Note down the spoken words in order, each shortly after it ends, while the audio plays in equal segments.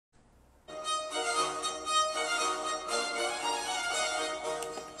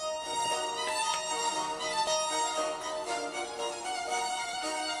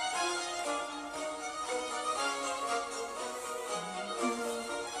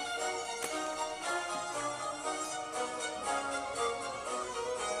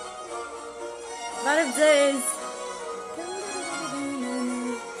Բարև ձեզ։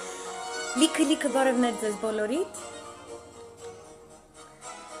 Լիքը բարևներ ձեզ բոլորիդ։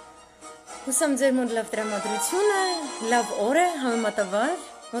 Հուսամ ձեր մոտ լավ տրամադրություն է, լավ օր է, համեմատաբար,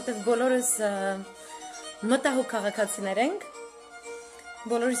 որտեղ բոլորս մտահոգ քաղաքացիներ ենք,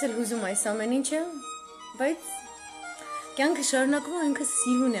 բոլորս էլ հուզում այս ամեն ինչը, բայց կյանքը շարունակվում է ինքը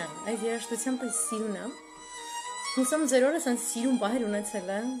սիրուն է, այս երաժշտությամբ այս սիրուն է։ Հուսամ ձեր օրը սենց սիրուն պահեր ունեցել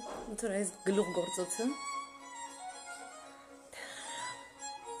է, ութոր այս գլուխ գործոցը։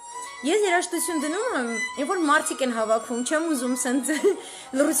 Ես երաժշտություն դնում եմ, երբ որ մարդիկ են հավաքվում, չեմ ուզում սենց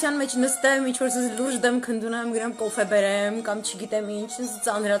լռության մեջ նստեմ, ինչ-որ սենց լուրջ դեմք ընդունեմ, գրեմ կոֆե բերեմ, կամ չգիտեմ ինչ,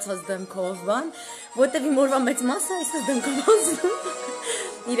 ծանրացված դեմքով, բան, որտեղ իմ օրվա մեծ մասը այսպես դեմքով ազդում։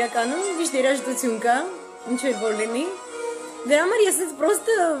 Իրականում միշտ երաժշտություն կա, ինչ էլ որ լինի։ Դրա համար ես սենց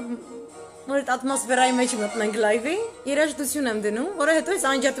պրոստը որ այդ ատմոսֆերայի մեջ մտնենք լայվի, երաժշտություն եմ դնում, որը հետո ես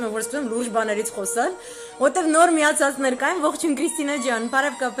անջատում եմ, որ սկսում եմ լուրջ բաներից խոսալ, որտեղ նոր միացածներ կային, ողջույն Կրիստինա ջան,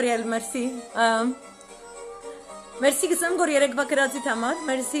 բարև Գաբրիել, մերսի։ Մերսի գսեմ, որ երեկվա գրածիդ համար,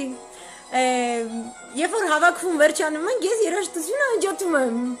 մերսի։ Երբ որ հավաքվում վերջանում ենք, ես երաժշտությունը անջատում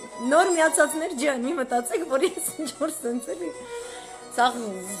եմ, նոր միացածներ ջան, մի մտածեք, որ ես ինչ-որ սենց էլի, սաղ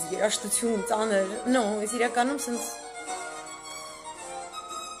երաժշտություն, ծանր, նո, ես իրականում սենց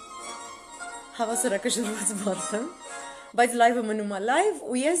հավասարակշռված բարդ եմ, բայց լայվը մնում է լայվ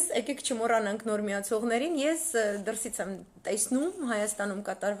ու ես եկեք չմոռանանք նոր միացողներին, ես դրսից եմ տեսնում Հայաստանում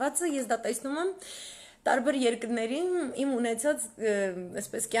կատարվածը, ես դա տեսնում եմ տարբեր երկրներին իմ ունեցած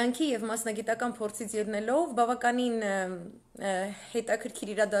այսպես կյանքի եւ մասնագիտական փորձից ելնելով բավականին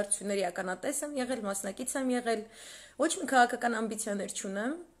հետաքրքիր իրադարձությունների ականատես եմ եղել, մասնակից եմ եղել, ոչ մի քաղաքական ամբիցիաներ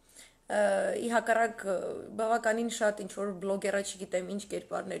չունեմ ի հակառակ բավականին շատ ինչ-որ բլոգերը չգիտեմ ինչ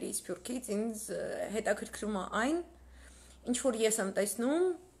կերպարների սփյուռքից ինձ հետաքրքրում է այն, ինչ-որ ես եմ տեսնում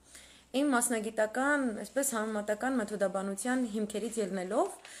իմ մասնագիտական, այսպես համեմատական մեթոդաբանության հիմքերից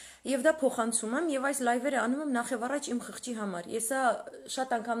ելնելով եւ դա փոխանցում եմ եւ այս լայվերը անում եմ նախևառաջ իմ խղճի համար։ Ես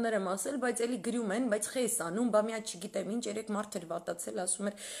շատ անգամներ եմ ասել, բայց էլի գրում են, բայց խես անում, բա մի հատ չգիտեմ ինչ, երեք մարդ էր վատացել,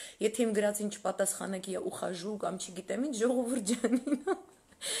 ասում էր, եթե իմ գրածին չպատասխանեք, я ухожу, կամ չգիտեմ ինչ, ժողովուրդ ջանին։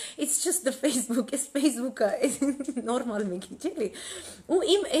 It's just the Facebook, it's Facebook-ը, նորմալ մի քիչ էլի։ Ու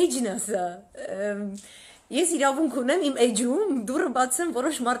իմ age-ն է սա։ Ես իրավունք ունեմ իմ age-ում դուրը բացեմ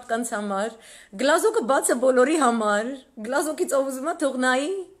որոշ մարդկանց համար, գլազոկը բացը բոլորի համար, գլազոկից ով ուզում է թող նայի,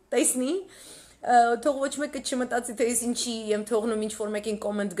 տեսնի, թող ոչ մեկը չմտածի թե ես ինչի եմ թողնում ինչ-որ մեկին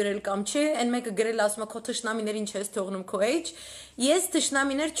կոմենտ գրել կամ չէ, այն մեկը գրել ասում է քո թշնամիներին չես թողնում քո age, ես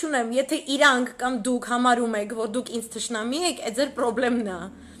թշնամիներ չունեմ, եթե իրանք կամ դուք համարում եք, որ դուք ինձ թշնամի եք, այդ ձեր պրոբլեմն է,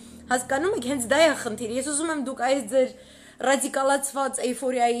 հասկանում եք, հենց դա է խնդիրը, ես ուզում եմ դուք այս ձեր ռադիկալացված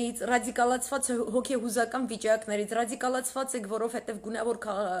էյֆորիայից, ռադիկալացված հոգեհուզական վիճակներից, ռադիկալացված եք, որովհետև գունավոր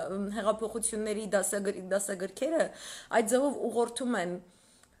հեղափոխությունների դասագրքերը այդ ձևով ուղղորդում են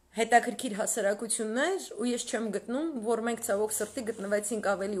հետաքրքիր հասարակություններ ու ես չեմ գտնում, որ մենք ցավոք սրտի գտնվեցինք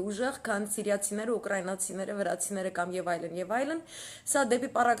ավելի ուժեղ, քան սիրիացիները, ուկրաինացիները, վրացիները կամ եւ այլն, սա դեպի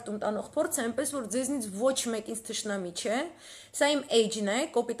պարակտում տանող փորձ է, այնպես որ ձեզնից ոչ մեկ ինձ թշնամի չէ, սա իմ age-ն է,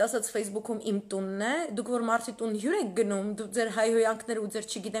 կոպիտ ասած Facebook-ում իմ տունն է, դուք որ մարդի տուն հյուր եք գնում, դուք ձեր հայհոյանքները ու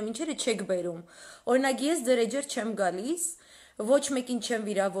ձեր չգիտեմ ինչերը չեք բերում, օրինակ ես ձեր էջեր չեմ գալիս, ոչ մեկին չեմ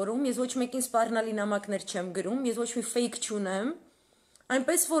վիրավորում, ես ոչ մեկին սպառնալի նամակներ չեմ գրում, ես ոչ մի fake չունեմ.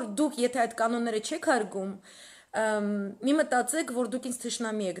 Այնպես որ դուք եթե այդ կանոնները չեք հարգում, մի մտածեք, որ դուք ինձ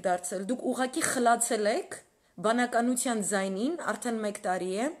թշնամի եք դարձել, դուք ուղղակի խլացել եք բանականության ձայնին, արդեն 1 տարի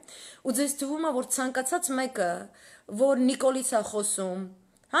է, ու ձեզ թվում է, որ ցանկացած մեկը, որ Նիկոլից է խոսում,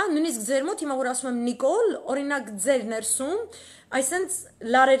 հա, նույնիսկ ձեր մոտ հիմա որ ասում եմ Նիկոլ, օրինակ ձեր ներսում, այսենց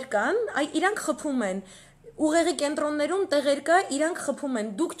լարեր կան, իրանք խփում են, ուղեղի կենտրոններում տեղեր կա, իրանք խփում են,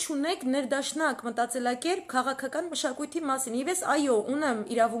 դուք չունեք ներդաշնակ մտածելակերպ քաղաքական մշակույթի մասին, եւ ես այո, ունեմ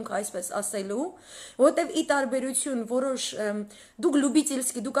իրավունք այսպես ասելու, որտեւ ի տարբերություն որոշ դուք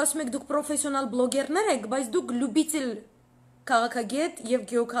լուբիցիլսկի, դուք ասում եք դուք պրոֆեսիոնալ բլոգերներ եք, բայց դուք լուբիցիլ քաղաքագետ եւ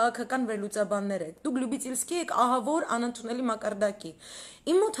գեոքաղաքական վերլուծաբաններ եք, դուք լուբիցիլսկի եք ահավոր անընդունելի մակարդակի,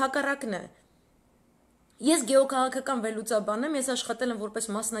 իմ մոտ հակառակն է. Ես գեոքաղաքական վերլուծաբան եմ, ես աշխատել եմ որպես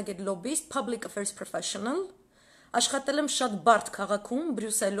մասնագետ լոբիստ, public affairs professional, աշխատել եմ շատ բարդ քաղաքում,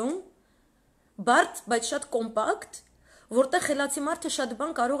 Բրյուսելում, բարդ, բայց շատ կոմպակտ, որտեղ խելացի մարդը շատ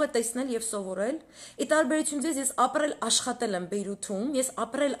բան կարող է տեսնել եւ սովորել։ Ի տարբերություն ձեզ ես ապրել աշխատել եմ Բեյրութում, ես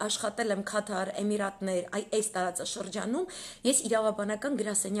ապրել աշխատել եմ Քաթար, Էմիրատներ, այս տարածաշրջանում, ես իրավաբանական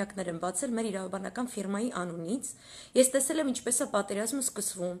գրասենյակներ եմ բացել մեր իրավաբանական ֆիրմայի անունից, ես տեսել եմ ինչպես է պատերազմը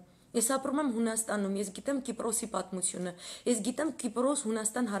սկսվում։ Ես ապրում եմ Հունաստանում, ես գիտեմ Կիպրոսի պատմությունը, ես գիտեմ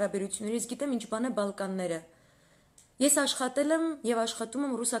Կիպրոս-Հունաստան հարաբերությունները, ես գիտեմ ինչ բան է Բալկանները։ Ես աշխատել եմ եւ աշխատում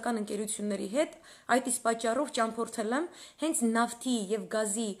եմ ռուսական ընկերությունների հետ, այդ իսկ պատճառով ճամփորդել եմ հենց նավթի եւ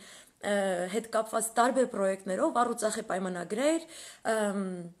գազի հետ կապված տարբեր պրոյեկտներով, առուծախե պայմանագրեր,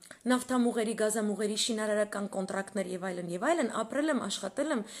 նավթամուղերի, գազամուղերի շինարարական կոնտրակտներ եւ այլն, ապրել եմ,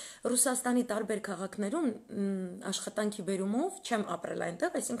 աշխատել եմ Ռուսաստանի տարբեր քաղաքներում աշխատանքի բերումով, չեմ ապրել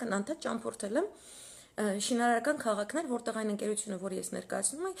այնտեղ, այսինքն անդադ ճամփորդել եմ շինարարական քաղաքներ, որտեղ այն ընկերությունը, որ ես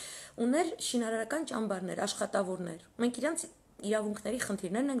ներկայացնում եմ, ուներ շինարարական ճամբարներ, աշխատավորներ։ Մենք իրանց իրավունքների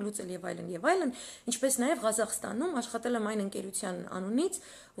խնդիրներն ենք լուծել եւ այլն, ինչպես նաեւ Ղազախստանում աշխատել եմ այն ընկերության անունից,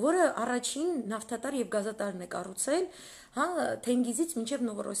 որը առաջին նավթատար եւ գազատարն է կառուցել, հա, Թենգիզից մինչեւ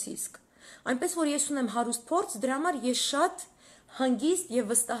Նովորոսիիսկ։ Այնպես որ ես ունեմ հարուստ փորձ, դրա համար ես շատ հանգիստ եւ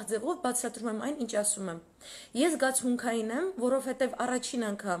վստահ ձևով բացատրում եմ այն, ինչ ասում եմ։ Ես զգացմունքային եմ, որովհետեւ առաջին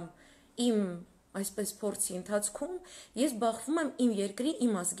անգամ իմ այսպես փորձի ընթացքում ես բախվում եմ իմ երկրի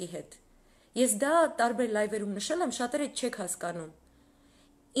իմ ազգի հետ։ Ես դա տարբեր լայվերում նշել եմ, շատերը չեք հասկանում։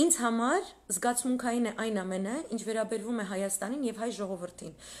 Ինձ համար զգացմունքային է այն ամենը, ինչ վերաբերվում է Հայաստանին եւ հայ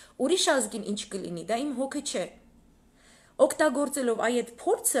ժողովրդին։ Ուրիշ ազգին ինչ կլինի, դա իմ հոգը չէ։ Օգտագործելով այդ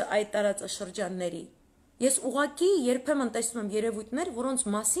փորձը այդ տարածաշրջանների, ես ուղղակի երբեմն տեսնում եմ երևույթներ, որոնց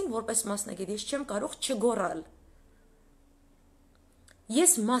մասին որպես մասնագետ ես չեմ կարող չգոռալ։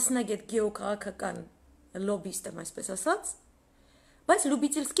 Ես մասնագետ գեոքաղաքական լոբիստ եմ, այսպես ասած, բայց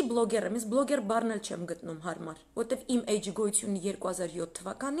լուբիցիլսկի բլոգեր եմ, ես բլոգեր բառն էլ չեմ գտնում հարմար, որտեվ իմ էջի գոյությունն 2007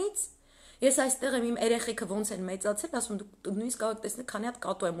 թվականից, ես այստեղ եմ իմ երեխեքը ոնց են մեծացել, ասում դուք նույնիսկ կարող եք տեսնել, քանի հատ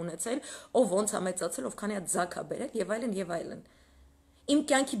կատու եմ ունեցել, ով ոնց է մեծացել, ով քանի հատ ձակ է բերել եւ այլն։ Իմ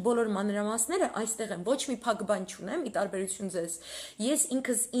կյանքի բոլոր մանրամասները այստեղ են, ոչ մի փակ բան չունեմ, ի տարբերություն ձեզ։ Ես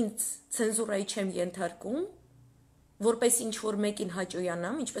ինքս ինձ ցենզուրայի չեմ ենթարկում, որպես ինչ որ մեկին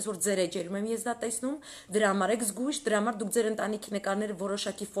հաճոյանամ, ինչպես որ ձեր էջերում եմ ես դա տեսնում, դրա համար եք զգույշ, դրա համար դուք ձեր ընտանիքի նկարները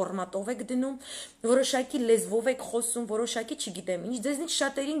որոշակի ֆորմատով եք դնում, որոշակի լեզվով եք խոսում, որոշակի չգիտեմ ինչ, ձեզնից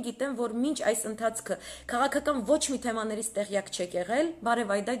շատերին գիտեմ, որ մինչ այս ընթացքը քաղաքական ոչ մի թեմաներից տեղյակ չեք եղել,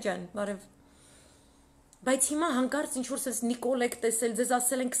 բարև Այդա ջան, բարև։ Բայց հիմա հանկարծ ինչ որ սենց Նիկոլ եք տեսել, ձեզ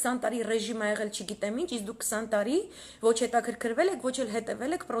ասել են 20 տարի ռեժիմ ա եղել, չգիտեմ ինչ, իսկ դուք 20 տարի ոչ հետաքրքրվել եք, ոչ էլ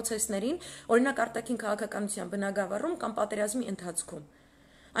հետևել եք պրոցեսներին, օրինակ արտաքին քաղաքականության բնագավառում կամ պատերազմի ընթացքում։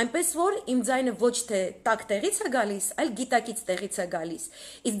 Այնպես որ իմ ձայնը ոչ թե տակ տեղից է գալիս, այլ գիտակից տեղից է գալիս։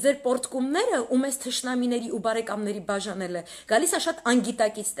 Իսկ ձեր պորտկումները ու մեզ թշնամիների ու բարեկամների բաժանելը գալիս է շատ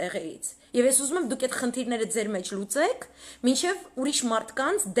անգիտակից տեղերից։ Եվ ես ուզում եմ դուք այդ խնդիրները ձեր մեջ լուծեք, մինչև ուրիշ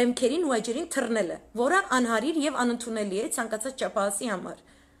մարդկանց դեմքերին ու էջերին թռնելը, որը անհարիր եւ անընդունելի է ցանկացած ճապահասի համար։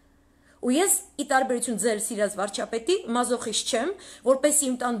 Ու ես ի տարբերություն ձեր սիրած վարչապետի մազոխիստ չեմ, որպեսզի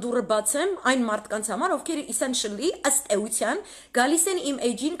իմ տան դուռը բացեմ այն մարդկանց համար, ովքեր essentially ըստ էության գալիս են իմ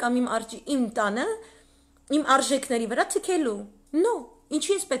էջին կամ իմ տանը իմ արժեքների վրա թքելու։ No,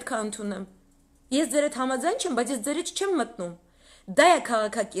 ինչու ես պետք է ընդունեմ։ Ես ձեր հետ համաձայն չեմ, բայց ես ձեր հետ չեմ մտնում։ Դա է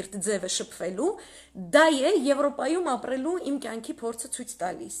քաղաքակիրթ ձևը շփվելու, դա է Եվրոպայում ապրելու իմ կյանքի փորձը ցույց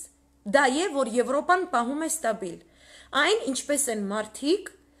տալիս։ Դա է, որ Եվրոպան պահում է ստաբիլ։ Այն ինչպես են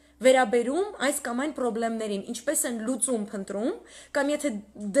մարդիկ վերաբերում այս կամ այն պրոբլեմներին, ինչպես են լուծում փնտրում, կամ եթե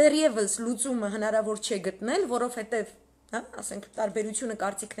դեռևս լուծումը հնարավոր չէ գտնել, որովհետև, հա, ասենք տարբերությունը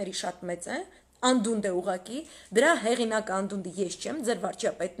կարծիքների շատ մեծ է, անդունդ է ուղակի, դրա հեղինակը անդունդը ես չեմ, ձեր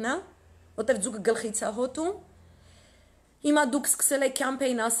վարչապետն է, որտեղ ձուկը գլխից է հոտում։ Հիմա դուք սկսել եք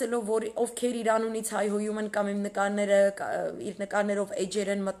կամպեյն ասելով, որ ովքեր իր անունից հայհոյում են կամ իմ նկարները իր նկարներով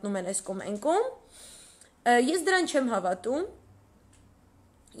էջեր են մտնում են այս կողմ այն կողմ, ես դրան չեմ հավատում։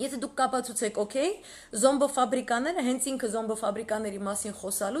 Եթե դուք կապացուցեք, օքեյ, զոմբոֆաբրիկաները, հենց ինքը զոմբոֆաբրիկաների մասին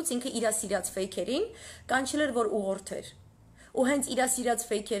խոսալուց, ինքը իրա սիրած ֆեյքերին կանչել էր, որ ուղղորդ էր։ Ու հենց իրա սիրած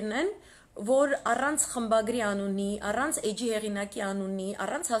ֆեյքերն են, որ առանց խմբագրի անունի, առանց էջի հեղինակի անունի,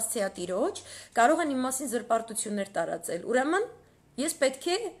 առանց հասցեատիրոջ կարող են իմ մասին զրպարտություններ տարածել։ Ուրեմն ես պետք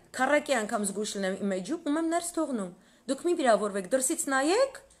է քառակի անգամ զգույշ լինեմ իմ էջում, ում եմ ներս թողնում։ Դուք մի վիրավորվեք, դրսից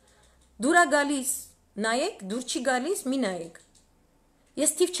նայեք, դուր է գալիս, նայեք, դուր չի գալիս, մի նայեք։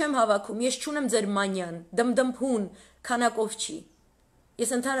 Ես թիվ չեմ հավաքում, ես չունեմ ձեր մանյան, դմդմփուն, քանակով չի։ Ես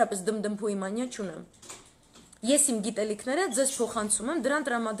ընդհանրապես դմդմփուի մանյան չունեմ։ Ես իմ գիտելիքները ձեզ փոխանցում եմ, դրան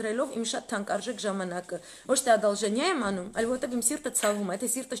տրամադրելով իմ շատ թանկարժեք ժամանակը։ Ոչ թե ադալժենյա եմ անում, այլ որտեղ իմ սիրտը ցավում է, եթե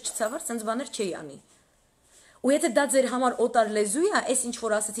սիրտս չցավար, sense բաներ չի անի։ Ու եթե դա ձեր համար օտար լեզու է, այս ինչ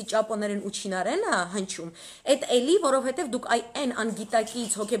որ ասացի ճապոներեն ու չինարեն է հնչում, այդ էլի, որովհետև դուք այն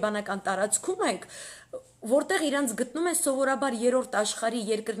անգիտակից հոգեբանական տարածքում եք, որտեղ իրանց գտնում են սովորաբար երրորդ աշխարհի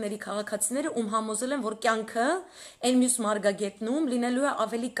երկրների քաղաքացիները, ում համոզել են, որ կյանքը այն մյուս մարգագետնում լինելու է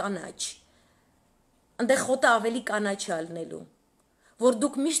ավելի կանաչ։ Այնտեղ խոտը ավելի կանաչ է ալնելու, որ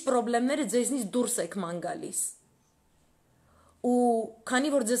դուք միշտ խնդիրները ձեզնից դուրս եք ման գալիս։ Ու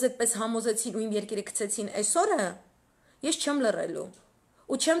քանի որ ձեզ այդպես համոզեցին ու իմ երկիրը գցեցին այսօրը, ես չեմ լռելու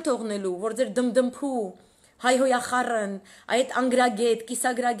ու չեմ թողնելու, որ ձեր դմդմփու հայհոյախառն, այդ անգրագետ,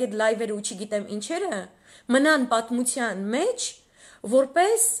 կիսագրագետ լայվերը ու չգիտեմ ինչերը մնան պատմության մեջ,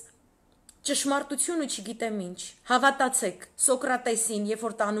 որպես ճշմարտություն ու չգիտեմ ինչ։ Հավատացեք Սոկրատեսին, երբ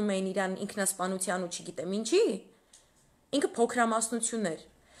որ տանում էին իրան ինքնասպանության ու չգիտեմ ինչի, ինքը փոքրամասնություն էր,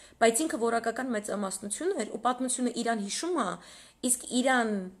 բայց ինքը որակական մեծամասնություն էր ու պատմությունը իրան հիշում է, իսկ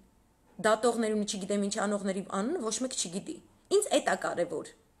իրան դատողներուն չգիտեմ ինչ անողների անունը ոչ մեկ չգիտի։ Ինձ էդ է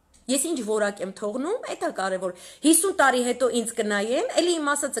կարևոր։ Ես ինչ որակ եմ թողնում, էդ է կարևոր։ 50 տարի հետո ինձ կնայեն, էլի իմ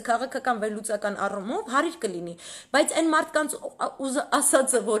ասածը քաղաքական վերլուծական առումով հարիր կլինի, բայց այն մարդկանց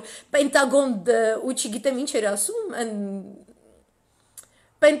ասածը, որ Պենտագոն ու չգիտեմ ինչ էր ասում,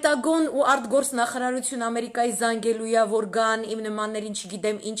 Պենտագոն ու արտգործնախարարություն Ամերիկայի զանգելույա, որ գան իմ նմաններին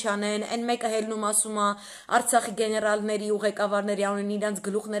չգիտեմ ինչ անեն, այն մեկը հելնում ասում է Արցախի գեներալների ու ղեկավարների անունին իրանց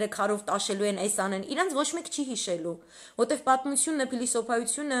գլուխները քարով տաշելու են, այս անեն, իրանց ոչ մեկ չի հիշելու, որտեվ պատմությունն է,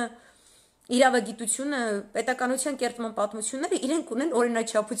 փիլիսոփայությունը, իրավագիտությունը, պետականության կերտման պատմությունները իրենք ունեն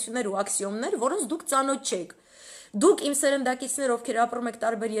օրինաչափություններ ու աքսիոմներ, որոնց դուք ծանոթ չեք։ Դուք իմ սերնդակիցներ, ովքեր ապրում եք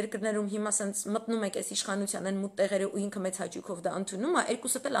տարբեր երկրներում, հիմա սենց մտնում եք այս իշխանության են մութ տեղերը ու ինքը մեծ հաճույքով դա ընդունում է,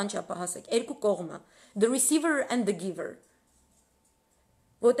 երկուսդ էլ անչափահաս եք, երկու կողմը, the receiver and the giver։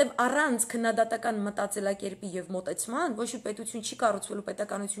 Որտեւ առանց քննադատական մտածելակերպի եւ մոտեցման ոչ մի պետություն չի կառուցվել ու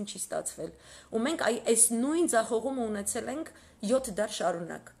պետականություն չի ստացվել։ Ու մենք այս նույն ձախողումը ունեցել ենք 7 դար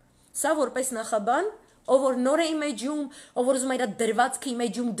շարունակ։ Սա որպես նախաբան, ով որ նոր է իմեջում, ով որ ուզում է իր դրվածքը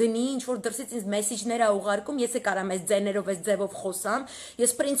իմեջում դնի, ինչ որ դրսից ինձ մեսեջներ ա ուղարկում, ես է կարամ այս ձայներով, այս ձևով խոսամ,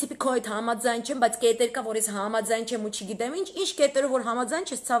 ես պրինցիպի քո հետ համաձայն չեմ, բայց կետեր կա, որ ես համաձայն չեմ ու չգիտեմ ինչ կետերով որ համաձայն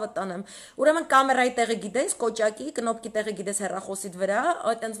չես ցավը տանեմ։ Ուրեմն կամերայի տեղը գիտես, կոճակի, կնոպկի տեղը գիտես հեռախոսիդ վրա,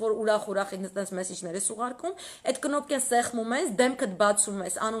 այտենց որ ուրախ ինձ մեսեջներ ես ուղարկում, այդ կնոպկեն սեղմում ես, դեմքդ բացում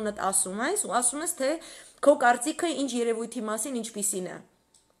ես, անունդ ասում ես ու ասում ես թե քո կարծիքը ինչ երևույթի մասին ինչպիսին է։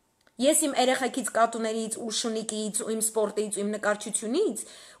 Ես իմ երեխեքից կատուներից ու շունիկից ու իմ սպորտից ու իմ նկարչությունից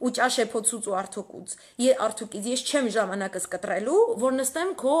ու ճաշեփոցուց ու արթուկից ես չեմ ժամանակս կտրելու, որ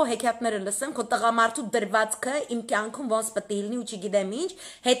նստեմ քո հեքիաթները լսեմ, քո տղամարդու դրվածքը իմ կյանքում ոնց պետք է լինի ու չգիտեմ ինչ,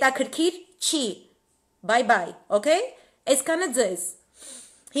 հետաքրքիր չի։ Bye, okay? Այսքանը ձեզ։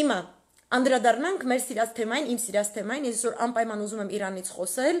 Հիմա անդրադառնանք մեր սիրած թեմային, իմ սիրած թեմային, ես այսօր անպայման ուզում եմ Իրանից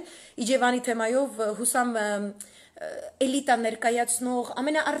խոսել, Իջևանի թեմայով հուսամ էլիտա ներկայացնող,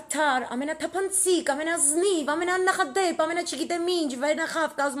 ամենաարդար, ամենաթափանցիկ, ամենազնիվ, ամենանախադեպ, ամենաչգիտեմ ինչ,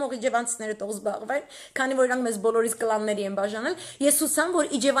 վերնախավ կազմող իջևանցիները թող զբաղվեն, քանի որ իրանք մեզ բոլորիս կլանների են բաժանել, ես հուսամ,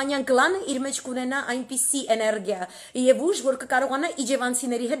 որ իջևանյան կլանը իր մեջ կունենա այնպիսի էներգիա եւ ուժ, որ կկարողանա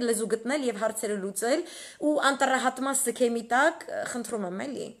իջևանցիների հետ լեզու գտնել եւ հարցերը լուծել ու անտառահատման սքեմի տակ, խնդրում եմ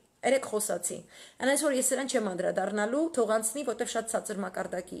էլի Երեք խոսացի։ Այնպես որ ես սրան չեմ անդրադառնալու, թող անցնի, որտեվ շատ ցածր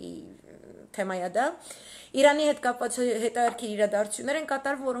մակարդակի թեմա է դա։ Իրանի հետ կապված հետաքրքիր իրադարձություններ են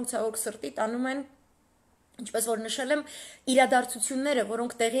կատարվում, որոնք ցավոք սրտի տանում են, ինչպես որ նշել եմ, իրադարձությունները,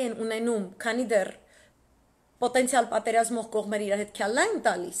 որոնք տեղի են ունենում, քանի դեռ պոտենցիալ պատերազմող կողմերը իր հետ քյալլա են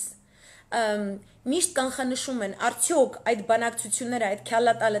տալիս, միշտ կանխանշում են, արդյոք այդ բանակցությունները, այդ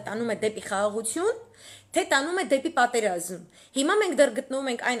քյալլատալը տանում է դեպի խաղաղություն, թե տանում է դեպի պատերազմ։ Հիմա մենք դեռ գտնվում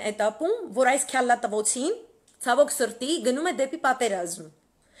ենք այն էտապում, որ այս քյալլատվոցին, ցավոք սրտի, գնում է դեպի պատերազմ։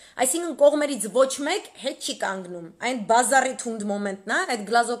 Այսինքն կողմերից ոչ մեկ հետ չի կանգնում։ Այն բազարի թունդ մոմենտն է, այդ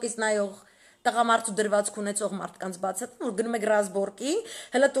գլազոկից նայող տղամարդու դրվածք ունեցող մարդկանց բացատրում, որ գնում եք ռազմորկի,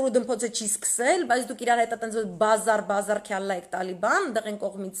 հələ տուրու դմփոցը չի սկսել, բայց դուք իրար հետ այտենց բազար քյալլա եք տալիբան, դեղ են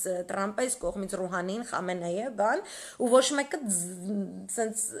կողմից Տրամպես, կողմից Ռուհանին, Խամենեյը, բան, ու ոչ մեկը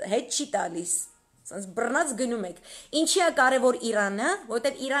սենց հետ չի տալիս։ Սենց բռնած գնում եք։ Ինչի է կարևոր Իրանը,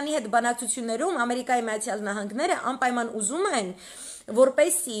 որտեղ Իրանի հետ բանակցություններում Ամերիկայի Միացյալ Նահանգները անպայման ուզում են,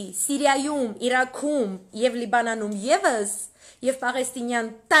 որպեսզի Սիրիայում, Իրաքում եւ Լիբանանում եւս եւ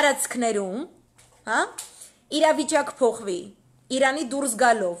Պաղեստինյան տարածքներում, հա, իրավիճակ փոխվի, Իրանի դուրս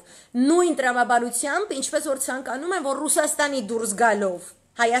գալով, նույն տրամաբանությամբ, ինչպես որ ցանկանում են, որ Ռուսաստանի դուրս գալով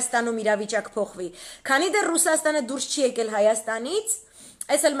Հայաստանում իրավիճակ փոխվի։ Քանի դեռ Ռուսաստանը դուրս չի եկել Հայաստանից,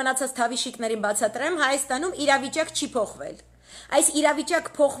 այս էլ մնացած թավիշիկներին բացատրեմ, Հայաստանում իրավիճակ չի փոխվել։ Այս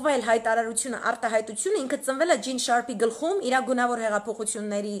իրավիճակ փոխվել հայտարարությունը, արտահայտությունը ինքը ծնվել է Ջին Շարպի գլխում, իր գունավոր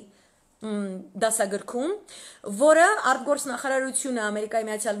հեղափոխությունների դասագրքում, որը արտգործնախարարությունը Ամերիկայի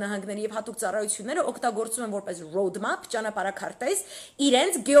Միացյալ Նահանգների եւ հատուկ ծառայությունները օգտագործում են որպես roadmap, ճանապարհաքարտեզ,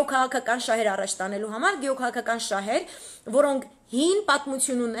 իրենց գեոքաղաքական շահեր առաջ տանելու համար, գեոքաղաքական շահեր, որոնք հին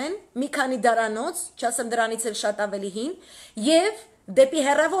պատմություն ունեն, մի քանի դարանոց, չասեմ դրանից էլ շատ ավելի հին, եւ դեպի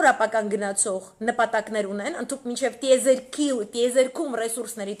հեռավոր ապական գնացող նպատակներ ունեն, ընդհանուր մինչև տիեզերքում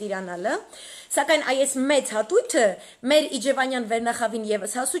ռեսուրսների տիրանալը, սակայն այս մեծ հատույթը մեր իջևանյան վերնախավին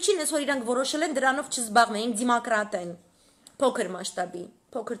եւս հասու չի, նես որ իրանք որոշել են դրանով չզբաղվեն, դիմոկրատ են։ փոքր մասշտաբի,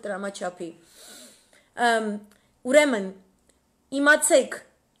 փոքր տրամաչափի։ Ուրեմն իմացեք,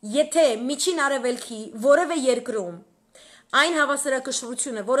 եթե միջին արևելքի որևէ երկրում այն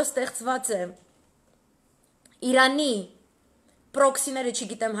հավասարակշռությունը, որը ստեղծված է Իրանի պրոքսիները,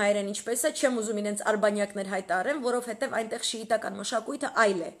 չգիտեմ հայերեն ինչպես է, չեմ ուզում իրենց արբանյակներ հայտարարեմ, որովհետև այնտեղ շիիտական մշակույթը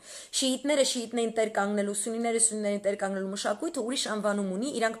այլ է։ Շիիտները շիիտներին տեր կանգնելու, սունիները սունիներին տեր կանգնելու մշակույթը ուրիշ անվանում ունի,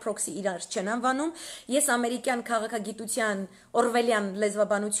 իրանք պրոքսի իրար չեն անվանում։ Ես ամերիկյան քաղաքագիտության օրվելյան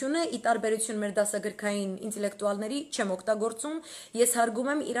լեզվաբանությունը ի տարբերություն մեր դասագրքային ինտելեկտուալների չեմ օգտագործում, ես հարգում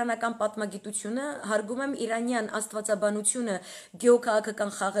եմ իրանական պատմագիտությունը, հարգում եմ իրանյան աստվածաբանությունը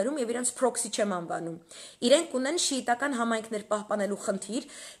գեոքաղաքական խաղերում եւ իրենց պրոքսի չեմ անվանում։ Իրենք ունեն շիիտական համայնքներ պահպանելու խնդիր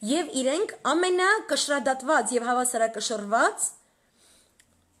եւ իրենք ամենակշռադատված եւ հավասարակշռված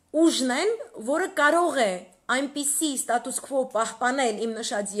ուժն են, որը կարող է այնպիսի ստատուս քվո պահպանել իմ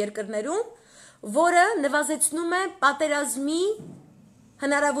նշած երկրներում, որը նվազեցնում է պատերազմի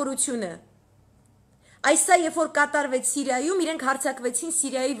հնարավորությունը։ Այսա երբ որ կատարվեց Սիրիայում, իրենք հարձակվեցին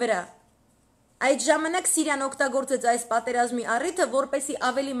Սիրիայի վրա։ Այդ ժամանակ Սիրիան օգտագործեց այս պատերազմի առիթը, որպեսզի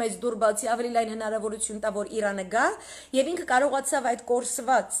ավելի մեծ դուր բացի, ավելի լայն հնարավորություն տա, որ Իրանը գա, եւ ինքը կարողացավ այդ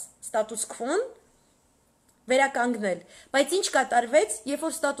կորսված ստատուս քվոն վերականգնել։ Բայց ինչ կատարվեց, երբ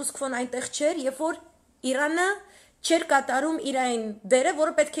որ ստատուս քվոն այնտեղ չէր, երբ որ Իրանը չէր կատարում իր այն դերը,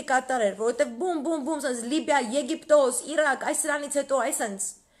 որը պետք է կատարեր, որովհետեւ բում, ասես Լիբիա, Եգիպտոս, Իրաք, այս սրանից հետո այսպես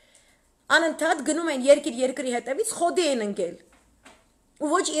անընդհատ գնում են երկրի հետևից խոդի են ընկել։ Ու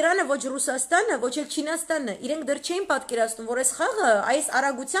ոչ Իրանը, ոչ Ռուսաստանը, ոչ էլ Չինաստանը, իրենք դեռ չէին պատկերացնում, որ այս խաղը այս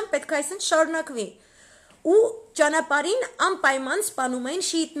արագությամբ պետք է այսպես շարունակվի։ Ու ճանապարհին անպայման սպանում էին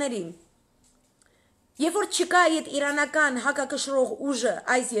շիիտներին։ Երբ որ չկա այդ իրանական հակակշռող ուժը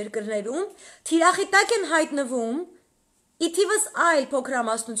այս երկրներում, թիրախի տակ են հայտնվում իթիվս այլ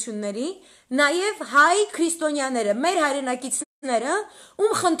փոքրամասնությունների, նաև հայ քրիստոնյաները, մեր հայրենակիցները,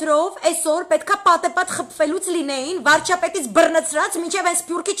 ում խնդրով այսօր պետքա պատեպատ խփվելուց լինեին, վարչապետից բռնցրած, մինչև այս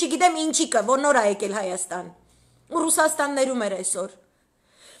սփյուռքի չգիտեմ ինչիկը, որ նոր ա եկել Հայաստան։ Ու Ռուսաստաններում էր այսօր։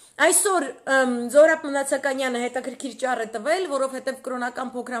 Այսօր Զորապ Մնացականյանը հետաքրքիր ճառ է տվել, որովհետև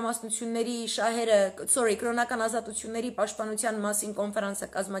կրոնական փոքրամասնությունների շահերը, կրոնական ազատությունների պաշտպանության մասին կոնֆերանս է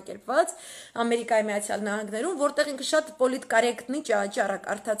կազմակերպված Ամերիկայի Միացյալ Նահանգներում, որտեղ ինքը շատ պոլիտկորեկտնի ճառ է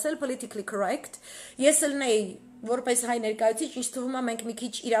կարդացել, politically correct։ Ես էլ նեի որպես հայ ներկայացուցիչ, ինչ թվում է մենք մի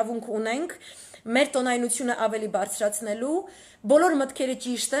քիչ իրավունք ունենք մեր տոնայնությունը ավելի բարձրացնելու, բոլոր մտքերը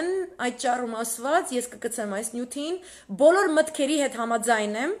ճիշտ են, այդ ճառում ասված, ես կգցեմ այս նյութին, բոլոր մտքերի հետ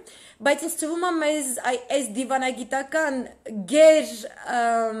համաձայն եմ, բայց ինձ թվում է մեզ այս դիվանագիտական գեր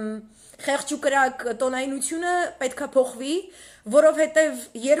խեղճուկրակ տոնայնությունը պետքա փոխվի, որովհետև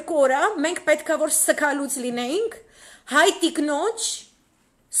 2 օր է մենք պետքա որ սքալուց լինեինք, հայ տիկնոջ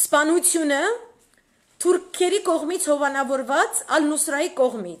սպանությունը թուրքերի կողմից հովանավորված Ալ-Նուսրայի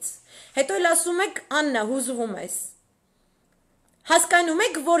կողմից։ Հետո էլ ասում եք Աննա, հուզվում ես։ Հասկանում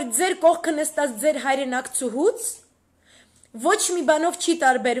եք, որ ձեր կողքը նստած ձեր հայրենակցուհուց ոչ մի բանով չի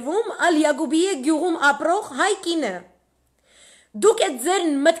տարբերվում Ալ Յագուբիե գյուղում ապրող հայ կինը։ Դուք այդ ձեր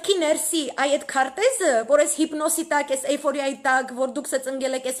մտքի ներսի այդ քարտեզը, որ այս հիպնոսի տակ, այս էյֆորիայի տակ, որ դուք սա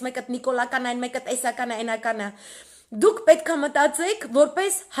ծնգել եք, այս մեկը նիկոլական, այն մեկը տեսական, այնականը, դուք պետք է մտածեք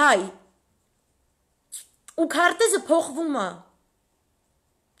որպես հայ։ Ու քարտեզը փոխվում է։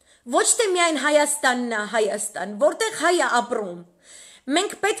 Ոչ թե միայն Հայաստանն է Հայաստան, որտեղ հայ է ապրում։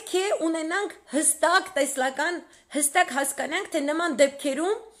 Մենք պետք է ունենանք հստակ տեսլական, հստակ հասկանանք, թե նման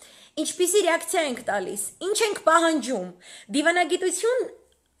դեպքերում ինչպիսի ռեակցիա ենք տալիս, ինչ ենք պահանջում։ Դիվանագիտություն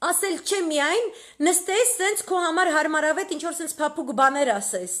ասել չէ միայն նստես, սենց քո համար հարմարավետ ինչ որ սենց փափուկ բաներ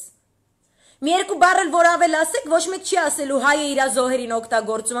ասես։ Մի երկու բառ էլ որ ավել ասեք, ոչ մեկ չի ասելու հայը իր զոհերին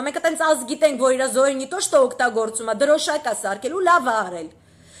օգտագործում է։ Մենք այտենց аз գիտենք, որ իր զոհերին նիտո что օգտագործում է, դրոշակ է սարքել ու լավ է արել։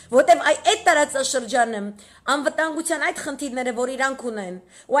 Որտեւ այդ տարածաշրջանը անվտանգության այդ խնդիրները, որ իրանք ունեն,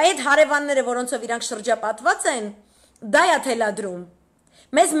 ու այդ հարևանները, որոնցով իրանք շրջապատված են, դա է թելադրում։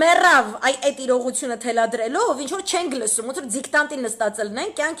 Մեզ մեռավ այդ իրողությունը թելադրելով, ինչ որ չենք լսում, ոնց որ դիկտանտի նստած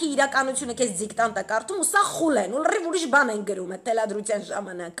լինեն, կյանքի իրականությունը քեզ դիկտանտ է կարդում ու սա խուլ են, ու լրիվ ուրիշ բան են գրում այդ թելադրության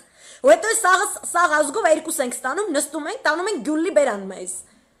ժամանակ։ Ու հետո սաղ ազգով երկուս ենք ստանում, նստում ենք, տանում ենք գյուլլի բերան մեզ։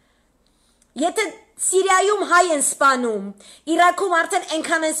 Եթե Սիրիայում հայ են սպանում, Իրաքում արդեն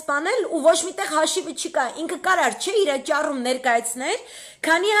այնքան են սպանել ու ոչ միտեղ հաշիվը չկա, ինքը կարար չէ իր ճառում ներկայացներ,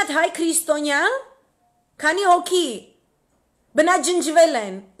 քանի հատ հայ քրիստոնյա, քանի հոգի բնաջնջվել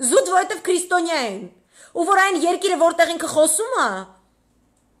են, զուտ որովհետև քրիստոնյա են, ու որ այն երկիրը որտեղ ինքը խոսում է,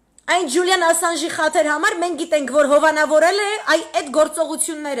 այն Ջուլիան Ասանժի խաթեր համար մենք գիտենք, որ հովանավորել է այդ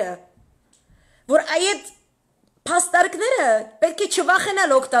գործողությունները, որ այդ փաստարկները պետք է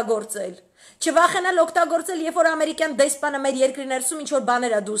չվախենալ օգտագործել, Չվախենալ օգտագործել, երբ որ ամերիկյան դեսպանը մեր երկրի ներսում ինչ որ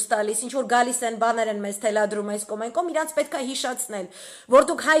բաներ է դուրս տալիս, ինչ որ գալիս են բաներ են մեզ թելադրում այս կողմ այն կողմ, իրանց պետք է հիշացնել, որ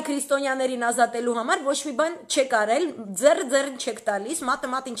դուք հայ քրիստոնյաներին ազատելու համար ոչ մի բան չեք արել, ձեռին չեք տալիս,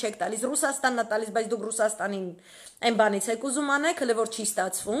 մատին չեք տալիս, Ռուսաստանն է տալիս, բայց դուք Ռուսաստանին այն բանից եք ուզում անեք, հələ որ չի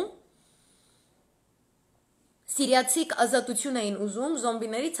ստացվում։ Սիրիացիք ազատություն էին ուզում,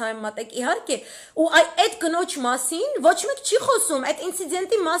 զոմբիներից համեմատեք, իհարկե, ու այդ կնոջ մասին ոչ մեկ չի խոսում, այդ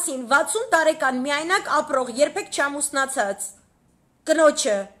ինցիդենտի մասին 60 տարեկան միայնակ ապրող, երբեք չամուսնացած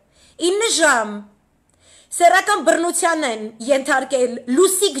կնոջը 9 ժամ սեռական բռնության են ենթարկել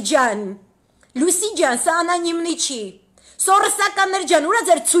Լուսիկ ջան, սա անանիմնի չի, սորսականներ ջան, ուրա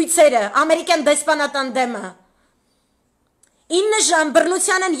ձեր ցույցերը, ամերիկյան դեսպանատան դեմը 9 ժամ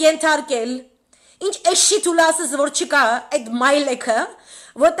բռնության են ենթարկել Ինչ էշի թուլասыз որ չկա այդ մայլեքը,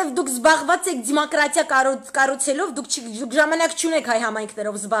 որտեվ դուք զբաղված եք դեմոկրատիա կառուցելով, դուք ժամանակ չունեք հայ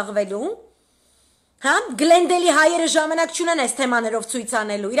համայնքներով զբաղվելու, հա, գլենդելի հայերը ժամանակ չունեն այս թեմաներով ցույց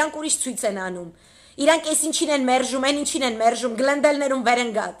անելու, իրանք ուրիշ ցույց են անում, իրանք այս ինչին են մերժում, այն ինչին են մերժում, գլենդելներում վեր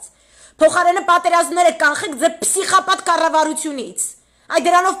են գած, փոխարենը պատերազմները կանխեք ձեր պսիխապատ կառավարությունից, այ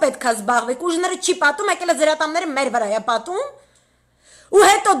դրանով պետք է զբաղվեք, ուժները չի պատում, եկել է ձեր ատամները մեր վրա է պատում, ու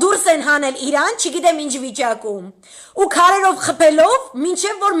հետո դուրս են հանել Իրան, չգիտեմ ինչ վիճակում, ու քարերով խփելով,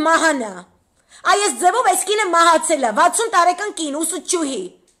 մինչև որ մահանա։ Այս ձևով այս կինը մահացել է, 60 տարեկան կին, ուսուցչուհի։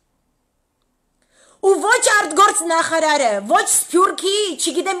 Ու ոչ արտգործ նախարարը, ոչ Սփյուռքի,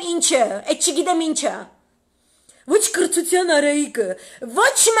 չգիտեմ ինչը, այդ չգիտեմ ինչը։ Ոչ կրթության արայիկը,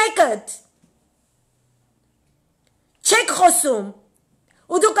 ոչ մեկըդ։ Չեք խոսում։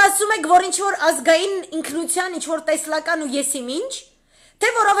 Ու դուք ասում եք, որ ինչ որ ազգային ինքնության, ինչ որ տեսլական ու եսիմ ինչ Թե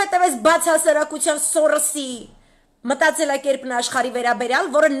որովհետև այս բաց հասարակության սորսի մտածելակերպն աշխարհի վերաբերյալ,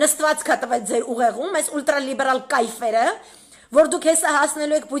 որը նստված կա տվել ձեր ուղեղում, այս ուլտրալիբերալ կայֆերը, որ դուք հեսա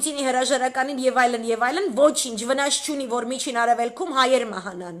հասնելու եք Պուտինի հրաժարականին եւ այլն, ոչինչ վնաս չունի, որ միջին արևելքում հայեր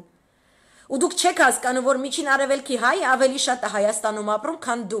մահանան։ Ու դուք չեք հասկանում, որ միջին արևելքի հայ ավելի շատ է Հայաստանում ապրում,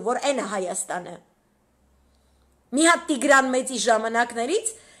 քան դու, որ այն է Հայաստանը։ Մի հատ Տիգրան մեծի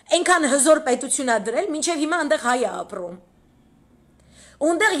ժամանակներից այնքան հզոր պետություն ա դրել, մինչև հիմա այնտեղ հայ է ապրում։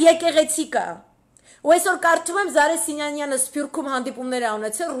 Ունդեղ եկեղեցի կա, ու այսօր կարդում եմ Զարե Սինյանյանը Սփյուռքում հանդիպումներ ա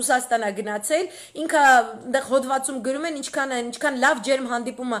ունեցել, Ռուսաստան ա գնացել, ինքը այնտեղ հոդվածում գրում են ինչքան լավ ջերմ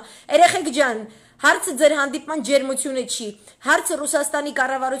հանդիպում ա, երեխեք ջան, հարցը ձեր հանդիպման ջերմությունը չի, հարցը Ռուսաստանի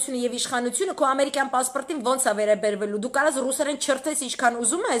կառավարությունը եւ իշխանությունը քո ամերիկյան պասպորտին ոնց ա վերաբերվելու, դու կարաս ռուսերեն չրթես ինչքան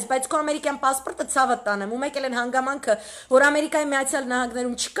ուզում ես, բայց քո ամերիկյան պասպորտը ցավը տանեմ, ու եկել են հանգամանքը, որ Ամերիկայի Միացյալ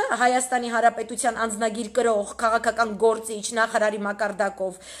Նահանգներում չկա Հայաստանի Հանրապետության անձնագիր կրող քաղաքական գործիչ նախարարի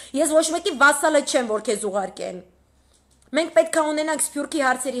մակարդակով, ես ոչ մեկի վասալը չեմ, որ քեզ ուղարկեն։ Մենք պետք է ունենանք Սփյուռքի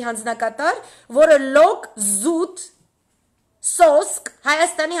հարցերի հանձնակատար, որը լոկ, զուտ Սոսկ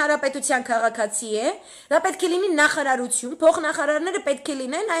Հայաստանի Հանրապետության քաղաքացի է, դա պետք է լինի նախարարություն, փոխնախարարները պետք է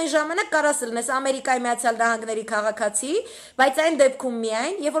լինեն, այն ժամանակ կարաս լինես Ամերիկայի Միացյալ Նահանգների քաղաքացի, բայց այն դեպքում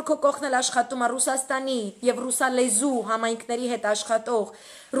միայն, երբ որ քո կողքն էլ աշխատում է Ռուսաստանի եւ ռուսալեզու համայնքների հետ աշխատող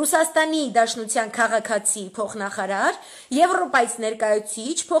Ռուսաստանի Դաշնության քաղաքացի փոխնախարար, Եվրոպայից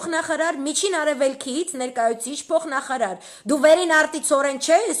ներկայացուցիչ փոխնախարար, Միջին Արևելքից ներկայացուցիչ փոխնախարար։ Դու վերին արտիցորեն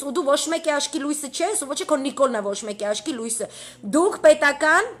չես, ու դու ոչ մեկի աշկի լույսը չես, ու ոչ քո Նիկոլն է ոչ մեկի աշկի լույսը։ Դուք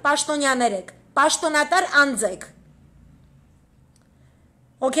պետական պաշտոնյաներ եք, պաշտոնատար անձ եք։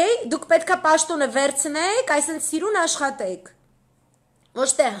 Okay, դուք պետքա պաշտոնը վերցնեք, այսինքն սիրուն աշխատեք։ Ոչ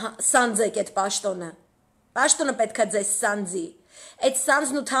թե սանձեք այդ պաշտոնը։ Պաշտոնը պետքա ձեզ սանձի։ Այդ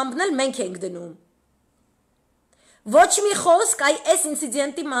սանձն ու թամբն էլ մենք ենք դնում։ Ոչ մի խոսք այս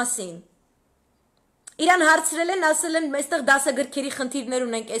ինցիդենտի մասին։ Իրան հարցրել են, ասել են, մեստեղ դասագրքերի խնդիրներ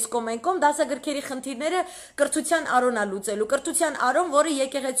ունենք այս կոմենկոմ, դասագրքերի խնդիրները կրթության արոն է լուծելու, կրթության արոն, որը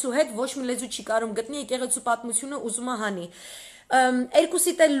եկեղեցու հետ ոչ մի լեզու չի կարող գտնի, եկեղեցու պատմությունը ուզում է հանի։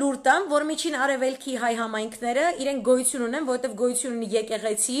 Երկուսիդ էլ լուր տամ, որ միջին արևելքի հայ համայնքները իրենք գոյություն ունեն, որովհետև գոյություն ունի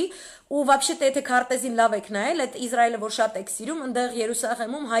եկեղեցի, ու вообще-то եթե քարտեզին լավ եք նայել, այդ Իսրայելը որ շատ եք սիրում, այնտեղ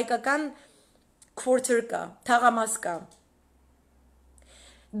Երուսաղեմում հայկական quarter կա, թաղամաս կա։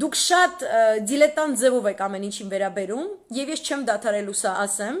 Դուք շատ դիլետանտ ձևով եք ամեն ինչին վերաբերում, եւ ես չեմ դադարելու սա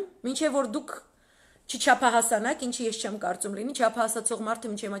ասեմ, մինչեւ որ դուք չչափահասանակ, ինչի ես չեմ կարծում լինի, չափահասացող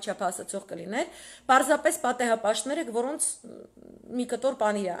մարդը մինչև հիմա չափահասացող կլիներ, պարզապես պատեհապաշտներ եք, որոնց մի կտոր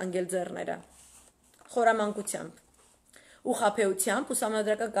պանիր է անգել ձեռները, խորամանկությամբ, ու խաբեությամբ, ու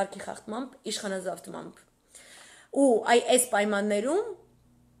սահմանադրական կարգի խախտմամբ, իշխանազավթմամբ։ Ու այս պայմաններում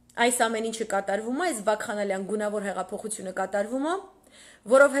այս ամեն ինչը կատարվում է, այս վակխանալյան գունավոր հեղափոխությունը կատարվում է,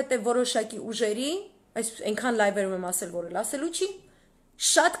 որովհետև որոշակի ուժերի, այնքան լայվերում եմ ասել, որ էլ ասելու չի,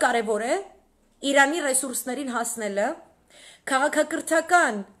 շատ կարևոր է Իրանի ռեսուրսներին հասնելը,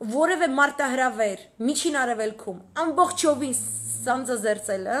 քաղաքակրթական որևէ մարտահրավեր միջին արևելքում ամբողջովին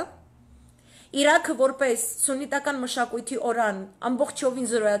սանձազերծելը, Իրաքը որպես սուննիտական մշակույթի օրան ամբողջովին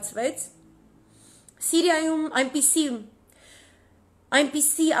զրոյացվեց, Սիրիայում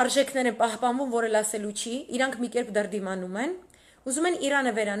այնպիսի արժեքներ են պահպանվում, որ էլ ասելու չի, իրանք մի կերպ դեռ դիմանում են, ուզում են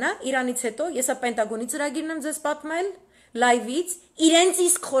Իրանը վերանա, Իրանից հետո, եսա Պենտագոնի ծրագիրն եմ ձեզ պատմել, լայվից, իրենց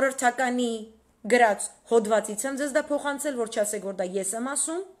իսկ խորհրդականի գրած հոդվածից եմ ձեզ դա փոխանցել, որ չասեք, որ դա ես եմ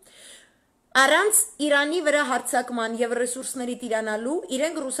ասում, առանց Իրանի վրա հարձակման եւ ռեսուրսների տիրանալու,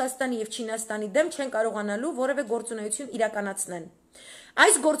 իրենք Ռուսաստանի եւ Չինաստանի դեմ չեն կարողանալու որևէ գործունեություն իրականացնեն։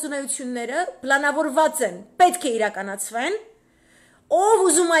 Այս գործունեությունները պլանավորված են, պետք է իրականացվեն, ով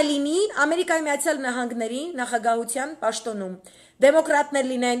ուզում է լինի Ամերիկայի Միացյալ Նահանգների նախագահության պաշտոնում, դեմոկրատներ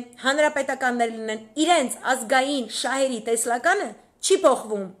լինեն, հանրապետականներ լինեն, իրենց ազգային շահերի տեսլականը չի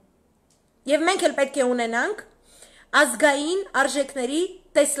փոխվում։ Եվ մենք էլ պետք է ունենանք ազգային արժեքների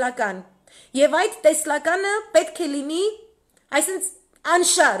տեսլական։ Եվ այդ տեսլականը պետք է լինի, այսինքն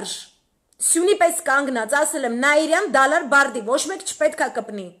անշարժ, սյունի պես կանգնած, ասել եմ, նայիրյան դալար բարդի, ոչ մեկ չպետք է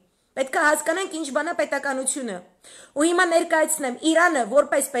կպնի, պետք է հասկանանք ինչ բան է պետականությունը, ու հիմա ներկայացնեմ Իրանը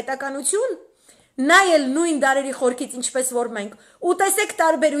որպես պետականություն, նայել նույն դարերի խորքից ինչպես որ մենք, ու տեսեք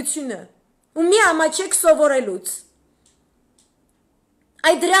տարբերությունը, ու մի ամաչեք սովորելուց,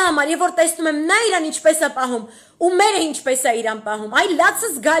 այդ դրա համար, երբ որ տեսնում եմ, նա Իրան ինչպես է պահում, ու մերը ինչպես է Իրան պահում, այ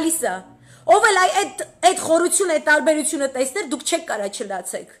լացս գալիս է, ով էլ այդ խորությունը, այդ տարբերությունը տեսներ, դուք չեք կարա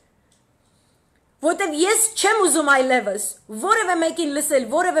չլացեք, որտև ես չեմ ուզում այլևս, որևէ մեկին լսել,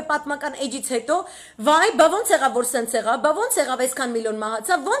 որևէ պատմական էջից հետո, վայ, բա ոնց եղավ, որ սենց եղավ, բա ոնց եղավ, այսքան միլիոն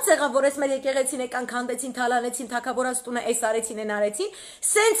մահացավ, ոնց եղավ, որ այս մեր եկեղեցին եկան, քանդեցին, թալանեցին, թագավորած տունը, այս արեցին, այն արեցին,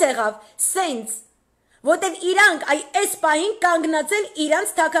 սենց եղավ, սենց, որտև իրանք այս պահին կանգնացել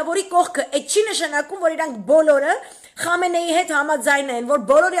իրանց թագավորի կողքը, այդ չի նշանակում, որ իրանք բոլորը Խամենեի հետ համաձայն են, որ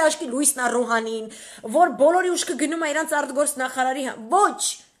բոլորի աշկի լույսն է Ռուհանին, որ բոլորի ուշքը գնում է իրանց արտգործ նախարարի, ոչ,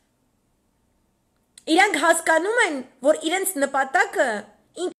 իրանք հասկանում են, որ իրենց նպատակը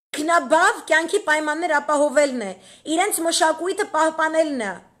ինքնաբավ կյանքի պայմաններ ապահովելն է, իրենց մշակույթը պահպանելն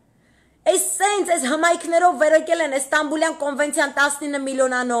է, այս սենց, այս հմայքներով վերեկել են Ստամբուլյան կոնվենցիան 19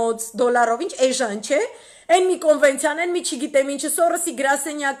 միլիոնանոց դոլարով, ինչ էժան չէ, այն մի կոնվենցիան, այն մի չգիտեմ ինչը, Սորոսի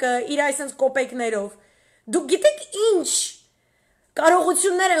գրասենյակը, իր այսենց կոպեկներով, դուք գիտեք ինչ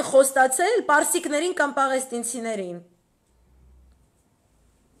կարողություններ են խոստացել պարսիկներին կամ պաղեստինցիներին,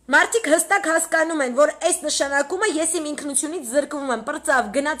 մարդիկ հստակ հասկանում են, որ այս նշանակումը ես իմ ինքնությունից զրկվում եմ,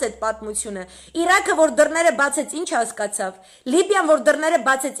 պրծավ, գնաց այդ պատմությունը, Իրաքը, որ դռները բացեց, ինչ հասկացավ, Լիբիան, որ դռները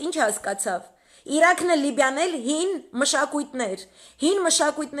բացեց, ինչ հասկացավ, Իրաքն է Լիբիան էլ հին մշակույթներ, հին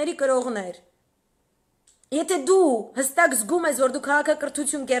մշակույթների կրողներ, եթե դու հստակ զգում ես, որ դու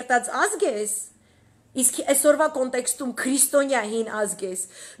քաղաքակրթություն կերտած ազգ ես, իսկ այսօրվա կոնտեքստում քրիստոնյա հին ազգ ես,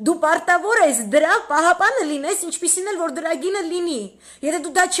 դու պարտավոր ես դրա պահապանը լինես, ինչպիսին էլ որ դրա գինը լինի, եթե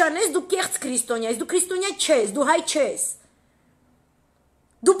դու դա չանես, դու կեղծ քրիստոնյա ես, դու քրիստոնյա չես, դու հայ չես,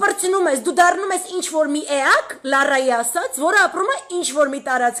 դու պրծնում ես, դու դառնում ես ինչ-որ մի էակ, Լարայի ասած, որը ապրում է ինչ-որ մի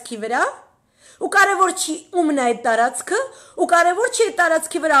տարածքի վրա, ու կարևոր չի ումն է այդ տարածքը, ու կարևոր չի այդ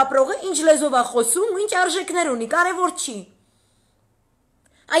տարածքի վրա ապրողը, ինչ լեզով է խոսում, ու ինչ արժեքներ ունի, կարևոր չի,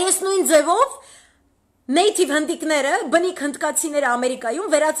 այս նույն ձևով Native հնդիկները, բնիկ հնդկացիները Ամերիկայում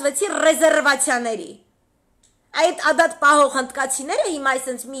վերածվեցին ռեզերվացիաների, այդ ադատ պահող հնդկացիները հիմա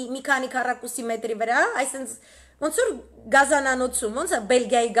այսենց մի քանի քառակուսի մետրի վրա, այսենց ոնց որ գազանանոցում, ոնց է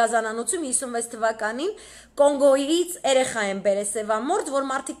Բելգիայի գազանանոցում 56 թվականին Կոնգոյից երեխա են բերել սևամորթ, որ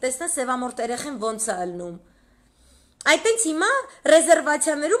մարդիկ տեսնեն սևամորթ երեխան ոնց է ալնում, այդտենց հիմա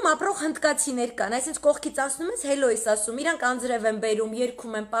ռեզերվացիաներում ապրող հնդկացիներ կան, այսինքն կողքից անցնում ես հելո ես ասում, իրանք անձրև են բերում,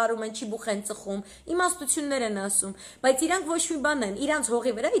 երգում են, պարում են, չիբուխ են ծխում, իմաստություններ են ասում, բայց իրանք ոչ մի բան են, իրանց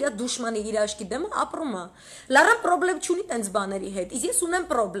հողի վրա իր դուշմանի իր աշկի դեմը ապրում է, լարան պրոբլեմ չունի տենց բաների հետ, իսկ ես ունեմ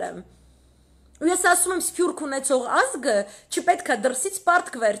պրոբլեմ, ու ես ասում եմ սփյուռք ունեցող ազգը չպետք է դրսից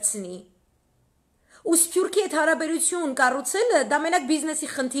պարտք վերցնի, ու սփյուռքի այդ հարաբերություն կառուցելը դա մենակ բիզնեսի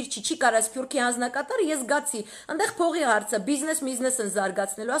խնդիր չի կարա սփյուռքի հանձնակատարը ես գացի, այնտեղ փողի հարցը, բիզնես են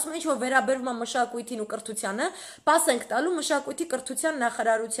զարգացնելու, ասում են ինչ որ վերաբերվում է մշակույթին ու կրթությանը, պաս ենք տալու մշակույթի կրթության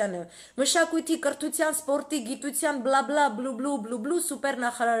նախարարությանը, մշակույթի կրթության, սպորտի, գիտության, բլա բլա, բլու սուպեր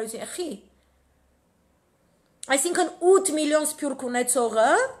նախարարություն, խի։ Այսինքն 8 միլիոն սփյուռք ունեցողը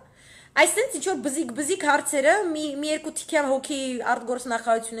Այսինքն ինչ որ բզիկ հարցերը մի երկու թիքյա հոգի արտգործ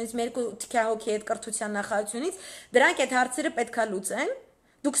նախարարությունից, մի երկու թիքյա հոգի այդ կրթության նախարարությունից, դրանք այդ հարցերը պետքա լուծեն։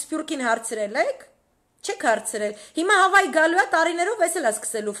 Դուք սփյուռքին հարցրել եք, չեք հարցրել։ Հիմա հավայ գալու է տարիներով էս էլ է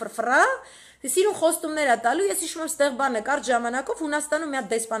սկսելու ֆրֆրա, սիրուն խոստումներ է տալու, ես հիշում եմ ստեղ բանը կարճ ժամանակով Հունաստանում մի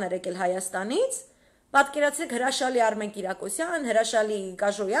հատ դեսպան էր եկել Հայաստանից, Պատկերացրեք հրաշալի Արմեն Կիրակոսյան, հրաշալի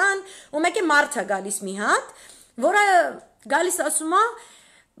Կաժոյան, ու մեկ է մարդ է գալիս մի հատ, որը գալիս ասում է,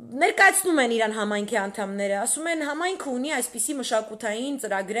 ներկայացնում են իրան համայնքի անդամները, ասում են համայնքը ունի այսպիսի մշակութային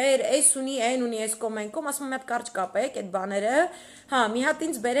ծրագրեր, էս ունի, այն ունի, էս կոմենկոմ, ասում եմ մի հատ կարճ կապեք այդ բաները, հա, մի հատ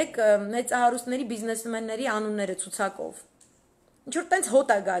ինձ բերեք մեծահարուստների բիզնեսմենների անունները ցուցակով։ Ինչ որ տենց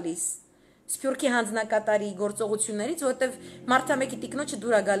հոտ է գալիս Սփյուռքի հանձնակատարի գործողություններից, որտեվ մարդամեկի տիկնոջը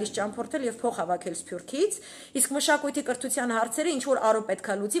դուր է գալիս ճամփորդել եւ փող հավաքել Սփյուռքից, իսկ մշակույթի կրթության հարցերը ինչ որ առո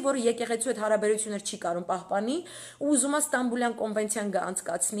պետքա լուծի, որը եկեղեցու հետ հարաբերություններ չի կարող պահպանի, ու ուզում է Ստամբուլյան կոնվենցիան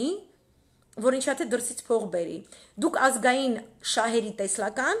գանցկացնի, որ ինչա թե դրսից փող բերի։ Դուք ազգային շահերի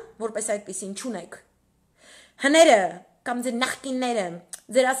տեսլական, որպես այդպեսին չունեք։ Հները կամ ձեր նախկինները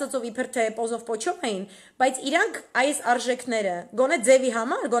ձեր ասածով իբր թե պոզով պոչով էին, բայց իրանք այս արժեքները գոնե ձևի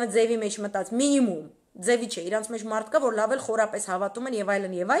համար, գոնե ձևի մեջ մտած մինիմում ձևի չէ, իրանց մեջ մարդ կա, որ լավ էլ խորապես հավատում են եւ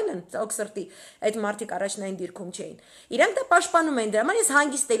այլն, ցավոք սրտի, այդ մարդիկ առաջնային դիրքում չէին։ Իրանք դա պաշտպանում են դրա համար, ես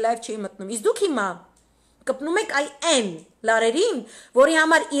հանգիստ էի լայվ չէի մտնում։ Իսկ դուք հիմա կպնում եք այն լարերին, որի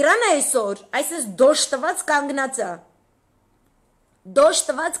համար Իրանը այսօր այսպես դոշտված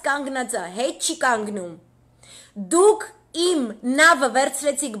կանգնած է, հետ չի կանգնում։ Դուք իմ նավը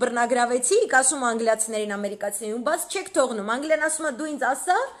վերցրեցիք, բռնագրավեցիք, ասում անգլիացիներին, ամերիկացիներին, ու բաց չեք թողնում։ Անգլիան ասում է դու ինձ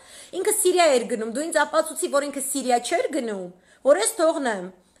ասա, ինքը Սիրիա էր գնում, դու ինձ ապացուցի, որ ինքը Սիրիա չէր գնում, որ ես թողնեմ։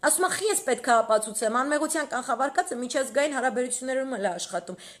 Ասում է խի ես պետք է ապացուցեմ, անմեղության կանխավարկածը միջազգային հարաբերություններում էլ է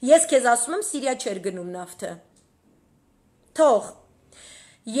աշխատում։ Ես քեզ ասում եմ Սիրիա չէր գնում նավթը։ Թող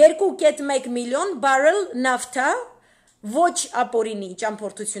 2.1 միլիոն բարել նավթա ոչ ապօրինի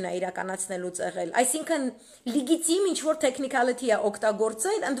ճամփորդություն է իրականացնելուց եղել, այսինքն լիգիծիմ ինչ-որ տեխնիկալիթի է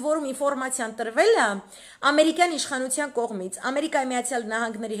օգտագործել, ընդ որում ինֆորմացիան տրվել է ամերիկյան իշխանության կողմից, Ամերիկայի Միացյալ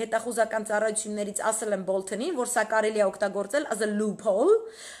Նահանգների հետախուզական ծառայություններից ասել են Բոլթոնին, որ սա կարելի է օգտագործել as a loophole,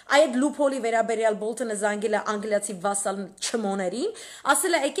 այդ loophole-ի վերաբերյալ Բոլթոնը զանգել է անգլիացի վասալ չմոներին,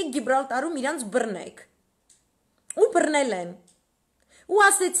 ասել է եկեք Գիբրալտարում իրանց բռնեք, ու բռնել են, ու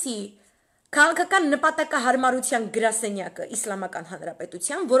ասեցի Քաղաքական նպատակահարմարության գրասենյակը Իսլամական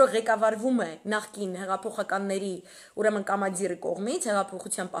Հանրապետության, որը ղեկավարվում է նախկին հեղափոխականների, ուրեմն կամանդիրի կողմից,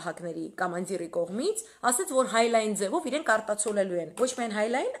 հեղափոխության պահակների կամանդիրի կողմից, ասաց, որ հայլային ձևով իրենք արտացոլելու են։ Ոչ միայն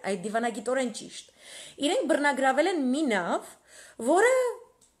հայլային, այլ դիվանագիտորեն ճիշտ։ Իրենք բռնագրավել են մի նավ, որը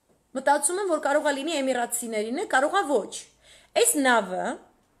մտածում են, որ կարող է լինի էմիրատցիներին է, կարող է ոչ։ Այս նավը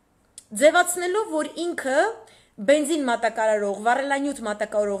ձևացնելով, որ ինքը բենզին մատակարարող, վառելանյութ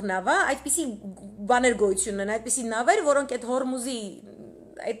մատակարարող նավը, այդպիսի բաներ գոյություն ունեն, այդպիսի նավեր, որոնք այդ Հորմուզի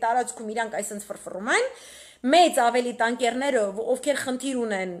այդ տարածքում իրանք այսպես ֆրֆռում են, մեծ ավելի տանկերները, ովքեր խնդիր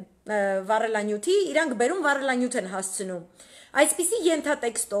ունեն վառելանյութի, իրանք բերում վառելանյութ են հասցնում։ Այսպիսի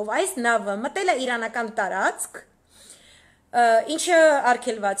ենթատեքստով այս նավը մտել է իրանական տարածք, ինչը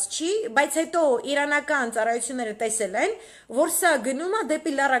արգելված չի, բայց հետո իրանական ծառայությունները տեսել են, որ սա գնում է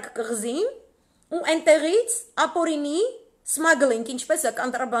դեպի Լարակ կղզին, ու այնտեղից ապօրինի smuggling, ինչպես է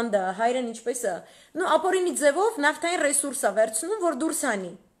կոնտրաբանդա, հայերեն ինչպես է, նո ապօրինի ձևով նավթային ռեսուրս է վերցնում, որ դուրս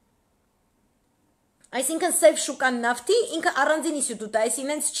հանի։ Այսինքն սև շուկան նավթի ինքը առանձին ինստիտուտ է,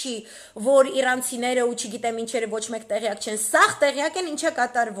 այսինքն ինձ չի, որ իրանցիները ու չգիտեմ ինչերը ոչ մեկ տեղյակ չեն, սաղ տեղյակ են ինչա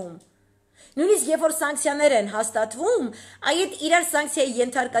կատարվում։ Նույնիսկ երբ որ սանկցիաներ են հաստատվում, այդ իրար սանկցիայի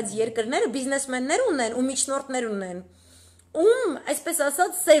ենթարկած երկրները բիզնեսմեններ ունեն ու միջնորդներ ունեն, այսպես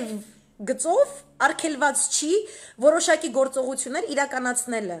ասած, սև գծով արգելված չի որոշակի գործողություններ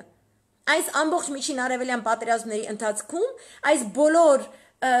իրականացնելը։ Այս ամբողջ միջին արևելյան պատերազմների ընթացքում այս բոլոր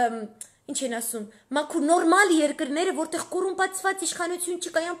ինչ են ասում, մաքուր նորմալ երկրները, որտեղ կոռումպացված իշխանություն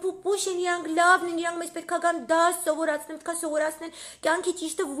չկա, փոփոշ են, իրանք լավն են, իրանք մեզ պետքա գան դաս սովորացնեն, պետքա սովորացնեն, կյանքի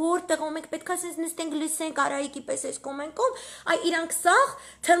ճիշտը որտեղ ու մենք պետքա sense նստենք լսենք արայիկի պես այս կոմենկոմ, այ իրանք սաղ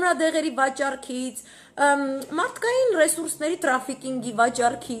թերմնադեղերի վաճառքից, մարդկային ռեսուրսների տրաֆիկինգի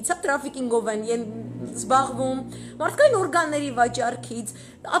վաճառքից, հա տրաֆիկինգով են զբաղվում, մարդկային օրգանների վաճառքից,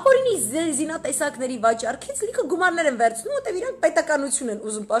 ապօրինի զինատեսակների վաճառքից լիքը գումարներ են վերցնում, որտեղ իրանք պետականություն են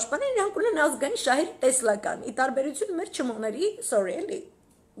ուզում պաշտպանել, իրանք ունեն ազգային շահերի տեսլական, ի տարբերություն մեր չմոների, sorry, էլի,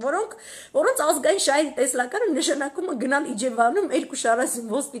 որոնց ազգային շահերի տեսլականը նշանակում է գնալ Իջևանում 2 շարասին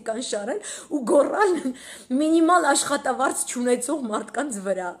ոստիկան շարել ու գոռալ մինիմալ աշխատավարձ չունեցող մարդկանց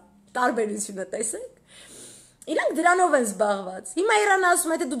վրա, տարբերությունը տեսեք։ Իրանք դրանով են զբաղված։ Հիմա Իրանը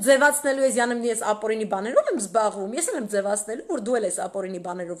ասում է, թե դու ձևացնելու ես, յանում ես ապօրինի բաներով եմ զբաղվում, ես եմ ձևացնելու, որ դու ես ապօրինի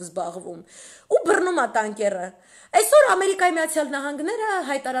բաներով զբաղվում։ Ու բռնում է տանկերը։ Այսօր Ամերիկայի Միացյալ Նահանգները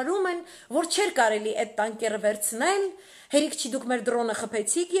հայտարարում են, որ չէր կարելի այդ տանկերը վերցնել, հերիք չի դուք մեր դրոնը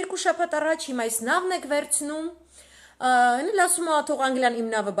խփեցիք 2 շաբաթ առաջ, հիմա այս նավն եք վերցնում։ Էլ ասում է, թող Անգլիան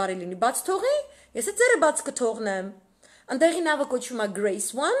իմ նավը բարի լինի, բաց թողի, ես է ձերը բաց կթողնեմ։ Այնտեղի նավը կոչվում է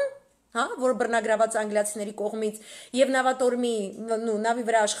Grace 1, հա, որ բռնագրավված անգլիացիների կողմից եւ նավի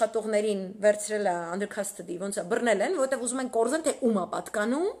վրա աշխատողներին վերցրել է under custody, ոնց է բռնել են, որովհետեւ ուզում են կորզեն, թե ում է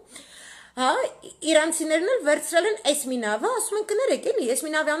պատկանում, հա, իրանցիներն էլ վերցրել են այս մի նավը, ասում են կներեք էլի, այս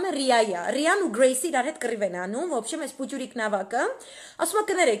մի նավի անունը Ռիայա, Ռիան ու Գրեյսը իրար հետ կռիվ են անում, в общем, այս պուճուրիկ նավակը, ասում է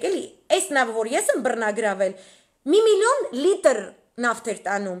կներեք էլի, այս նավը, որ ես եմ բռնագրավել, 1 միլիոն լիտր նավթեր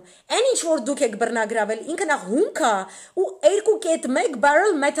տանում, այն ինչ որ դուք եք բռնագրավել, ինքը նախ հումք է ու 2.1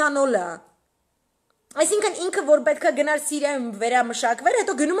 բարել մեթանոլ է։ Այսինքն ինքը որ պետքա գնար Սիրիայում վերամշակվեր,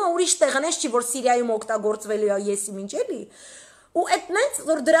 հետո գնում է ուրիշ տեղ, այնպես չի որ Սիրիայում օգտագործվելու է եսի ինչ էլի։ Ու այդնից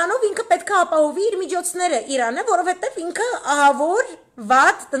որ դրանով ինքը պետքա ապահովի իր միջոցները Իրանը, որովհետև ինքը ահավոր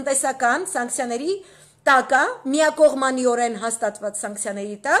վատ տնտեսական սանկցիաների տակ է, միակողմանիորեն հաստատված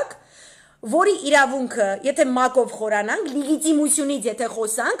սանկցիաների տակ, որի իրավունքը, եթե մակով խորանանք, լիգիծիմությունից եթե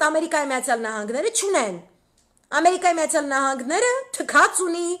խոսանք, Ամերիկայի Միացյալ Նահանգները չունեն։ Ամերիկայի Միացյալ Նահանգները թքած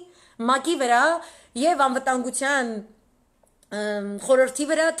ունի մակի վրա եւ անվտանգության խորհրդի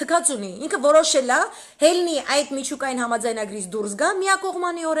վրա թքած ունի։ Ինքը որոշել է հելնի այդ միջուկային համաձայնագրից դուրս գա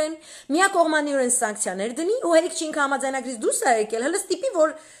միակողմանիորեն սանկցիաներ դնի ու հերիք չի ինքը համաձայնագրից դուրս է եկել, հələ ստիպի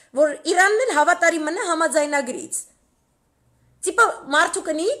որ Իրանն էլ հավատարիմ մնա համաձայնագրից։ Տիպը մարդու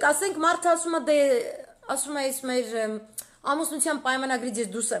կնիկ, ասենք մարդը ասում է այս մեր ամուսնության պայմանագրից ես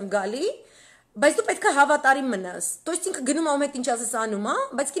դուրս եմ գալի, բայց դու պետք է հավատարիմ մնաս։ То есть ինքը գնում է ում հետ ինչ ասես անում է,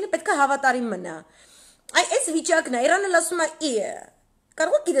 բայց կինը պետք է հավատարիմ մնա։ Այս վիճակն է, Իրանն էլ ասում է,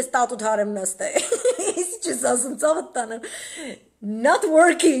 կարող է գիտես տատուտ հարեմ նստե։ Իսկ չես ասում ծավը տանը։ Not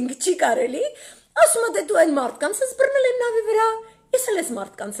working, չի կարելի։ Ասում է դե դու այն մարդկանց ես բռնել են նավի վրա, ես էլ ես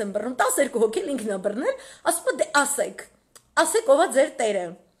մարդկանց եմ բռնում, 12 հոգի ինքն է բռնել, ասում է դե ասեք ով է ձեր տերը։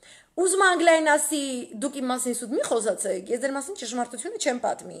 Ուզում անգլիային ասի դուք իմ մասին սուտ մի խոսացեք, ես ձեր մասին ճշմարտությունը չեմ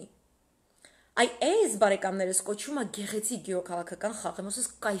պատմի։ Այս բարեկամներս կոչվում է գեղեցիկ գյուղաքաղաքական խաղ, ոսից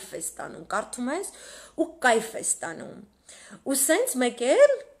կայֆ ես ստանում, կարդում ես ու կայֆ ես ստանում։ Ու սենց մեկ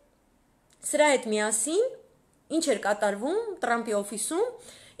էլ սրա հետ միասին ինչ էր կատարվում Տրամպի օֆիսում,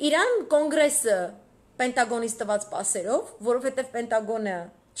 Իրան կոնգրեսը Պենտագոնից տված պասերով, որովհետև Պենտագոնը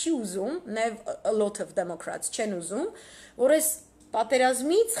չի ուզում, նաև a lot of Democrats չեն ուզում, որ այս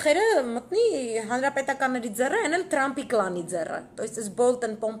պատերազմից խերը մտնի հանրապետականների ձեռը, այն էլ Տրամպի կլանի ձեռը։ То есть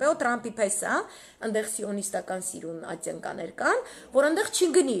Բոլտոն Պոմպեո Տրամպի պես է, այնտեղ սիոնիստական սիրուն ատյանկաներ կան, որ այնտեղ չի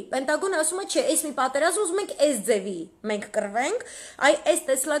գնի։ Պենտագոնը ասում է, չէ, այս մի պատերազմ ուզում ենք այս ձևի մենք կռվենք, այս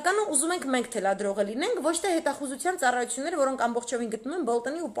տեսլականը ուզում ենք մենք թելադրողը լինենք, ոչ թե հետախուզության ծառայությունները, որոնք ամբողջովին գտնում են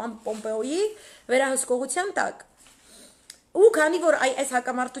Բոլտոնի ու Պոմպեոյի վերահսկողության տակ։ Ու քանի որ այս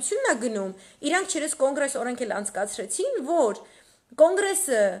հակամարտությունն է գնում, իրանք չերես կոնգրես օրենք էլ անցկացրեցին, որ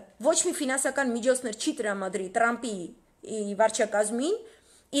կոնգրեսը ոչ մի ֆինանսական միջոցներ չի տրամադրի Տրամպի վարչակազմին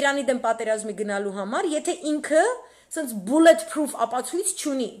Իրանի դեմ պատերազմի գնալու համար, եթե ինքը սենց bulletproof ապացույց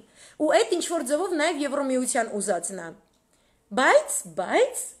չունի։ Ու այդ ինչ որ ձևով նաև Եվրոմիության ուզածն է։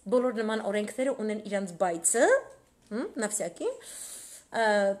 Բայց բոլոր նման օրենքները ունեն իրանց բայցը, на всякий,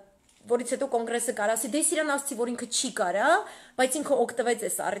 որից հետո կոնգրեսը կարասի դե Իրան ասցի, որ ինքը չի կարա, բայց ինքը օգտվեց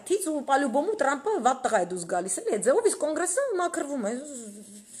այս առիթից ու պալյուբոմու Տրամպը վատ տղա է դուս գալիս էլի, այդ ձևով իսկ կոնգրեսը մաքրվում է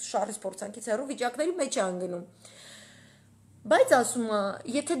շարի սփորձանքից հեռու վիճակների մեջ է անգնում։ Բայց ասում է,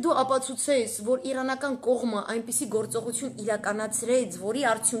 եթե դու ապացուցես, որ իրանական կողմը այնպիսի գործողություն իրականացրեց, որի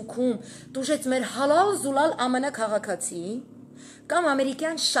արդյունքում տուժեց մեր հալալ զուլալ ԱՄՆ քաղաքացի, կամ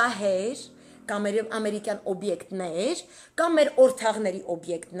ամերիկյան շահեր, կամ ամերիկյան օբյեկտներ, կամ մեր օրթաղների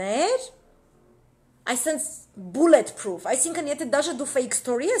օբյեկտներ, այսինքն bulletproof, այսինքն եթե դաժե դու fake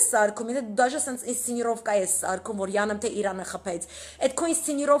story ես սարքում, եթե դու դաժե սենց ինսցենիրովկա ես սարքում, որ յանեմ թե Իրանը խփեց, այդ քո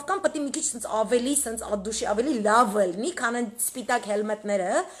ինսցենիրովկան պետք է մի քիչ սենց ավելի սենց ադուշի ավելի լավ լինի, քան այն սպիտակ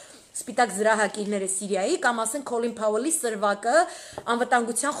հելմետները, սպիտակ զրահակիրները Սիրիայի կամ ասեն Քոլին Փաուելի սրվակը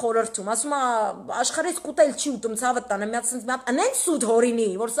անվտանգության խորհրդում, ասում է աշխարհից կուտել չի ուտում ցավը տանը, մի հատ անեն սուտ հորինի,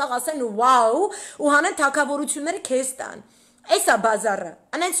 որ սա ասեն վաու ու հանեն թակավորությունները քեզ տան։ Էսա բազարը,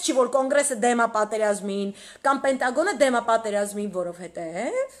 անենց չի որ կոնգրեսը դեմ է պատերազմին կամ Պենտագոնը դեմ է պատերազմին,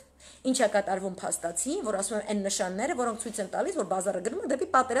 որովհետև ինչ է կատարվում փաստացի, որ ասում եմ այն նշանները, որոնք ցույց են տալիս, որ բազարը գնում է դեպի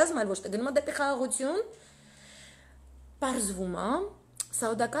պատերազմ, այլ ոչ թե գնում է դեպի խաղաղություն, պարզվում է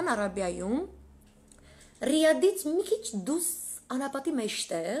Սաուդական Արաբիայում Ռիյադից մի քիչ դուրս անապատի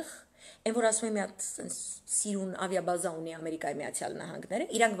մեջտեղ, այն որ ասում եմ մի հատ սիրուն ավիաբազա ունի Ամերիկայի Միացյալ Նահանգները,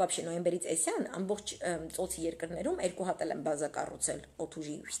 իրանք вообще նոյեմբերից էսյան ամբողջ ծոցի երկրներում երկու հատ էլ են բազա կառուցել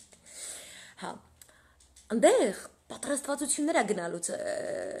օդուժի։ Հա։ Այնտեղ պատրաստվածությունները գնալուց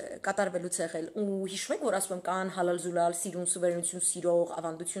կատարվելուց եղել ու հիշում եք որ ասում եմ կան հալալ զուլալ սիրուն սուվերենություն սիրող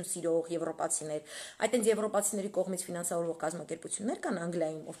ավանդություն սիրող եվրոպացիներ այդ այնց եվրոպացիների կողմից ֆինանսավորվող կազմակերպություններ կան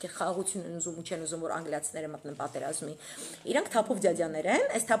Անգլիայում ովքեր խաղաղություն են ուզում ու չեն ուզում որ անգլիացիները մտնեն պատերազմի իրանք թափով դյադյաներ են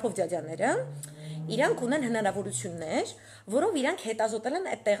այս թափով դյադյաները իրանք ունեն հնարավորություններ որով իրանք հետազոտել են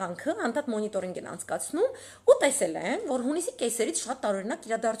այդ տեղանքը անդադ մոնիտորինգ են անցկացնում ու տեսել են որ հունիսի կեսերից շատ տարօրինակ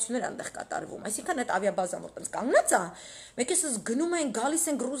իրադարձություններ այնտեղ կատարվում այսինքն այդ ավիաբազան որ տենց կանգնած է մեկ էսս գնում են գալիս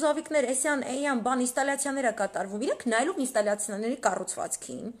են գրուզավիկներ էսյան էյան բան ինստալյացիաներ է կատարվում իրանք նայելով ինստալյացիաների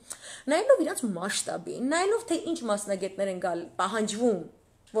կառուցվածքին նայելով իրանց մասշտաբին նայելով թե ինչ մասնագետներ են գալ պահանջվում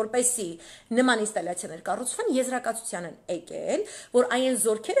որպեսի նման ինստալյացիաներ կառուցվեն եզրակացության են եկել որ այն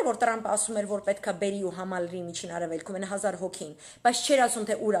զորքերը որ Տրամպը ասում էր որ պետքա բերի ու համալրի միջին արևելքում են 1000 հոգին բայց չէր ասում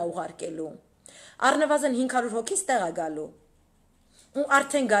թե ուր է ուղարկելու առնվազն 500 հոգին ստեղ է գալու ու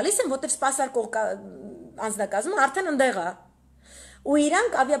արդեն գալիս են որտեղ սպասարկող անձնակազմը արդեն ընդեղ է ու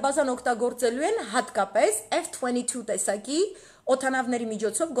իրանք ավիաբազան օգտագործելու են հատկապես F-22 տեսակի օդանավների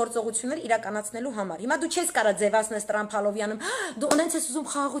միջոցով գործողություններ իրականացնելու համար։ Հիմա դու չես կարա ձևացնես Տրամփալովյանում, դու ունենց ես ուզում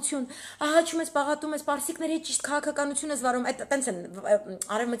խաղաղություն, ահաչում ես, պաղատում ես, պարսիկների հետ ճիշտ քաղաքականություն ես վարում, այդ տենց են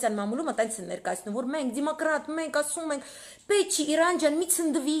արևմտյան մամուլումը տենց են ներկայացնում, որ մենք դեմոկրատ, մենք ասում ենք, պետք չի Իրան ջան, մի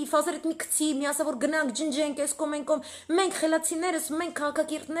ցնդվի, ֆազերդ մի գցի, մի ասա որ գնանք ջնջենք, էս կոմենկոմ, մենք խելացիներս, մենք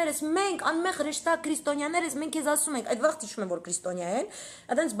քաղաքակիրթներս, մենք անմեղ հրեշտակ քրիստոնյաներս, մենք քեզ ասում ենք, այդ վաղ հիշում եմ որ քրիստոնյա են,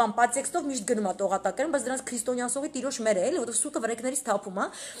 այդպես բան պատեքստով միշտ գնում է տողատակերում, բայց դրանց քրիստոնյասովի տիրոջ մեր է, էլի, որովհետև սուտը վրեկներից թափում է,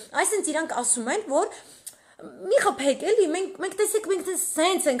 այսինքն իրանք ասում են, որ մի խփեք էլի, մենք տեսեք, մենք դες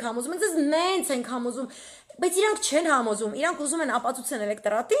սենց ենք համոզում, մենք դες նենց ենք համոզում, բայց իրանք չեն համոզում, իրանք ուզում են ապացուցեն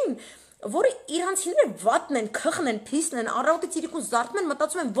էլեկտորատին, որ իրանցիները վատն են, քխն են, փիսն են, առավոտից իրիկուն զարթում են,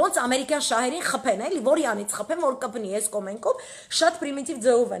 մտածում են ոնց ամերիկյան շահերին խփեն, էլի, որյանից խփեն, որ կպնի, ես կոմենկով, շատ պրիմիտիվ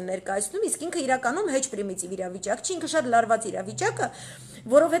ձևով են ներկայացնում, իսկ ինքը իրականում հեչ պրիմիտիվ իրավիճակ չի, ինքը շատ լարված իրավիճակ է,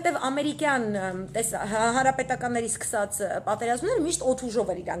 որովհետև ամերիկյան հանրապետականների սկսած պատերազմները միշտ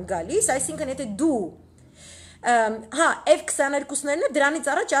օդուժով էր իրան գալիս, այսինքն եթե դու հա F-22-ներն դրանից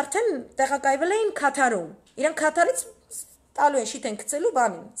առաջ արդեն տեղակայվել էին Քաթարում, իրանք Քաթարից տալու են շիտ են գցելու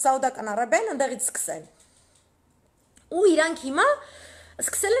բանին, Սաուդական Արաբիան ընդեղից սկսեն ու իրանք հիմա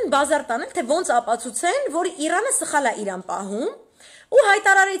սկսել են բազար տանել, թե ոնց ապացուցեն, որ Իրանը սխալ է իրան պահում ու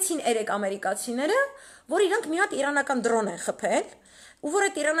հայտարարեցին երեք ամերիկացիները, որ իրանք մի հատ իրանական դրոն են խփել ու որ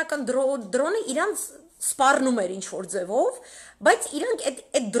այդ իրանական դրոնը իրանց սպառնում էր ինչ-որ ձևով, բայց իրանք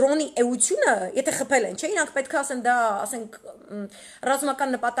այդ դրոնի էությունը, եթե խփել են, չէ, իրանք պետք է ասեն դա, ասենք,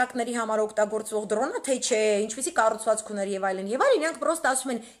 ռազմական նպատակների համար օգտագործվող դրոն է, թե չէ, ինչպեսի կառուցվածք ուներ եւ այլն, իրանք պրոստը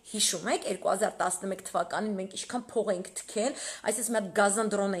ասում են, հիշում եք, 2011 թվականին մենք ինչքան փող ենք թքել, այսպես մի հատ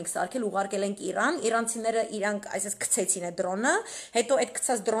գազան դրոն ենք սարքել, ուղարկել ենք Իրան, իրանցիները իրանք այսպես գցեցին այդ դրոնը, հետո այդ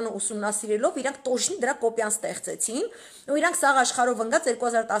գցած դրոնը ուսումնասիրելով, իրանք տոշնի դրա կոպիան ստեղծեցին, ու իրանք սաղ աշխարհով ընկած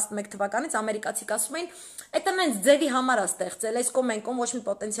 2011 թվականից ամերիկացիք ասում են Այդ նենց ձևի համար է ստեղծել, այս կոմենկոմ ոչ մի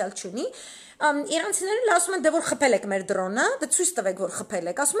պոտենցիալ չունի։ Իրանցիները ասում են, դե որ խփել եք մեր դրոնը, դե ցույց տվեք, որ խփել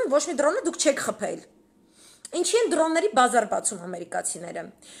եք։ Ասում են, ոչ մի դրոնը դուք չեք խփել։ Ինչի են դրոնների բազար բացում ամերիկացիները,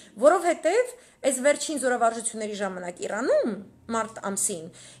 որովհետև այս վերջին զորավարժությունների ժամանակ Իրանում մարտ ամսին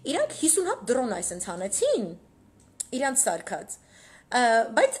իրանք 50 հատ դրոն այսենց հանեցին, իրանց սարքած։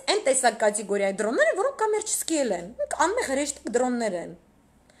 Բայց այն տեսակ կատեգորիայի դրոնները, որոնք կոմերչիսկի են, անմեղ հրեշտակ դրոններ են։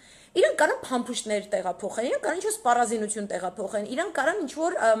 Իրանք կարան փամփուշտներ տեղափոխեն, իրանք կարան ինչ-որ սպառազինություն տեղափոխեն, իրանք կարան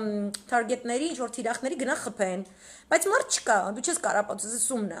ինչ-որ թարգետների, ինչ-որ թիրախների գնա խփեն, բայց մարդ չկա, դու չես կարող ապացուցես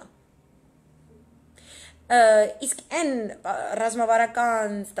սումն է։ Իսկ այն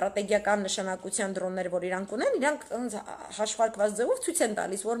ռազմավարական, ստրատեգիական նշանակության դրոնները, որ իրանք ունեն, իրանք հաշվարկված ձևով ցույց են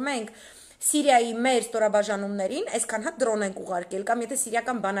տալիս, որ մենք Սիրիայի մեր ստորաբաժանումներին այսքան հատ դրոն ենք ուղարկել, կամ եթե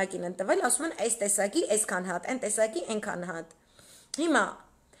սիրիական բանակին են տվել, ասում են այս տեսակի այսքան հատ, այն տեսակի այնքան հատ։ Հիմա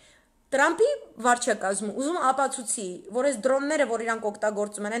Տրամպի վարչակազմը ուզում ապացուցի, որ այս դրոնները, որ իրանք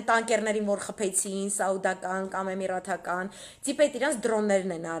օգտագործում են, այն տանկերներին, որ խփեցին, սաուդական կամ էմիրաթական, տիպետ իրանց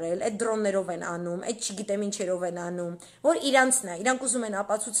դրոններն են արել, այդ դրոններով են անում, այդ չգիտեմ ինչերով են անում, որ իրանցն է, իրանք ուզում են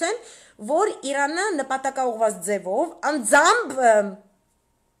ապացուցեն, որ Իրանը նպատակաուղված ձևով անձամբ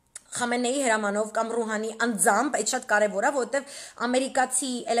Խամենեի հրամանով կամ Ռուհանի անձամբ, այդ շատ կարևոր է, որովհետև ամերիկացի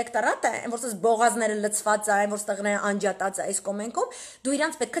էլեկտորատը, այն որ բողազները լցված է, այն որ ստեղները անջատած է, այս կոմենկով, դու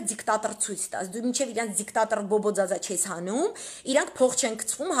իրանց պետք է դիկտատոր ցույց տաս, դու մինչև իրանց դիկտատոր բոբոձազա չես հանում, իրանք փող չեն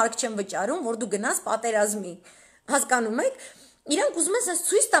գցվում, հարկ չեն վճարում, որ դու գնաս պատերազմի, հասկանում եք, իրանք ուզում են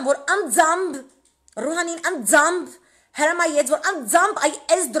ցույց տան, որ անձամբ Ռուհանին անձամբ Հրամայեց, որ անձամբ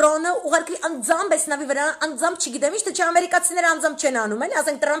այս դրոնը ուղարկի անձամբ այս նավի վրա, անձամբ չգիտեմ ինչ, թե չէ ամերիկացիները անձամբ չեն անում, էլի,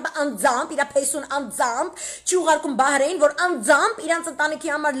 ասենք Տրամպը անձամբ, իր փեսուն անձամբ, չի ուղարկում Բահրեյն, որ անձամբ իրանց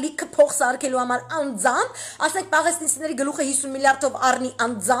ընտանիքի համար լիքը փող սարքելու համար անձամբ, ասենք պաղեստինցիների գլուխը 50 միլիարդով առնի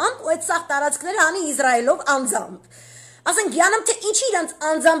անձամբ, ու այդ սաղ տարածքները անի Իսրայելով անձամբ։ Ասենք յանամ թե ինչի իրանց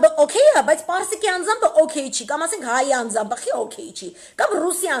անձամբը օքեյ է, բայց պարսիկի անձամբը օքեյ չի, կամ ասենք հայի անձամբը խի օքեյ չի, կամ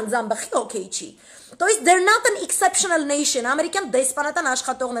ռուսի անձամբը խի օքեյ չի։ То есть they're not an exceptional nation. Ամերիկյան դեսպանատան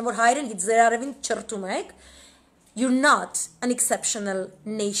աշխատողն են, որ հայերեն ձեր արևին չրտում եք, you're not an exceptional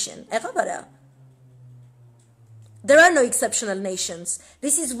nation. Եղավ արա։ There are no exceptional nations.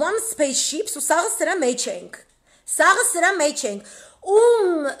 This is one spaceship, so սաղը սրա մեջ ենք։ Սաղը սրա մեջ ենք։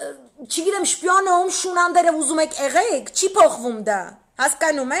 Չգիտեմ շպիոնը ում շունանդերը ուզում եք եղեք, չի փոխվում դա։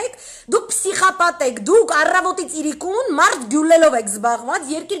 Հասկանում եք, դուք պսիխապատ եք, դուք առավոտից իրիկուն մարդ գյուլելով եք զբաղված,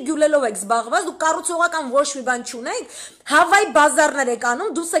 երկիր գյուլելով եք զբաղված, դուք կառուցողական ոչ մի բան չունեք, հավայ բազարներ եք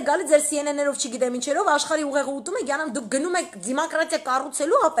անում, դուս եք գալի ձեր CNN-երով չգիտեմ ինչերով, աշխարհի ուղեղը ուտում եք, յանամ դուք գնում եք դեմոկրատիա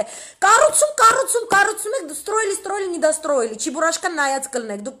կառուցելու ապե, կառուցում եք, строили, недостроили, Չիբուրաշկան նայած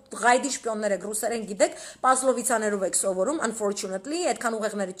կլնեք, դուք գայդի շպիոններ եք, ռուսերեն գիտեք, Պասլովիցաներով եք սովորում, unfortunately, այդքան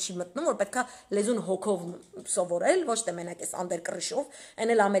ուղեղները չի մտնում, որ պետքա լեզուն հոգով սովորել, ոչ թե մենակ էս անդերկրշով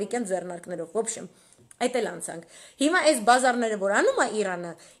Այն էլ ամերիկյան ձեռնարկներով, в общем, այդ էլ անցանք։ Հիմա այս բազարները, որ անում է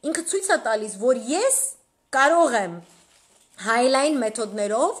Իրանը, ինքը ցույց է տալիս, որ ես կարող եմ հայլայն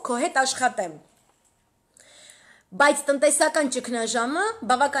մեթոդներով քո հետ աշխատեմ։ Բայց տնտեսական ճգնաժամը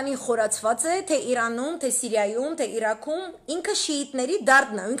բավականին խորացված է, թե Իրանում, թե Սիրիայում, թե Իրաքում, ինքը շիիտների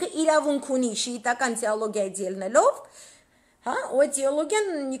դարդն է, ինքը իրավունք ունի շիիտական թեոլոգիայից ելնելով, հա, ու այդ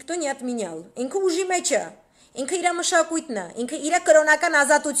թեոլոգիան никто не отменял։ Ինքը ուժի մեջ է։ Ինքը իր մշակույթն է, ինքը իր կրոնական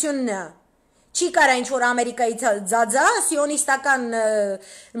ազատությունն է։ Չի կարա ինչ որ Ամերիկայից ձածա, սիոնիստական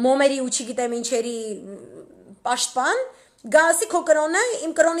մոմերի ու չգիտեմ ինչերի պաշտպան, գասի քո կրոնը,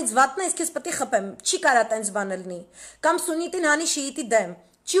 իմ կրոնից վատն է, ես քեզ պետք է խփեմ։ Չի կարա տենց բան լինի։ Կամ սուննիտին հանի շիիտի դեմ։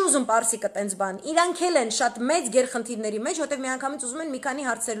 Չի ուզում պարսիկը տենց բան։ Իրանք էլ են շատ մեծ գերխնդիրների մեջ, որտեղ միանգամից ուզում են մի քանի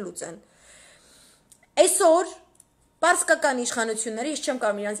հարցեր լուծեն։ Այսօր Պարսկական իշխանությունները, ես չեմ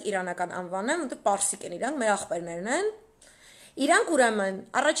կարող իրանց իրանական անվանեմ, որտեղ պարսիկ են իրանք, մեր ախպերներն են։ Իրանք ուրեմն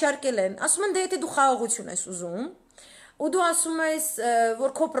առաջարկել են, ասում են դե եթե դու խաղաղություն ես ուզում, ու դու ասում ես,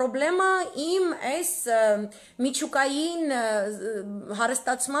 որ քո խնդրեմը իմ այս միջուկային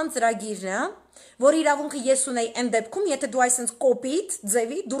հարստացման ծրագիրն է, որ իրավունքը ես ունեի այն դեպքում, եթե դու այսպես կոպիտ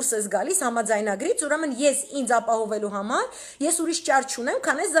ձևի դուրս ես գալիս համաձայնագրից, ուրեմն ես ինձ ապահովելու համար, ես ուրիշ ճար չունեմ,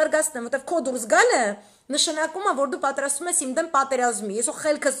 քան ես զարգացնեմ, որտեղ քո դուրս գալը նշանակում է, որ դու պատրաստում ես իմ դեմ պատերազմի, ես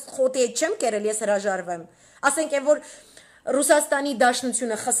խելքս խոտի հետ չեմ կերել, ես հրաժարվեմ։ Ասենք որ Ռուսաստանի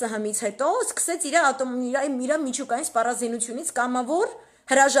Դաշնությունը ԽՍՀՄ-ից հետո սկսեց իր միջուկային սպառազինությունից կամավոր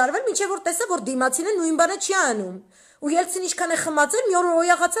հրաժարվել, մինչև որ տեսա, որ դիմացինը նույն բանը չի անում։ Ու Ելցին ինչքան է խմացել, մի օր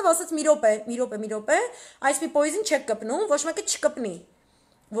օյաղացավ, ասաց՝ մի րոպե, այս մի պոեզին չեք կպնում, ոչ մեկը չկպնի։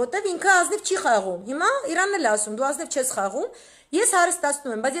 Որտեվ ինքը ազնիվ չի խաղում։ Հիմա Իրանն էլ ասում, դու ազնիվ չես խաղում, ես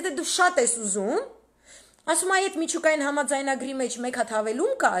հարստացնում եմ, բայց եթե դու շատ ես ուզում, ասում այդ միջուկային համաձայնագրի մեջ մեկ հատ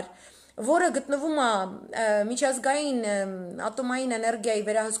հավելում կար, որը գտնվում է միջազգային ատոմային էներգիայի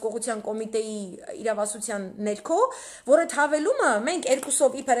վերահսկողության կոմիտեի իրավասության ներքո, որը հավելումը մենք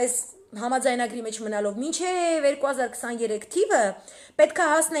երկուսով իբր այս համաձայնագրի մեջ մնալով մինչև 2023 թիվը պետք է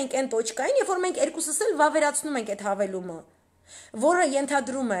հասնենք այն տոճկային, երբ որ մենք երկուսս էլ վավերացնում ենք այդ հավելումը, որը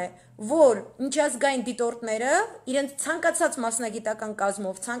ենթադրում է, որ միջազգային դիտորդները իրենց ցանկացած մասնագիտական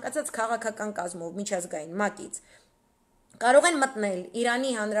կազմով, ցանկացած քաղաքական կազմով միջազգային մակից կարող են մտնել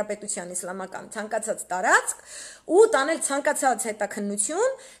Իրանի Հանրապետության իսլամական ցանկացած տարածք ու տանել ցանկացած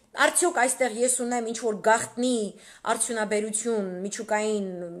հետաքննություն, արդյոք այստեղ ես ունեմ ինչ որ գաղտնի արդյունաբերություն, միջուկային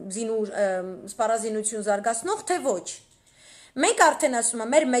սպառազինություն զարգացնող, թե ոչ։ Մենք արդեն ասում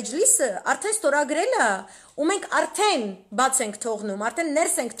եմ, մեր մեջլիսը արդեն ստորագրել է, ու մենք արդեն բաց ենք թողնում, արդեն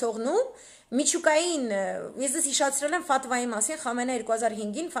ներս ենք թողնում միջուկային, ես դες հիշացրել եմ ֆաթվայի մասին, Խամենեի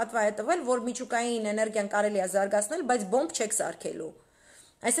 2005-ին ֆաթվա է տվել, որ միջուկային էներգիան կարելի է զարգացնել, բայց բոմբ չեք սարքելու։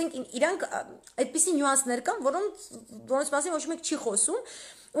 Այսինքն իրանք այդպիսի նյուանսներ կան, որոնց մասին ոչ մեկ չի խոսում,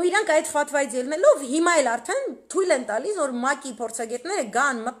 ու իրանք այդ ֆաթվայից ելնելով հիմա էլ արդեն թույլ են տալիս, որ ՄԱԿ-ի փորձագետները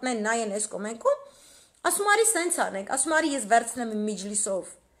գան, մտնեն, նայեն այս կոմենքում, ասում արի սենց անենք, ասում արի ես վերցնեմ իմ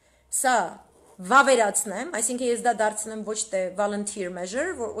միջլիսով, սա վավերացնեմ, այսինքն ես դա դարձնեմ ոչ թե volunteer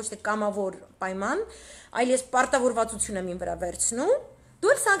measure, ոչ թե կամավոր պայման, այլ ես պարտավորվածություն եմ իմ վրա վերցնում,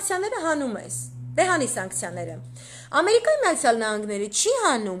 դու էլ սանկցիաները հանում ես, դե հանի սանկցիաները։ Ամերիկայի Միացյալ Նահանգները չի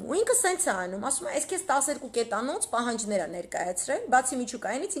հանում, ու ինքը սենց է անում, ասում է, ես քեզ 12 կետանոց պահանջներ է ներկայացրել, բացի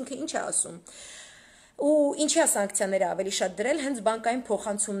միջուկայինից ինքը ինչ է ասում։ ու ինչի է սանկցիաները ավելի շատ դրել հենց բանկային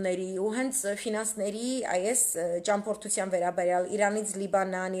փոխանցումների ու հենց ֆինանսների այս ճամփորդության վերաբերյալ Իրանից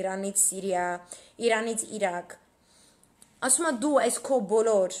Լիբանան, Իրանից Սիրիա, Իրանից Իրաք։ Ասում եմ դու այս քո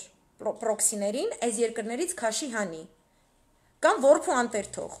բոլոր պրոքսիներին այս երկրներից քաշի հանի կամ որփու անտեր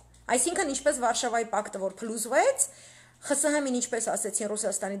թող։ Այսինքն ինչպես Վարշավայի պակտը որ փլուզվեց, ԽՍՀՄ-ին ինչպես ասեցին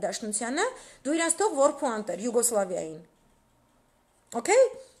Ռուսաստանի Դաշնությանը, դու իրանց թող որփու անտեր Յուգոսլավիային։ Okay?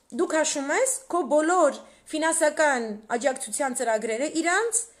 Դու քաշում ես քո բոլոր ֆինանսական աջակցության ծրագրերը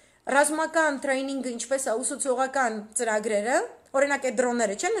իրանց, ռազմական տրեյնինգը, ինչպես է ուսուցողական ծրագրերը, օրինակ այդ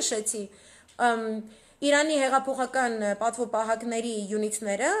դրոնները չէ նշեցի, Իրանի հեղափոխական պատվոպահակների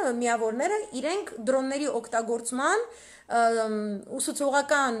յունիտները, միավորները իրենք դրոնների օգտագործման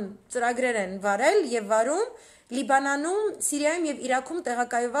ուսուցողական ծրագրեր են վարել եւ վարում Լիբանանում, Սիրիայում եւ Իրաքում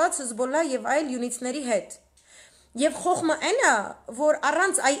տեղակայված Հեզբոլլա եւ այլ յունիտների հետ։ Եվ խոխմը այն է, որ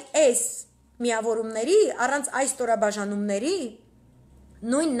առանց այս միավորումների, առանց այս ստորաբաժանումների,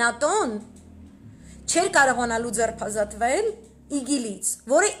 նույն ՆԱՏՕ-ն չէր կարողանալու ձերբազատվել ԻԳԻԼ-ից,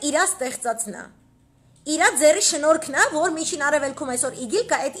 որը իրա ստեղծածն է։ Իրա ձեռի շնորհքն է, որ միջին արևելքում այսօր ԻԳԻԼ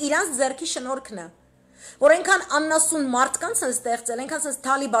կա, այդ իրանց ձեռքի շնորհքն է։ Որ այնքան աննասուն մարդկանց են ստեղծել, այնքան sense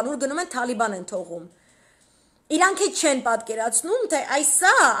Թալիբան, ուր գնում են Թալիբան են թողում։ Իրանք չեն պատկերացնում, թե այս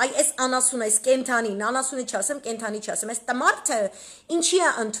անասուն, այս կենթանին, անասունի չասեմ, կենթանի չասեմ, այս տմարդը ինչի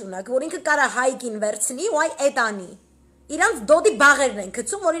է ընդունակ, որ ինքը կարա հայկին վերցնի ու այդ անի։ Իրանք դոդի բաղերն են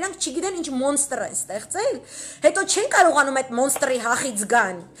գցում, որ իրանք չգիտեն ինչ մոնստր են ստեղծել, հետո չեն կարողանում այդ մոնստրի հախից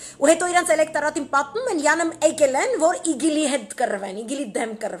գան, ու հետո իրանք էլեկտորատին պատմում են, յանım եկել են, որ ԻԳԻԼ-ի հետ կռվեն, ԻԳԻԼ-ի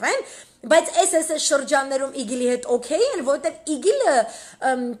դեմ կռվեն, բայց այս շրջաններում ԻԳԻԼ-ի հետ օքեյ են, որովհետև ԻԳԻԼ-ը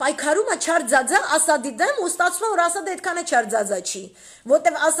պայքարում է չարձածա Ասադի դեմ, ու ստացվում է, որ Ասադը այդքան է չարձածա չի,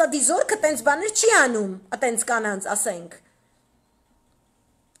 որովհետև Ասադի զորքը տենց բաներ չի անում, տենց կանանց, ասենք։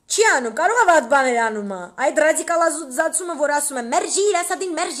 Չի անում, կարող է վատ բաներ անում է, այդ ռադիկալიზացումը, որ ասում է, մերժիր,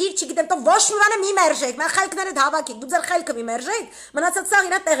 Ասադին մերժիր, չգիտեմ, տո ոչ մի բանը մի մերժեք, մեր խելքներդ հավաքեք, դու ձեր խելքը մի մերժեք, մնացած սաղ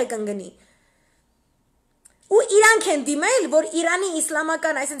իրա տեղը կընկնի։ Ու իրանք են դիմել, որ Իրանի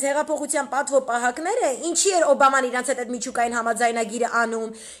իսլամական, այսինքն հեղափոխության պատվոպահակները, ինչի էր Օբաման իրանց հետ այդ միջուկային համաձայնագիրը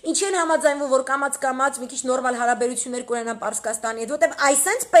անում, ինչի են համաձայնվում, որ կամաց մի քիչ նորմալ հարաբերություններ կունենան Պարսկաստանի հետ, որտեղ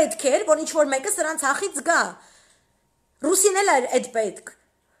այսենց պետք էր, որ ինչ որ մեկը սրանց հախից գա։ Ռուսին էլ էր այդ պետք։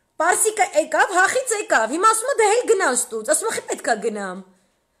 Պարսիկը եկավ, հախից եկավ, հիմա ասում է դե հել գնաս տուց, ասում է խի պետքա գնամ։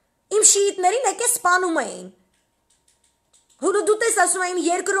 Իմ շիիտներին եկե սպանում էին։ Հուլու դու տես ասում եմ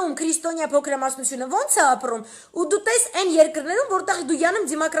երկրում քրիստոնյա փոքրամասնությունը ոնց է ապրում, ու դու տես այն երկրներում, որտեղ դու յանում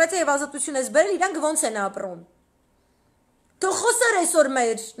դեմոկրատիա եւ ազատություն ես բերել, իրանք ոնց են ապրում։ Թող խոսար այսօր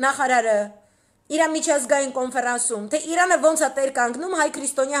մեր նախարարը Իրան միջազգային կոնֆերանսում, թե Իրանը ոնց է տեր կանգնում հայ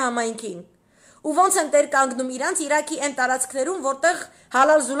քրիստոնյա համայնքին։ Ու ոնց են տեր կանգնում իրանց Իրաքի այն տարածքներում, որտեղ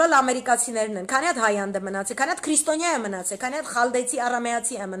հալալ զուլալ ամերիկացիներն են, քանի հատ հայանդ է մնացել, քանի հատ քրիստոնյա է մնացել, քանի հատ խալդեցի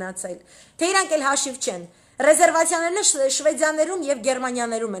արամեացի է մնացել, թե իրանք էլ հաշիվ չեն։ Ռեզերվացիաներն շվեդիաներում եւ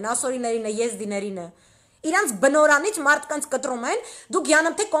գերմանիաներում են, ասորիներին է, եզդիներին է։ Իրանց բնորանից մարդկանց կտրում են, դուք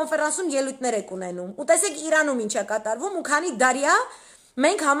յանում թե կոնֆերանսում ելույթներ եք ունենում։ Ու տեսեք Իրանում ինչ է կատարվում, ու քանի դարյա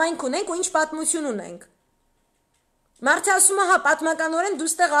մենք համայնք ունենք ու ինչ պատմություն ունենք։ Մարդը ասում է, հա, պատմականորեն դու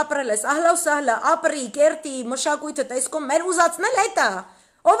ստեղ ապրել ես, ահլա ու սահլա, ապրի, կերտի, մշակույթը տեսքում, մեր ուզածն էլ էտա։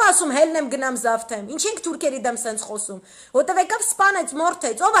 Ով ասում հելնեմ գնամ զավթեմ, ինչ ենք թուրքերի դեմ սենց խոսում, որտև եկավ սպանեց,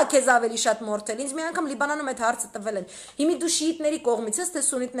 մորթեց, ով է քեզ ավելի շատ մորթել, ինձ մի անգամ Լիբանանում այդ հարցը տվել են, հիմի դու շիիտների կողմից ես, թե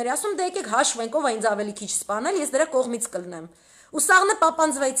սունիտների, ասում դե եկեք հաշվենք, ով է ինձ ավելի քիչ սպանել, ես դրա կողմից կլնեմ, ու սաղնը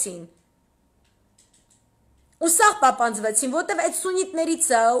պապանձվեցին, որտև այդ սունիտներից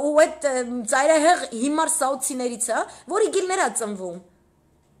է, ու այդ ծայրահեղ հիմար սաուդցիներից է, որ իգիլներ է ծնվում,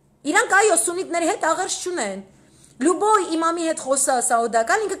 իրանք այո սունիտների հետ աղերս չունեն, Լուբոյ իմամի հետ խոսա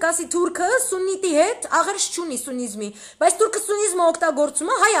սաուդական, ինքը կասի թուրքը սուննիտի հետ աղերս չունի սունիզմի, բայց թուրքը սունիզմը օգտագործում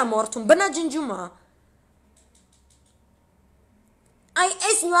է, հայ է մորթում, բնաջնջում է։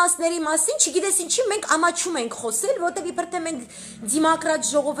 Այս նյուանսների մասին չգիտես ինչի մենք ամաչում ենք խոսել, որտեղ իբր թե մենք դեմոկրատ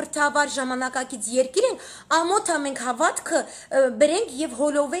ժողովրդավար ժամանակակից երկիր ենք, ամոթ է մենք հավատքը բերենք եւ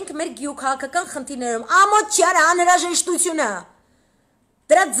հոլովենք մեր գյուղաքական խնդիրներում։ Ամոթ չի, արա անհրաժեշտությունը։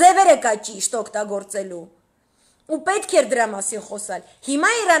 Դրա ձևերը կա ճիշտ օգտագործելու։ Ու պետք էր դրա մասին խոսալ։ Հիմա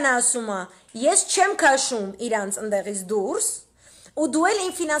Իրանը ասում է, ես չեմ քաշում իրանց ընդեղից դուրս, ու դու էլ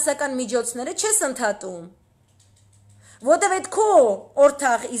իմ ֆինանսական միջոցները չես ընդհատում։ Որտև այդ քո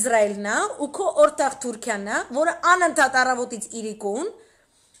օրթաղ Իսրայելն է, ու քո օրթաղ Թուրքիան է, որը անընդհատ առավոտից իրիկուն,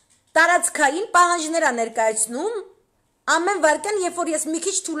 տարածքային պահանջներ է ներկայացնում, ամեն վարքան, երբ որ ես մի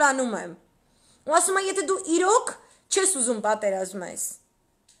քիչ թուլանում եմ։ Ու ասում է, եթե դու իրոք չես ուզում պատերազմես։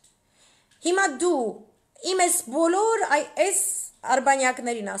 Հիմա դու իմ ես բոլոր այս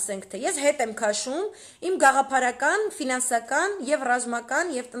արբանյակներին ասենք թե ես հետ եմ քաշում իմ գաղափարական, ֆինանսական եւ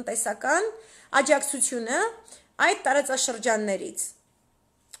ռազմական եւ տնտեսական աջակցությունը այդ տարածաշրջաններից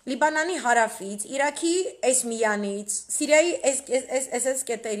Լիբանանի հարավից, Իրաքի Էսմիյանից, Սիրիայի SS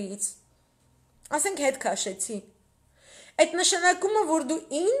կետերից ասենք հետ քաշեցի այդ նշանակումը որ դու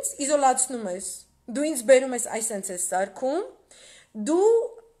ինձ իզոլացնում ես դու ինձ բերում ես այսենց ես սարքում դու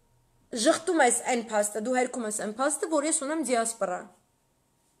Ժխտում ես այն փաստը, դու հերքում ես այն փաստը, որ ես ունեմ դիասպորա։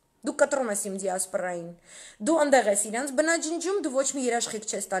 Դու կտրում ես իմ դիասպորային։ Դու ընդեղ ես իրանց բնաջնջում, դու ոչ մի երաշխիք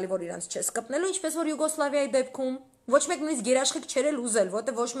չես տալի, որ իրանց չես կպնելու, ինչպես որ Յուգոսլավիայի դեպքում ոչ մեկ նույնիսկ երաշխիք չէր ուզել,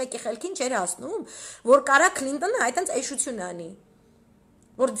 որտեղ ոչ մեկի խելքին չէր հասնում, որ կարա Քլինտոնը այդտենց էշություն անի։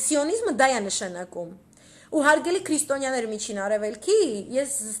 Որ սիոնիզմը դա է նշանակում։ Ու հարգելի քրիստոնյաներ միջին արևելքի,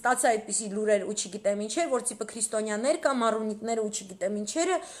 ես ստացա այդպիսի լուրեր ու չգիտեմ ինչեր, որ տիպը քրիստոնյաներ կամ մարոնիտներ ու չգիտեմ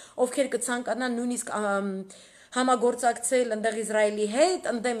ինչերը, ովքեր կցանկանան նույնիսկ համագործակցել ընդեղ Իսրայելի հետ,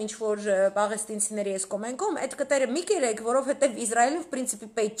 ընդդեմ ինչ որ պաղեստինցիների ես կոմենկում, այդ կտերը մի կերեք, որովհետև Իսրայելին в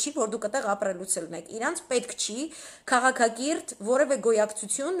принципе պետք չի, որ դուք այդտեղ ապրելուց ելնեք։ Իրանց պետք չի քաղաքակիրթ որևէ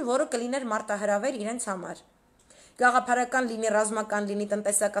գոյակցություն, որը կլիներ մարտահրավեր իրենց համար։ Գաղափարական լինի, ռազմական լինի,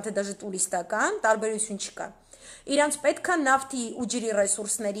 տնտեսական, թե դաժե տուրիստական, տարբերություն չկա։ Իրանց պետք է նավթի ու ջրի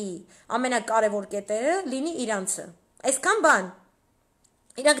ռեսուրսների ամենակարևոր կետերը լինի իրանցը։ Այսքան բան։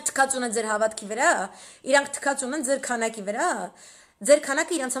 Իրանք թքած ունեն ձեր հավատքի վրա, իրանք թքած ունեն ձեր քանակի վրա, ձեր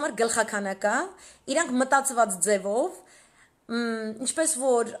քանակը իրանց համար գլխաքանակ է, իրանք մտածված ձևով, ինչպես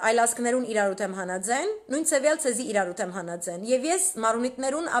որ այլազգներուն իրարուտ եմ հանածեն, նույն ծևյալ ցեզի իրարուտ եմ հանածեն, եւ ես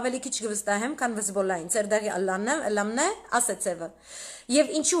մարունիտներուն ավելի քիչ կվստահեմ, քան Հեզբոլային, ցերդեղի Ալլամն է, ասեցևը։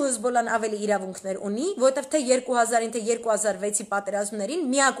 Եվ ինչու Հեզբոլան ավելի իրավունքներ ունի, որովհետև թե 2000-ին թե 2006-ի պատերազմներին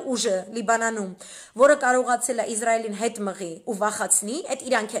միակ ուժը Լիբանանում, որը կարողացել է Իսրայելին հետ մղի ու վախացնի, այդ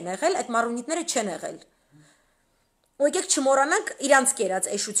իրանք են եղել, այդ մարունիտները չեն եղել։ Ու եկեք չմոռանանք իրանց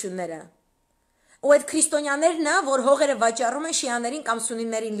կերած էշությունները։ Ու այդ քրիստոնյաներն է, որ հողերը վաճառում են շիաներին կամ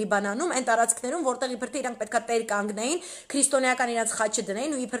սունիներին Լիբանանում, այն տարածքներում, որտեղ իբր թե իրանք պետքա տեր կանգնեին, քրիստոնեական իրանց խաչը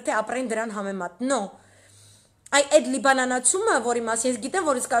դնեին ու իբր թե ապրեն դրան համեմատ։ No։ Այդ լիբանանացումը, որի մաս ես գիտեմ,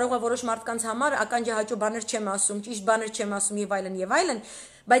 որ ես կարող է որոշ մարդկանց համար ականջահաճո բաներ չեմ ասում, ճիշտ բաներ չեմ ասում եւ այլն,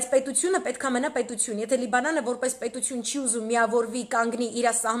 բայց պետությունը պետք է մնա պետություն։ Եթե Լիբանանը որպես պետություն չի ուզում միավորվի, կանգնի, իր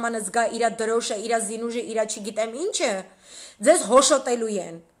սահմանը զգա, իր դրոշը, իր զինուժը, իր չգիտեմ ինչը, ձեզ հոշոտելու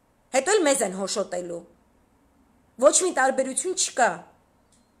են։ Հետո էլ մեզ են հոշոտելու։ Ոչ մի տարբերություն չկա։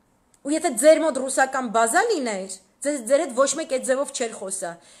 Ու եթե ձեր մոտ ռուսական բազա լիներ, ձեր հետ ոչ մեկ այդ ձևով չէր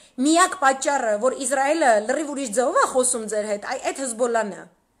խոսա։ Միակ պատճառը, որ Իսրայելը լրիվ ուրիշ ձևով է խոսում ձեր հետ, այդ Հեզբոլան է։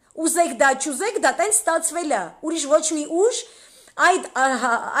 Ուզեք դա, չուզեք դա, տենց ստացվել է։ Ուրիշ ոչ մի ուժ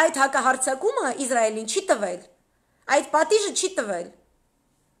այդ հակահարձակումը Իսրայելին չի տվել։ Այդ պատիժը չի տվել։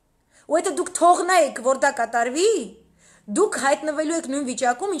 Ու եթե դուք թողնեք, որ դա կատարվի, դուք հայտնվելու եք նույն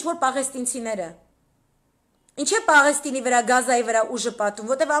վիճակում, ինչ որ պաղեստինցիները։ Ինչ է Պաղեստինի վրա, Գազայի վրա ուժը պատում,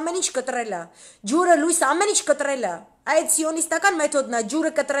 որտեվ ամեն ինչ կտրել է։ Ջուրը, լույսը, ամեն ինչ կտրել է։ Այդ սիոնիստական մեթոդն է,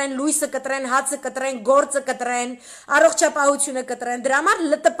 ջուրը կտրեն, լույսը կտրեն, հացը կտրեն, գործը կտրեն, առողջապահությունը կտրեն։ Դրա համար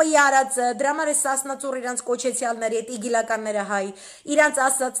ԼՏՊ-ի արածը, դրա համար է Սասնացուռ իրանց կոչեցյալների, այդ իգիլականները հայ, իրանց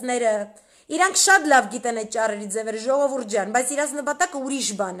ասածները։ Իրանք շատ լավ գիտեն այդ ճառերի ձևերը, ժողովուրդ ջան, բայց իրանց նպատակը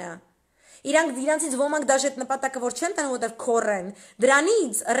ուրիշ բան է։ Իրանցից ոմանք դաժե այդ նպատակը որ չեն տանում, որտեղ քորեն,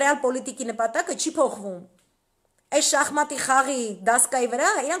 դրանից ռեալ պոլիտիկի նպատակը չի փոխվում։ Այս շախմատի խաղի դասկայի վրա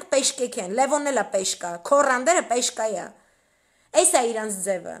իրանք պեշկեք են, Լևոնն էլ է պեշկա, քորանդերը պեշկա է։ Այս է իրանց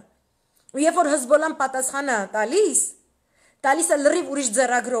ձևը։ Ու երբ որ Հեզբոլան պատասխանը տալիս է լրիվ ուրիշ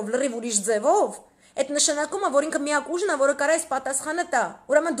ձեռագրով, լրիվ ուրիշ ձևով, այդ նշանակումը, որ ինքը միակ ուժն է, որը կարա այս պատասխանը տա։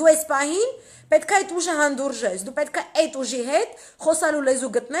 Ուրեմն դու այս պահին պետք է այդ ուժը հանդուրժես, դու պետք է այդ ուժի հետ խոսալու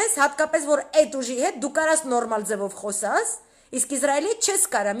լեզու գտնես, հատկապես որ այդ ուժի հետ դու կարաս նորմալ ձևով խոսաս, իսկ Իսրայելի չես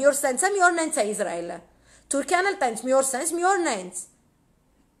կարա, մի օր սենց է, մի օր նենց է Իսրայելը։ Թուրքիան էլ տենց, մի օր սենց, մի օր նենց։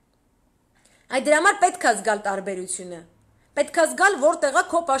 Այդ դրա համար պետք է զգալ տարբերությունը։ Պետք է զգալ որտեղ է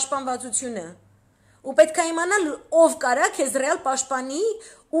քո պաշտպանվածությունը։ Ու պետք է իմանալ ով կարա քեզ ռեալ պաշտպանի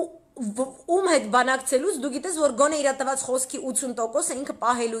ու ում հետ բանակցելուց դու գիտես որ գոնե իր տված խոսքի 80%-ը ինքը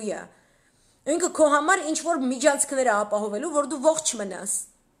պահելու է։ Ինքը քո համար ինչ որ միջանցքներ է ապահովելու, որ դու ողջ մնաս։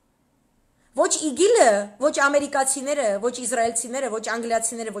 Ոչ իգիլը, ոչ ամերիկացիները, ոչ իսրայելցիները, ոչ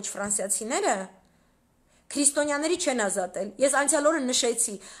անգլիացիները, ոչ ֆրանսիացիները քրիստոնյաների չեն ազատել։ Ես անցյալ օրը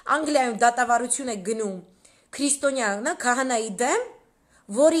նշեցի, Անգլիայում դատավարություն է գնում քրիստոնյա, քահանայի դեմ,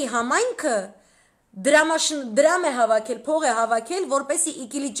 որի համայնքը դրամ է հավաքել, փող է հավաքել, որպեսի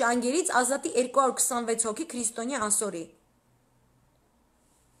իգիլի ճանգերից ազատի 226 հոգի քրիստոնյա ասորի։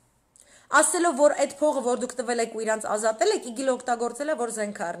 ասելով, որ այդ փողը, որ դուք տվել եք ու իրանց ազատել եք, իգիլը օգտագործել է, որ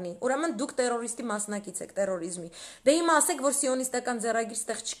զենք առնի։ Ուրեմն դուք տերորիստի մասնակից եք, տերորիզմի։ Դե հիմա ասեք, որ սիոնիստական ձեռագիր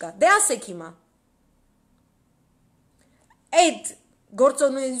ստեղ չկա։ Դե ասեք հիմա։ Այդ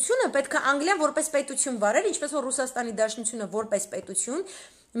գործունեությունը պետք է Անգլիան որպես պետություն վարեր, ինչպես որ Ռուսաստանի Դաշնությունը որպես պետություն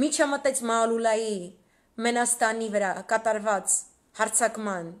միջամտեց Մալուլայի Մենաստանի վրա կատարված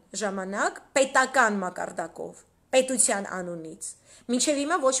հարձակման ժամանակ պետական մակարդակով, պետության անունից։ Մինչև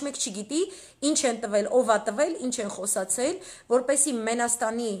հիմա ոչ մեկ չգիտի ինչ են տվել, ով է տվել, ինչ են խոսացել, որպեսի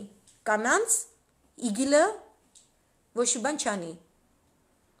Մենաստանի կանանց իգիլը ոչ մի բան չանի։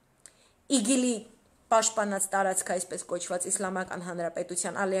 Իգիլի պաշտպանած տարածք այսպես կոչված Իսլամական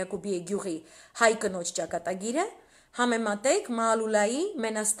Հանրապետության Ալիակուբի գյուղի հայ կնոջ ճակատագիրը համեմատեք Մալուլայի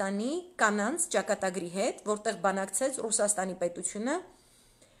Մենաստանի կանանց ճակատագրի հետ, որտեղ բանակցեց Ռուսաստանի պետությունը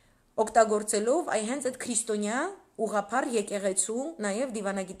օգտագործելով այ հենց այդ քրիստոնյա ուղղափառ եկեղեցու նաև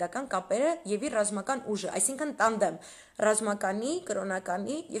դիվանագիտական կապերը եւ իր ռազմական ուժը, այսինքն տանդեմ ռազմականի,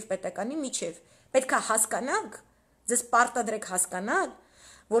 կրոնականի եւ պետականի միջև։ Պետք է հասկանանք, ձեզ պարտադրեք հասկանալ,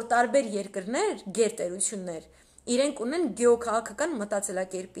 որ տարբեր երկրներ, գերտերություններ, իրենք ունեն գեոքաղաքական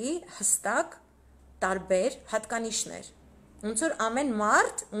մտածելակերպի հստակ տարբեր հատկանիշներ։ Ոնց որ ամեն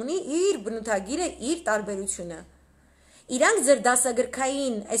մարդ ունի իր բնութագիրը, իր տարբերությունը։ Իրանք ձեր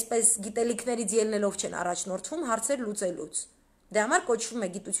դասագրքային, այսպես գիտելիքներից ելնելով չեն առաջնորդվում հարցեր լուծելուց։ Դե համար կոչվում է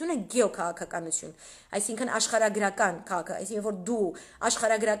գիտությունը գեոքաղաքականություն, այսինքն աշխարհագրական քաղաք, այսինքն որ դու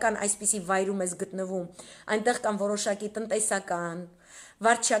աշխարհագրական այսպիսի վայրում ես գտնվում, այնտեղ կան որոշակի տնտեսական,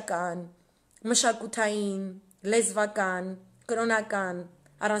 վարչական, մշակութային, լեզվական, կրոնական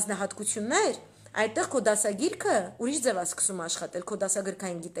առանձնահատկություններ, այդտեղ քո դասագիրքը ուրիշ ձև է սկսում աշխատել, քո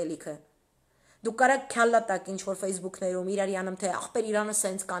դասագրքային գիտելիքը։ Դուք կարաք քյալլատակ ինչ-որ Facebook-ներում իրար յանում, թե ախպեր Իրանը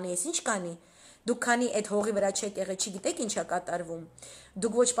սենց կանի, ես ինչ կանի։ Դուք քանի այդ հողի վրա չեք եղել, չգիտեք ինչ է կատարվում։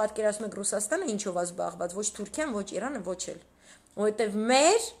 Դուք ոչ պատկերացնում եք Ռուսաստանը ինչով է զբաղված, ոչ Թուրքիան, ոչ Իրանը, ոչ էլ։ Որովհետև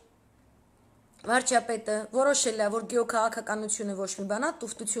մեր վարչապետը որոշել է, որ գեոքաղաքականությունը ոչ մի բան է,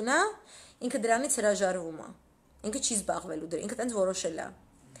 տուֆտությունն է, ինքը դրանից հրաժարվում է։ Ինքը չի զբաղվելու դրա, ինքը տենց որոշել է։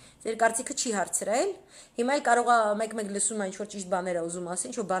 Ձեր կարծիքը չի հարցրել, հիմա էլ կարող է մեկ-մեկ լսում է ինչ-որ ճիշտ բաներ է ուզում ասի,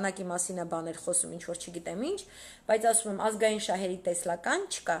 ինչ-որ բանակի մասին է բաներ խոսում, ինչ-որ չգիտեմ ինչ, բայց ասում եմ ազգային շահերի տեսլական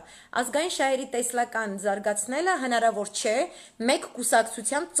չկա։ Ազգային շահերի տեսլական զարգացնելը հնարավոր չէ մեկ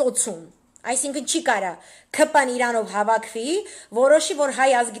կուսակցության ծոցում։ Այսինքն չի կարա ՔՊ-ն Իրանով հավաքվի, որոշի, որ հայ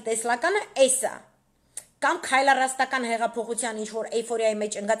ազգի տեսլականը էս է։ Կամ քայլարաստական հեղափոխության ինչ-որ էյֆորիայի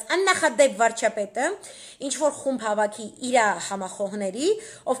մեջ ընկած աննախադեպ վարչապետը, ինչ-որ խումբ հավաքի իր համախոհների,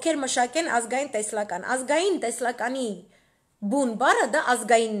 ովքեր մշակեն ազգային տեսլական։ Ազգային տեսլականի բուն բառը դա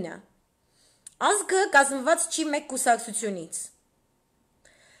ազգայինն է։ Ազգը կազմված չի մեկ կուսակցությունից։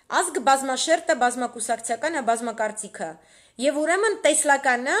 Ազգը բազմաշերտ է, բազմակուսակցական է, բազմակարծիք է։ Եվ ուրեմն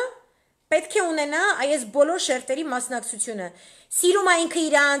տեսլականը պետք է ունենա այս բոլոր շերտերի մասնակցությունը։ Սիրում է ինքը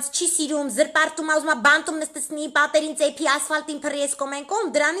իրանց, չի սիրում, զրպարտում է, ուզում է բանտում նստեցնի, պատերին ծեփի, ասֆալտին փռի, ես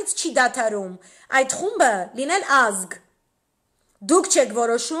կոմենկոմ, դրանից չի դադարում։ Այդ խումբը լինել ազգ։ Դուք չեք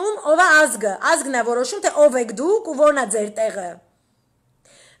որոշում, ով է ազգը։ Ազգն է որոշում, թե ով եք դուք ու որն է ձեր տեղը։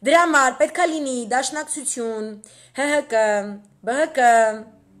 Դրա համար պետք է լինի դաշնակցություն, ՀՀԿ, ԲՀԿ,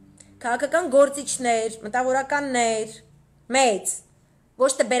 քաղաքական գործիչներ, մտավորականներ, մեծ ոչ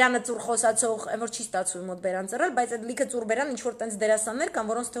թե բերանը ծուր խոսացող, այն որ չի ստացվում մոտ բերան ծռել, բայց այդ լիքը ծուր բերան ինչ-որ տենց դերասաններ կան,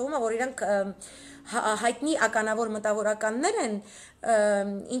 որոնց թվում է, որ իրանք հայտնի ականավոր մտավորականներ են,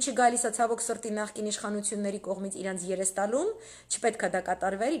 ինչը գալիս է ցավոք սրտի նախկին իշխանությունների կողմից իրանց երես տալուն, չպետք է դա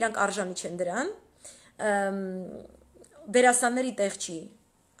կատարվեր, իրանք արժանի չեն դրան, դերասանների տեղ չի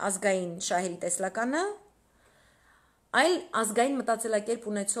ազգային շահերի տեսլականը, այլ ազգային մտածելակերպ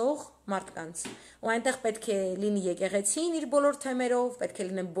ունեցող մարդկանց։ Ու այնտեղ պետք է լինի եկեղեցին իր բոլոր թեմերով, պետք է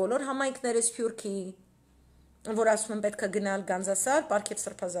լինեն բոլոր համայնքները Սփյուռքի, որ ասում են պետք է գնալ Գանձասար, Պարքև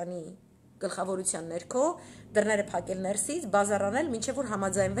Սրբազանի գլխավորության ներքո, դռները փակել ներսից, բազարանել, մինչև որ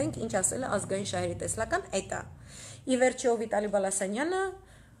համաձայնվենք, ինչ ասել է ազգային շահերի տեսլական, այդ է։ Ի վերջո Վիտալի Բալասանյանը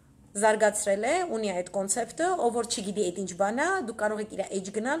զարգացրել է, ունի այդ կոնցեպտը, ով որ չգիտի այդ ինչ բան է, դու կարող եք իր էջ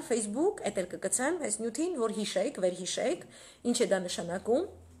գնալ Facebook, այդ էլ կգցեմ, այս նյութին, որ հիշեք, վերհիշեք, ինչ է դա նշանակում։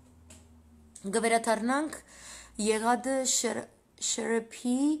 Գվերաթարնանք եղադը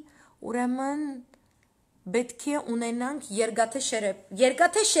շերեփի, ուրեմն պետք է ունենանք երկաթե շերեփ։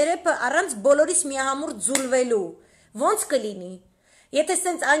 Երկաթե շերեփը առանց բոլորիս միահամուռ ձուլվելու։ Ոնց կլինի։ Եթե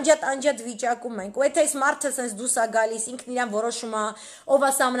սենց անջատ վիճակում ենք, ու եթե այս մարդը սենց դուս է գալիս, ինքն իրան որոշում է, ով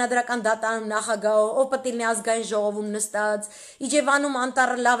է սահմանադրական դատարանում նախագահ, ով պետք է լինի ազգային ժողովում նստած, Իջևանում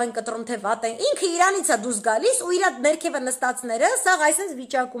անտառը լավ են կտրում, թե վատ են, ինքը իրանից է դուս գալիս ու իր ներքևը նստածները սաղ այսպես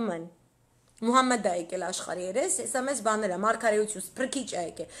վիճակում են։ Մուհամմեդը եկել աշխարհի երես, հեսա մեզ բաները, մարգարեություն, փրկիչ է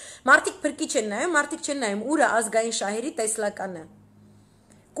եկել։ Մարդիկ փրկիչ են նայում, մարդիկ չեն նայում ուրա ազգային շահերի տեսլականը։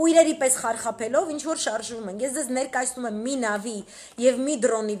 Կույրերի պես խարխափելով ինչ որ շարժվում են։ Ես ձեզ ներկայացնում եմ մի նավի եւ մի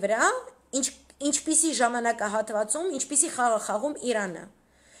դրոնի վրա, ինչպիսի ժամանակահատվածում, ինչպիսի խաղ է խաղում Իրանը,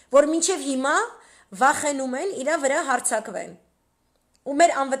 որ մինչև հիմա վախենում են իրա վրա հարձակվեն։ Ու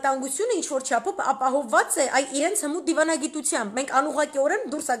մեր անվտանգությունը ինչ որ չափով ապահովված է այ իրենց հմուտ դիվանագիտությամբ։ Մենք անուղղակիորեն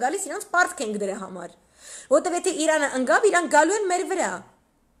դուրս է գալիս իրենց պարտք ենք դրա համար։ Որտեւ եթե Իրանը ընկավ, իրան գալու են մեր վրա։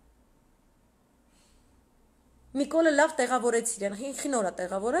 Микола лав տեղավորեց իրեն, խինորա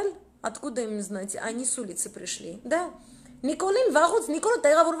տեղավորել, откуда им знаете, они с улицы пришли, да? Նիկոլին վաղուց, Նիկոլը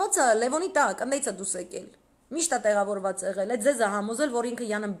տեղավորված է Լևոնի տակ, ընդից է դուս եկել։ Միշտ է տեղավորված եղել, այդ ձեզ է համոզել, որ ինքը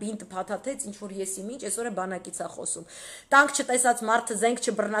յանը բինտ փաթաթեց, ինչ որ եսի միջ, այսօր է բանակից է խոսում։ Տանկ չտեսած մարդը, զենք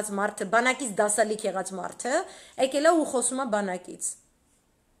չբռնած մարդը, բանակից դասալիք եղած մարդը, եկել է ու խոսում է բանակից։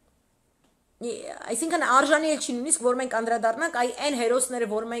 Այսինքն արժանի է չի նույնիսկ, որ մենք անդրադառնանք այ այն հերոսները,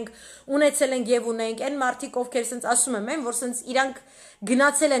 որ մենք ունեցել ենք եւ ունենք, այն մարդիկ, ովքեր սենց ասում են, որ սենց իրանք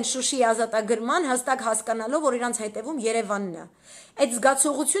գնացել են Շուշիի ազատագրման, հստակ հասկանալով, որ իրանց հետևում Երևանն է։ Այդ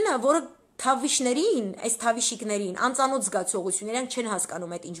զգացողությունը, որը թավիշներին, այս թավիշիկներին, անծանոթ զգացողություն, իրանք չեն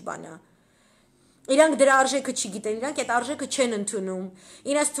հասկանում այդ ինչ բան է։ Իրանք դրա արժեքը չգիտեն, իրանք այդ արժեքը չեն ընդունում։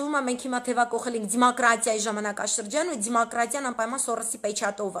 Իրաց թվում է մենք հիմա թևակողել ենք դեմոկրատիայի ժամանակաշրջան ու դեմոկրատիան անպայման սորոսի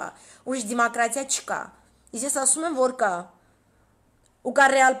պեչատով է։ Ուրիշ դեմոկրատիա չկա։ Իսկ ես ասում եմ, որ կա։ Ու կա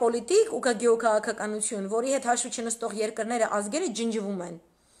ռեալ պոլիտիկ, ու կա գեոքաղաքականություն, որի հետ հաշվի չնստող երկրները ազգերը ջնջվում են։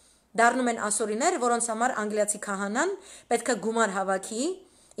 Դառնում են ասորիներ, որոնց համար անգլիացի քահանան պետք է գումար հավաքի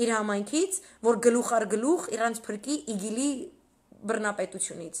իր համայնքից, որ գլուխ առ գլուխ իրանց փրկի իգիլի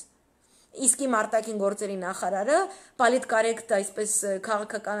բռնապետությունից։ Իսկ իմ արտաքին գործերի նախարարը պոլիտկորեկտ, այսպես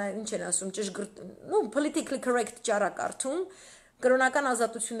քաղաքական, ինչ են ասում, ճշգրտ, politically correct ճառա կարդում, կրոնական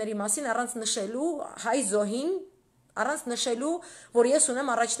ազատությունների մասին առանց նշելու հայ զոհին, առանց նշելու, որ ես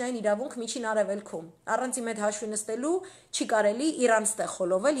ունեմ առաջնային իրավունք միջին արևելքում, առանց իմ հետ հաշվի նստելու չի կարելի Իրան ստեղ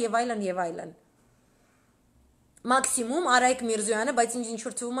խոլովել եւ այլն եւ այլն։ Մաքսիմում Արայիկ Միրզոյանը, բայց ինչ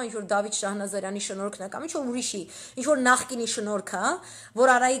որ թվում է, ինչ որ Դավիթ Շահնազարյանի շնորհքն է կամ ինչ որ ուրիշի, ինչ որ նախկինի շնորհք է,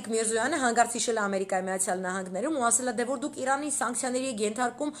 որ Արայիկ Միրզոյանը հանգարց հիշել է Ամերիկայի Միացյալ Նահանգներում ու ասել է, դե որ դուք Իրանի սանկցիաների եք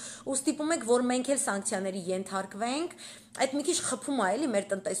ենթարկում ու ստիպում եք, որ մենք էլ սանկցիաների ենթարկվենք, այդ մի քիչ խփում է էլի մեր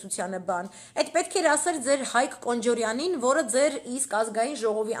տնտեսությանը բան։ Այդ պետք էր ասել ձեր Հայկ Կոնջորյանին, որը ձեր իսկ ազգային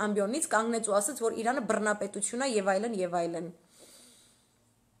ժողովի ամբիոնից կանգնեց ու ասաց, որ Իրանը բռնապետություն է եւ այլն եւ այլն։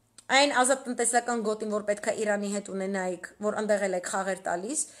 Այն ազատ տնտեսական գոտին, որ պետք է Իրանի հետ ունենայիք, որ ընդեղել եք խաղեր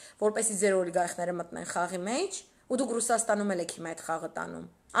տալիս, որպեսզի ձեր օլիգարխները մտնեն խաղի մեջ, ու դուք Ռուսաստանում եք հիմա այդ խաղը տանում։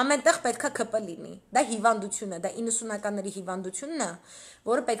 Ամենտեղ պետք է ԿՊ լինի։ Դա հիվանդություն է, դա 90-ականների հիվանդությունն է,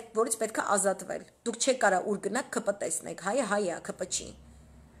 որից պետք է ազատվել։ Դուք չեք կարա ուր գնաք ԿՊ տեսնեք, հայը հայ է, ԿՊ չի։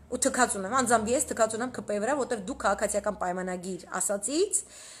 Ու թքած ունեմ, անձամբ ես թքած ունեմ ԿՊ-ի վրա, որտեղ դուք քաղաքացիական պայմանագիր ասացից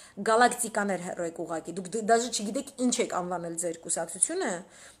գալակտիկաներ հեռու եք ուղակի, դուք դաժե չգիտեք ինչ եք անվանել ձեր կուսակցությունը,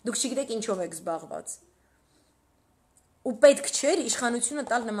 դուք չգիտեք ինչով եք զբաղված։ Ու պետք չէր իշխանությունը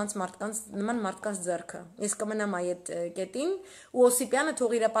տալ նման մարդկանց ձեռքը։ Ես կմնամ այդ կետին, ու Օսիպյանը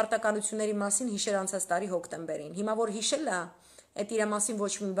թող իր պարտականությունների մասին հիշեր անցած տարի հոկտեմբերին։ Հիմա որ հիշել է, այդ իր մասին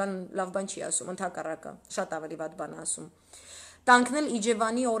ոչ մի բան լավ բան չի ասում, ընդհակառակը, շատ ավելի վատ բան է ասում։ Տանկնել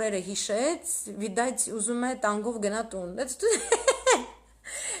Իջևանի օրերը հիշեց, վիդայց ուզում է տանգով գնա տուն։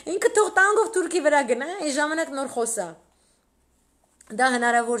 Ինքը թող տանգով Թուրքի վրա գնա, այս ժամանակ նոր խոսա։ Դա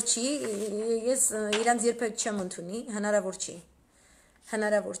հնարավոր չի, ես իրանց երբեք չեմ ընդունի, հնարավոր չի։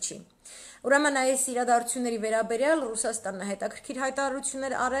 Հնարավոր չի։ Ուրեմն այս իրադարձությունների վերաբերյալ Ռուսաստանն հետաքրքիր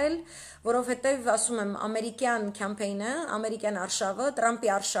հայտարարություններ արել, որովհետև ասում եմ ամերիկյան կամպեյնը, ամերիկյան արշավը,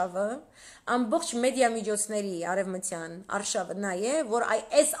 Տրամպի արշավը, ամբողջ մեդիա միջոցների արևմտյան արշավը նա է, որ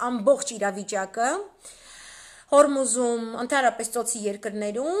այս ամբողջ իրավիճակը Հորմուզում, ընդհանրապես ծոցի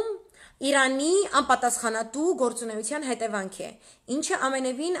երկրներում Իրանի անպատասխանատու գործունեության հետևանք է, ինչը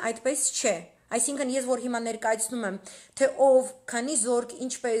ամենևին այդպես չէ։ Այսինքն ես որ հիմա ներկայացնում եմ, թե ով, քանի զորք,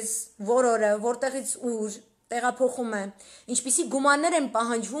 ինչպես, որորը, որտեղից ուր տեղափոխում է, ինչպիսի գումարներ են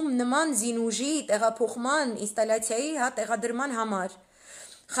պահանջվում նման զինուժի տեղափոխման, ինստալյացիայի, տեղադրման համար։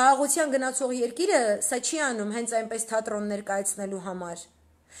 Խաղաղության գնացող երկիրը սա չի անում հենց այնպես թատրոն ներկայացնելու համար։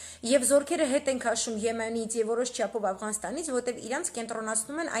 Եվ զորքերը հետ են քաշում Եմենից եւ որոշ չափով Աֆղանստանից, որտեղ իրանց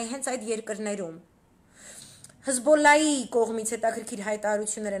կենտրոնացնում են հենց այդ երկրներում։ Հզբոլլայի կողմից հետաքրքիր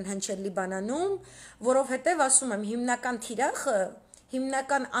հայտարարություններ են հնչել Լիբանանում, որովհետեւ ասում եմ հիմնական թիրախը,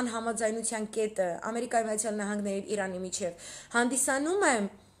 հիմնական անհամաձայնության կետը Ամերիկայի Միացյալ Նահանգների եւ Իրանի միջեւ հանդիսանում է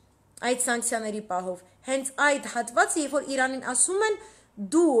այդ սանկցիաների պահով։ Հենց այդ հատվածը, երբ որ Իրանին ասում են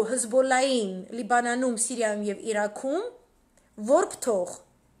դու Հզբոլլային Լիբանանում, Սիրիայում եւ Իրաքում որբ թող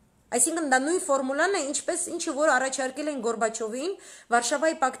Այսինքն դա նույն ֆորմուլան է, ինչպես ինչը որ առաջարկել են Գորբաչովին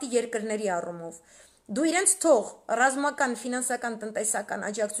Վարշավայի պակտի երկրների առումով։ Դու իրենց թող ռազմական, ֆինանսական, տնտեսական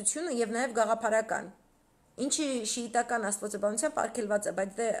աջակցությունը եւ նաեւ գաղափարական։ Ինչի շիիտական աստվածաբանությամբ արգելված է,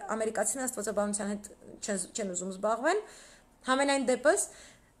 բայց դե ամերիկացին աստվածաբանության հետ չեն ուզում զբաղվել։ Համենայն դեպս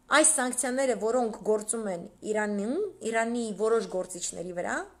այս սանկցիաները, որոնք գործում են Իրանի որոշ գործիչների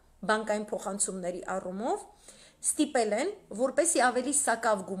վրա, բանկային փոխանցումների առումով, ստիպել են, որպեսի ավելի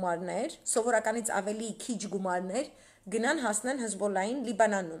սակավ գումարներ, սովորականից ավելի քիչ գումարներ գնան հասնեն Հեզբոլլային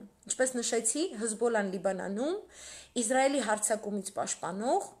Լիբանանում։ Ինչպես նշեցի, Հեզբոլլան Լիբանանում Իսրայելի հարձակումից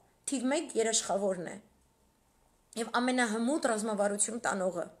պաշտպանող թիվ 1 երաշխավորն է եւ ամենահմուտ ռազմավարություն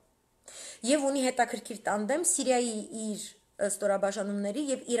տանողը։ Եվ ունի հետաքրքիր տանդեմ Սիրիայի իր ստորաբաժանումների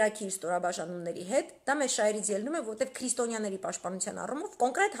եւ Իրաքի իր ստորաբաժանումների հետ, դա մեր շահերից ելնում է, որտեղ քրիստոնյաների պաշտպանության առումով,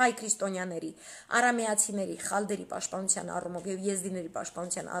 կոնկրետ հայ քրիստոնյաների, արամեացիների, խալդերի պաշտպանության առումով եւ եզդիների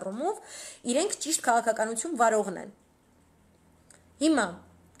պաշտպանության առումով իրենք ճիշտ քաղաքականություն վարողն են։ Հիմա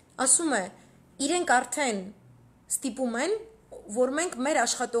ասում է, իրենք արդեն ստիպում են, որ մենք մեր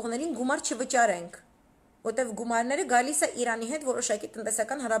աշխատողներին գումար չվճարենք, որտեղ գումարները գալիս է Իրանի հետ որոշակի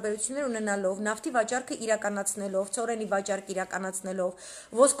տնտեսական հարաբերություններ ունենալով, նավթի վաճառքը իրականացնելով, ծորենի վաճառք իրականացնելով,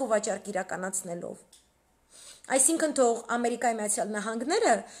 ոսկու վաճառք իրականացնելով։ Այսինքն թող Ամերիկայի Միացյալ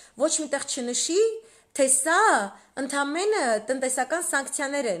Նահանգները ոչ միտեղ չնշի, թե սա ընդամենը տնտեսական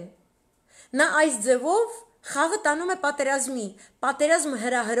սանկցիաներ են։ Նա այս ձևով խաղը տանում է պատերազմի, պատերազմ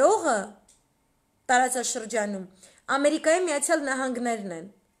հրահրողը տարածաշրջանում Ամերիկայի Միացյալ Նահանգներն են,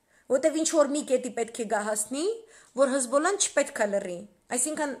 որտեղ ինչ որ մի կետի պետք է գա հասնի, որ Հեզբոլլան չպետք է լռի։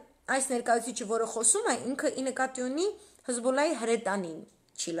 Այսինքն այս ներկայացուցիչը, որը խոսում է, ինքը ի նկատի ունի Հեզբոլլայի հրետանին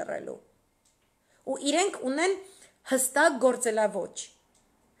չի լռելու։ Ու իրենք ունեն հստակ գործելաոճ։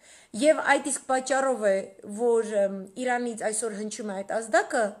 Եվ այդ իսկ պատճառով է, որ Իրանից այսօր հնչում է այդ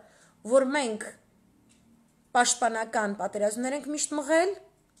ազդակը, որ մենք պաշտպանական պատերազմներ ենք միշտ մղել,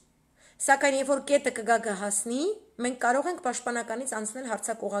 սակայն երբ որ կետը կգա կհասնի, մենք կարող ենք պաշտպանականից անցնել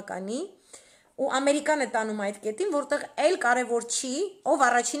հարձակողականի, ու Ամերիկան է տանում այդ կետին, որտեղ էլ կարևոր չի, ով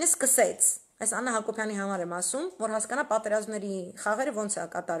առաջինը սկսեց։ Այս Աննա Հակոբյանի համար եմ ասում, որ հասկանա պատերազմների խաղերը ոնց է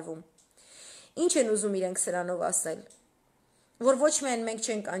կատարվում։ Ինչ են ուզում իրենք սրանով ասել, որ ոչ միայն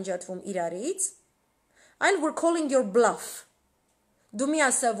մենք չենք անջատվում իրարից, այլ we're calling your bluff։ Դու մի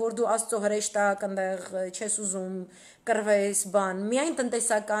ասա, որ դու Աստծո հրեշտակ այնտեղ չես ուզում կռվես բան, միայն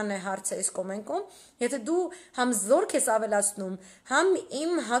տնտեսական է հարցը այս կոմենկում, եթե դու համ զորք ես ավելացնում, համ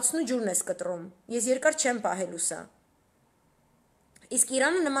իմ հացն ու ջուրն ես կտրում, ես երկար չեմ պահելու սա։ Իսկ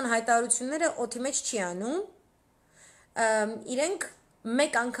Իրանը նման հայտարարությունները օդի մեջ չի անում, իրենք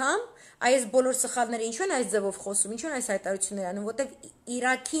մեկ անգամ այս բոլոր սխալները ինչու են այս ձևով խոսում, ինչու են այս հայտարարությունները անում, որտեղ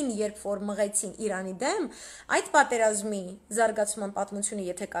Իրաքին երբ որ մղեցին Իրանի դեմ, այդ պատերազմի զարգացման պատմությունը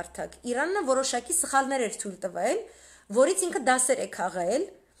եթե կարդաք, Իրանը որոշակի սխալներ էր թույլ տվել, որից ինքը դասեր է քաղել,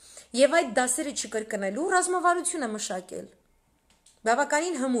 եւ այդ դասերը չկրկնելու ռազմավարություն է մշակել։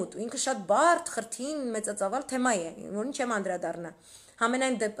 Բավականին հմուտ, ու ինքը շատ բարդ, խրթին, մեծածավալ թեմա է, որին չեմ անդրադառնա։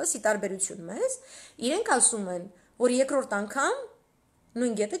 Համենայն դեպս, ի տարբերություն մեզ, իրենք ասում են, որ երկրորդ անգամ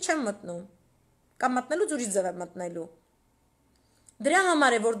նույն գետը չեմ մտնում, կամ մտնելու ուրիշ ձև եմ մտնելու։ Դրա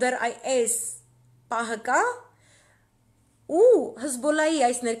համար է, որ դեռ այս պահը կա, ու Հեզբոլլայի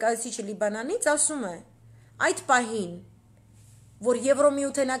այս ներկայացուցիչը Լիբանանից ասում է, այդ պահին, որ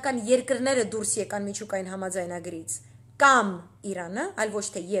եվրոմիութենական երկրները դուրս եկան միջուկային համաձայնագրից, կամ Իրանը, այլ ոչ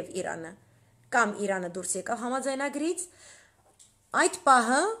թե եւ Իրանը, կամ Իրանը դուրս եկավ համաձայնագրից, այդ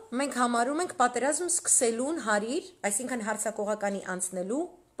պահը մենք համարում ենք պատերազմ սկսելուն հարիր, այսինքն հարձակողականի անցնելու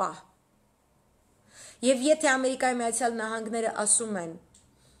պահ։ Եվ եթե Ամերիկայի Միացյալ Նահանգները ասում են,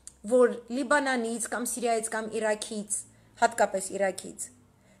 որ Լիբանանից կամ Սիրիայից կամ Իրաքից, հատկապես Իրաքից,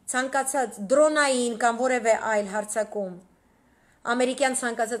 ցանկացած դրոնային կամ որևէ այլ հարձակում ամերիկյան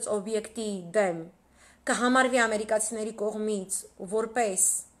ցանկացած օբյեկտի դեմ կհամարվի ամերիկացիների կողմից որպես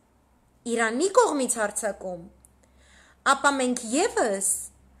Իրանի կողմից հարձակում, ապա մենք եւս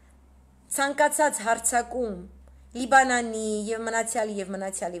ցանկացած հարձակում Լիբանանի եւ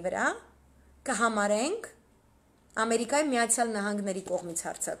մնացյալի վրա կհամարենք Ամերիկայի Միացյալ Նահանգների կողմից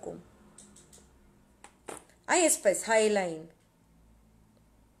հարձակում։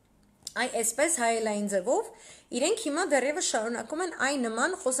 Այսպես հայելային ձևով իրենք հիմա դեռևս շարունակում են այն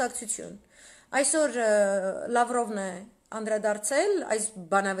նման խոսակցություն։ Այսօր Լավրովն է անդրադարձել այս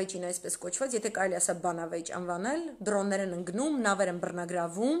բանավեճին այսպես կոչված, եթե կարելի ասա բանավեճ անվանել, դրոններ են ընկնում, նավեր են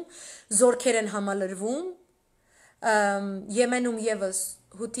բռնագրավում, զորքեր են համալրվում, Եմենում եւս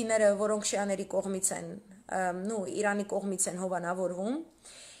հութիները, որոնք շիաների կողմից են, Իրանի կողմից են հովանավորվում,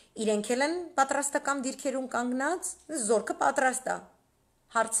 իրենք էլ են պատրաստական դիրքերում կանգնած, զորքը պատրաստ է։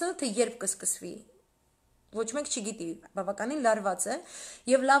 հարցը, թե երբ կսկսվի, ոչ մեկ չգիտի, բավականին լարված է,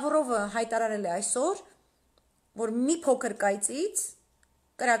 և Լավրովը հայտարարել է այսօր, որ մի փոքր կայծից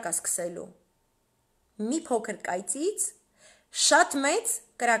կրակ է սկսելու, մի փոքր կայծից շատ մեծ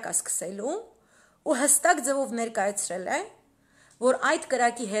կրակ է սկսելու ու հստակ ձևով ներկայացրել է, որ այդ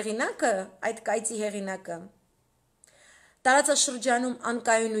կրակի հեղինակը, այդ կայծի հեղինակը տարածաշրջանում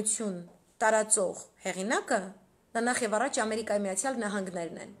անկայունություն տարածող հեղինակը դա նախ եւ առաջ Ամերիկայի Միացյալ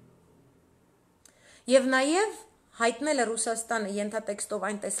Նահանգներն են։ Եվ նաև հայտնել է Ռուսաստանը ենթատեքստով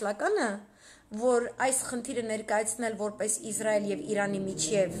այն տեսլականը, որ այս խնդիրը ներկայացնել որպես Իսրայել եւ Իրանի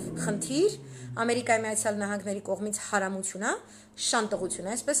միջև խնդիր, Ամերիկայի Միացյալ Նահանգների կողմից հարամություն է, շանտղություն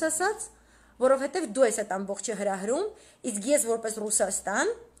է, այսպես ասած, որովհետեւ դու ես այդ ամբողջը հրահրում, իսկ ես որպես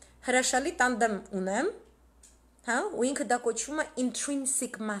Ռուսաստան հրաշալի տանդեմ ունեմ, հա, ու ինքը դա կոչվում է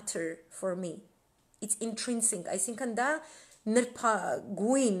intrinsic matter for me. It's intrinsic, այսինքն դա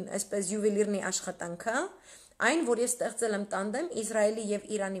նրբագույն, այսպես յուվելիրնի աշխատանք է, այն, որ ես ստեղծել եմ տանդեմ Իսրայելի եւ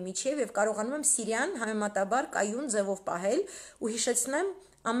Իրանի միջև եւ կարողանում եմ Սիրիան համեմատաբար կայուն ձևով պահել ու հիշեցնեմ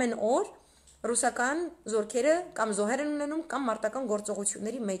ամեն օր ռուսական զորքերը կամ զոհեր են ունենում կամ մարտական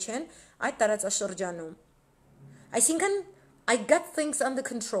գործողությունների մեջ են այդ տարածաշրջանում։ Այսինքն I got things under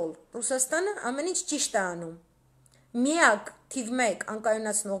control. Ռուսաստանը ամեն ինչ ճիշտ է անում։ Միակ թիվ 1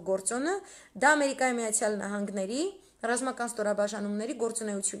 անկայունացնող գործոնը դա Ամերիկայի Միացյալ Նահանգների ռազմական ստորաբաժանումների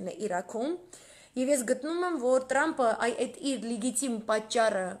գործունեությունն է Իրաքում, եւ ես գտնում եմ, որ Տրամպը այդ իր լիգիծիմ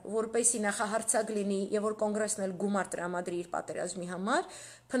պատճառը, որպեսի նախահարցակ լինի եւ որ կոնգրեսն էլ գումար տրամադրի իր պատերազմի համար,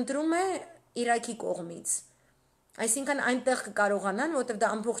 փնտրում է Իրաքի կողմից։ Այսինքն այնտեղ կկարողանան, որտեղ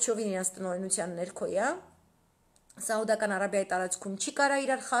դա ամբողջովին իրենց տնօրինության ներքո է, Սաուդական Արաբիայի տարածքում չի կարա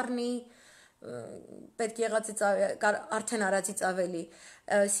իրար խառնի, պետք եղածից արդեն արածից ավելի,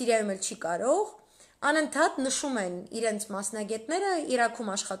 Սիրիայում էլ չի կարող, անընդհատ նշում են իրենց մասնագետները,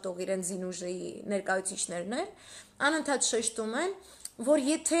 Իրաքում աշխատող իրենց զինուժի ներկայացուցիչներն են, անընդհատ շեշտում են, որ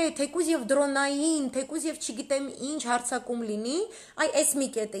եթե թեկուզ եւ դրոնային, թեկուզ եւ չգիտեմ ինչ հարձակում լինի, այս մի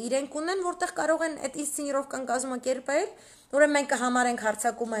կետը իրենք ունեն, որտեղ կարող են այդ ինսցենիրովկան կազմակերպել, որը մենք կհամարենք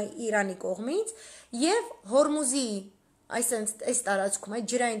հարձակումը Իրանի կողմից, եւ Հորմուզի այս տարածքում, այդ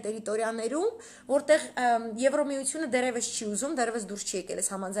ջրային տերիտորիաներում, որտեղ Եվրոմիությունը դեռևս չի ուզում, դեռևս դուրս չի եկել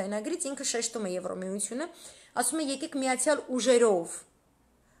այս համաձայնագրից, ինքը շեշտում է Եվրոմիությունը, ասում է եկեք միացյալ ուժերով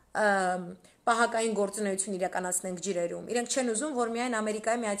պահակային գործունեություն իրականացնենք ջրերում։ Իրենք չեն ուզում, որ միայն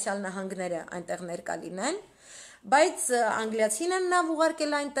Ամերիկայի Միացյալ Նահանգները այնտեղ ներկա լինեն, բայց անգլիացին են նավ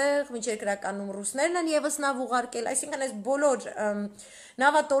ուղարկել այնտեղ, միջերկրականում ռուսներն են եւս նավ ուղարկել, այսինքն այս բոլոր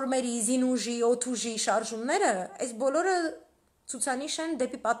նավատորմերի, զինուժի, օդուժի շարժումները, այս բոլորը ցուցանիշ են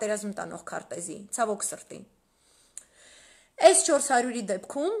դեպի պատերազմ տանող քարտեզի, ցավոք սրտի։ Այս 400-ի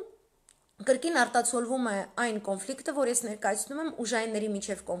դեպքում կրկին արտացոլվում է այն կոնֆլիկտը, որ ես ներկայացնում եմ ուժայինների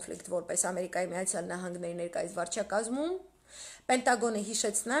միջև կոնֆլիկտ, որպես Ամերիկայի Միացյալ Նահանգների ներկայիս վարչակազմում, Պենտագոնը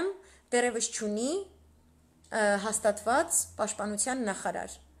հիշեցնեմ, դեռևս չունի հաստատված պաշտպանության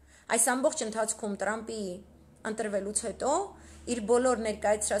նախարար։ Այս ամբողջ ընթացքում Տրամպի ընտրվելուց հետո իր բոլոր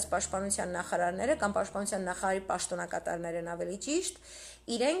ներկայացրած պաշտպանության նախարարները կամ պաշտպանության նախարարի պաշտոնակատարներն ավելի ճիշտ,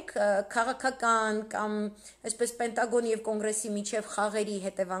 իրենք քաղաքական կամ այսպես Պենտագոնի եւ Կոնգրեսի միջև խաղերի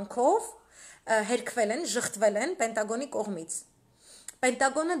հետևանքով հերքվել են, ժխտվել են Պենտագոնի կողմից։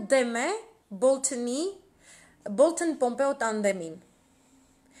 Պենտագոնը դեմ է Բոլթոն-Պոմպեո տանդեմին։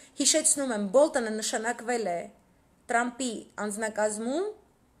 Հիշեցնում եմ, Բոլտոնը նշանակվել է Տրամպի անձնակազմում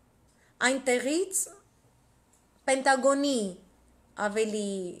այնտեղից Պենտագոնի ավելի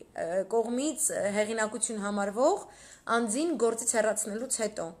կողմից հեղինակություն համարվող անձին գործից հեռացնելուց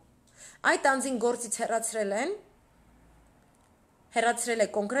հետո։ Այդ անձին գործից հեռացրել է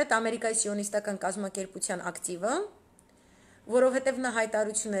կոնկրետ Ամերիկայի սիոնիստական կազմակերպության ակտիվը, որովհետև նա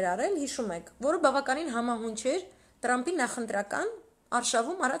հայտարարություն էր արել, հիշում եք, որը բավականին համահունչ էր Տրամպի նախընտրական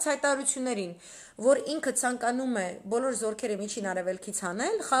արշավում արած հայտարարություններին, որ ինքը ցանկանում է բոլոր զորքերը միջին արևելքից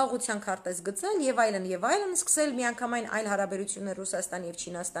հանել, խաղաղության քարտեզ գծել եւ այլն, սկսել միանգամայն այլ հարաբերություններ Ռուսաստանի եւ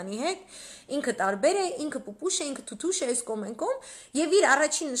Չինաստանի հետ, ինքը տարբեր է, ինքը պուպուշ է, ինքը թութուշ է, այս կոմենկոմ, եւ իր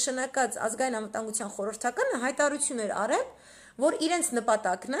առաջին նշանակած ազգային անվտանգության խորհրդականը հայտարարություն էր արել, որ իրենց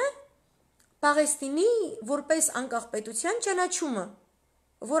նպատակն է Պաղեստինի որպես անկախ պետության ճանաչումը,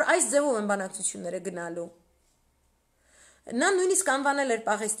 որ այս ձևով են բանակցությունները գնալու։ Նա նույնիսկ անվանել էր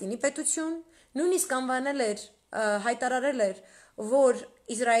Պաղեստինի պետություն, նույնիսկ անվանել էր, հայտարարել էր, որ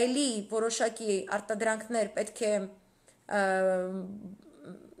Իսրայելի որոշակի արտադրանքներ պետք է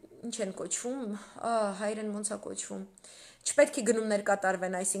ինչ են կոչվում, հայերեն ոնց է կոչվում, չպետք է գնումներ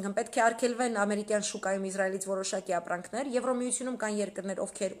կատարվեն, այսինքն պետք է արգելվեն ամերիկյան շուկայում Իսրայելից որոշակի ապրանքներ, Եվրոմիությունում կան երկրներ,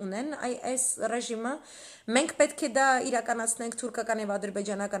 ովքեր ունեն այս ռեժիմը, մենք պետք է դա իրականացնենք թուրքական եւ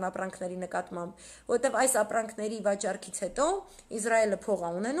ադրբեջանական ապրանքների նկատմամբ, որովհետեւ այս ապրանքների վաճառքից հետո Իսրայելը փող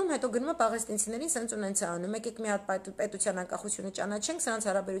է ունենում, հետո գնում է պաղեստինցիներին սենց ունենց է անում, եկեք մի հատ պետության անկախությունը ճանաչենք, սրանց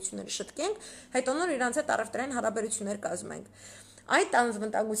հարաբերությունները շտկենք, հետո նոր իրանց հետ առևտրային հարաբերություններ կազմենք։ Այդ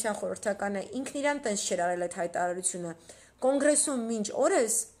անվտանգության խորհրդականը ինքն իրան տենց չէր արել այդ հայտարարությունը։ Կոնգրեսում մինչ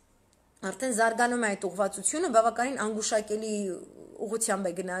օրս արդեն զարգանում է այդ ուղղվածությունը, բավականին անգուշակելի ուղղությամբ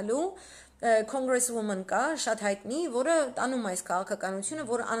է գնալու, Congresswoman կա, շատ հայտնի, որը տանում այս քաղաքականությունը,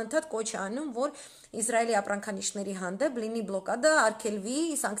 որը անընդհատ կոչ է անում, որ Իսրայելի ապրանքանիշների հանդեպ լինի բլոկադը, արգելվի,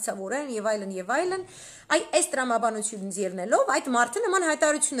 սանկցավորեն եւ այլն եւ այլն։ Այս տրամաբանությունից ելնելով այդ մարդը նման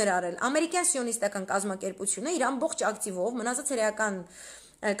հայտարարություններ արել։ Ամերիկյան սիոնիստական կազմակերպությունը իր ամբողջ ակտիվով մնացած հրեական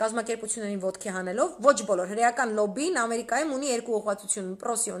կազմակերպություններին ոտքի հանելով, ոչ բոլոր հրեական լոբին Ամերիկայում ունի երկու ուղղվածություն՝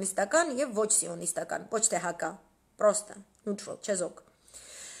 պրոսիոնիստական եւ ոչ սիոնիստական, ոչ թե հակա, պրոստը, neutral, չեզոք։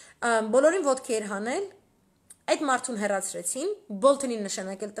 Բոլորին ոտքի էր հանել, այդ մարդուն հեռացրեցին, Բոլթոնին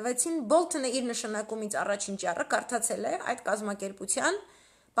նշանակել տվեցին, Բոլթոնը իր նշանակումից առաջին ճառը կարդացել է այդ կազմակերպության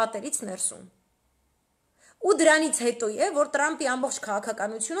պատերից ներսում։ Ու դրանից հետո է, որ Տրամպի ամբողջ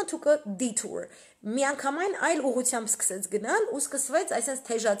քաղաքականությունը took a detour, միանգամայն այլ ուղղությամբ սկսեց գնալ ու սկսվեց այսպես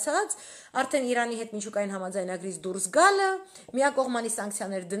թեժացած արդեն Իրանի հետ միջուկային համաձայնագրից դուրս գալը, միակողմանի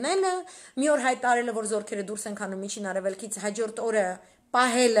սանկցիաներ դնելը, մի օր հայտարարելը, որ զորքերը դուրս են քանում Միջին Արևելքից, հաջորդ օրը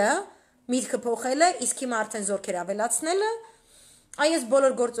պահելը, միտքը փոխելը, իսկ հիմա արդեն զորքեր ավելացնելը, այս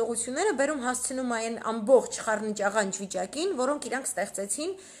բոլոր գործողությունները բերում հասցնում այն ամբողջ խառնիճաղանջ վիճակին, որոնք իրանք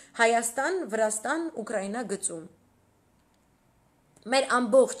ստեղծեցին Հայաստան, Վրաստան, Ուկրաինա գծում։ Մեր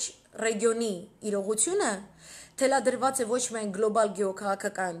ամբողջ ռեգիոնի իրողությունը թելադրված է ոչ միայն գլոբալ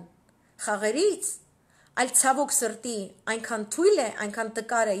գեոքաղաքական խաղերից, այլ ցավոք սրտի այնքան թույլ է, այնքան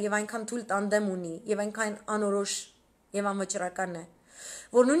տկար է եւ այնքան թույլ տանդեմ ունի եւ այնքան անորոշ եւ անվճռական է,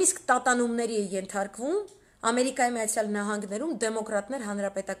 որ նույնիսկ տատանումների է ենթարկվում Ամերիկայի Միացյալ Նահանգներում դեմոկրատներ,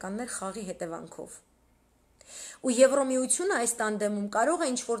 հանրապետականներ խաղի հետևանքով։ Ու Եվրոմիությունը այս տանդեմում կարող է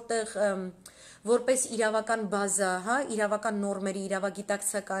ինչ-որտեղ որպես իրավական բազա, հա, իրավական նորմերի,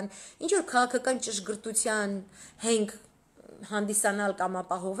 իրավագիտակցական, ինչ-որ քաղաքական ճշգրտության հենք հանդիսանալ կամ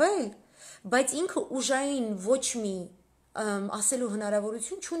ապահովել, բայց ինքը ուժային ոչ մի ասելու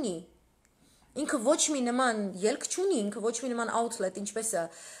հնարավորություն չունի։ Ինքը ոչ մի նման ելք չունի, ինքը ոչ մի նման outlet, ինչպես է,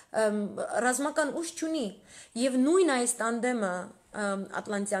 ռազմական ուժ չունի, եւ նույն այս տանդեմը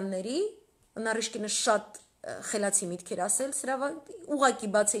ատլանտյանների, Նարիշկինը շատ խելացի միտքեր ասել, սրա ուղակի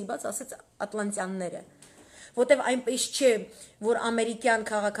բացեի բաց ասեց ատլանտյանները, որտեվ այնպես չէ, որ ամերիկյան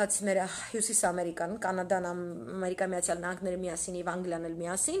քաղաքացիները, Հյուսիս Ամերիկան, Կանադան, Ամերիկայի Միացյալ Նահանգները միասին եւ Անգլիան էլ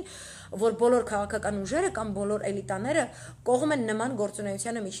միասին, որ բոլոր քաղաքական ուժերը կամ բոլոր էլիտաները կողմ են նման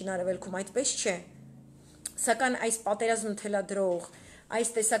գործունեությանը Միջին Արևելքում, այդպես չէ։ Սակայն այս պատերազմը թելադրող, այս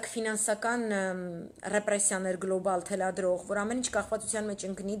տեսակ ֆինանսական ռեպրեսիաներ գլոբալ թելադրող, որ ամեն ինչ կախվածության մեջ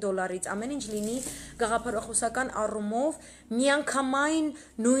ընկնի դոլարից, ամեն ինչ լինի գաղափարախոսական առումով միանգամայն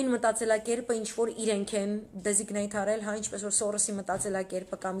նույն մտածելակերպը, ինչ որ իրենք են դեզիգնեյթ արել, հա, ինչպես որ Սորոսի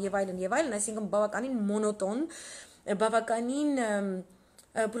մտածելակերպը կամ եւ այլն, այսինքն բավականին մոնոտոն, բավականին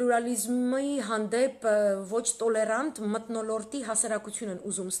պլուրալիզմի հանդեպ ոչ տոլերանտ մթնոլորտի հասարակություն են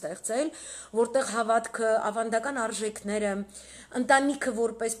ուզում ստեղծել, որտեղ հավատքը, ավանդական արժեքները, ընտանիքը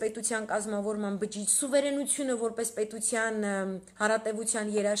որպես պետության կազմավորման բջիջ, սուվերենությունը որպես պետության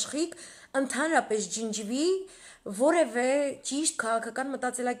հարատևության երաշխիք, ընդհանրապես ջնջվի որևէ ճիշտ քաղաքական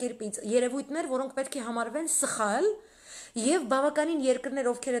մտածելակերպից, երևույթներ, որոնք պետք է համարվեն սխալ, եւ բավականին երկրներ,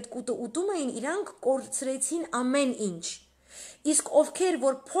 ովքեր այդ կուտը ուտում էին, իրանք կորցրեցին ամեն ինչ։ Իսկ ովքեր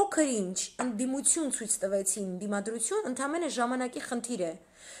որ փոքր ինչ ընդդիմություն ցույց տվեցին, դիմադրություն, ընդամենը ժամանակի խնդիր է։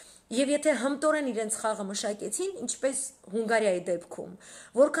 Եվ եթե հմտորեն իրենց խաղը մշակեցին, ինչպես Հունգարիայի դեպքում,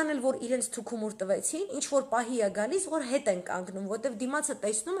 որքան էլ որ իրենց թուքումուր տվեցին, ինչ որ պահի է գալիս, որ հետ են կանգնում, որտեվ դիմացը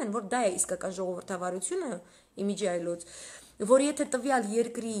տեսնում են, որ դա է իսկական ժողովրդավարությունը, իմիջի այլոց, որ եթե տվյալ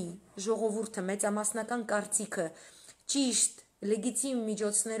երկրի ժողովուրդը մեծամասնական կարծիքը ճիշտ լեգիտիմ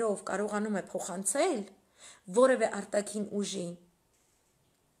միջոցներով կարողանում է փոխանցել որևէ արտաքին ուժի,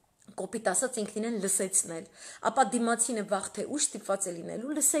 կոպիտ ասած ինքնին են լսեցնել, ապա դիմացինը վաղ թե ուշ ստիպված է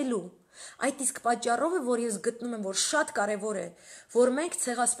լինելու լսելու։ Այդ իսկ պատճառով է, որ ես գտնում եմ, որ շատ կարևոր է, որ մենք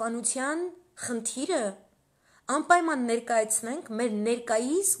ցեղասպանության խնդիրը անպայման ներկայացնենք մեր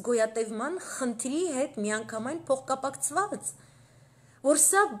ներկայիս գոյատևման խնդրի հետ միանգամայն փոխկապակցված, որ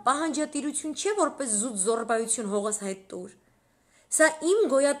սա պահանջատիրություն չէ, որպես զուտ զոռբայություն հողս հետ տուր։ Սա իմ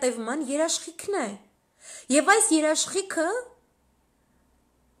գոյատևման երաշխիքն է։ Եվ այս երաշխիքը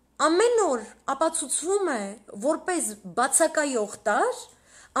ամեն օր ապացուցվում է որպես բացակայող տար,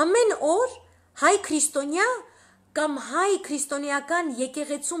 ամեն օր հայ քրիստոնյա կամ հայ քրիստոնեական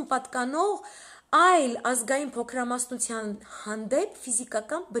եկեղեցուն պատկանող այլ ազգային փոքրամասնության հանդեպ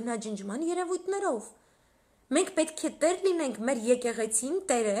ֆիզիկական բնաջնջման երևույթներով։ Մենք պետք է տեր լինենք մեր եկեղեցին,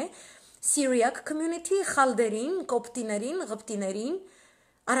 տերը, Syriac community, խալդերին, կոպտիներին, ղպտիներին,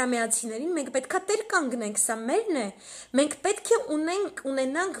 արամեացիներին, մենք պետք է տեր կանգնենք, սա մերն է, մենք պետք է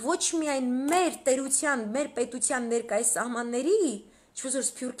ունենանք ոչ միայն մեր տերության, մեր պետության ներկայիս սահմանների, ինչպես որ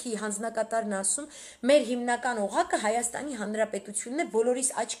Սփյուռքի հանձնակատարն ասում, մեր հիմնական օղակը Հայաստանի Հանրապետությունն է, բոլորիս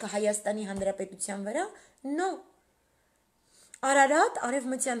աչքը Հայաստանի Հանրապետության վրա, no. Արարատ,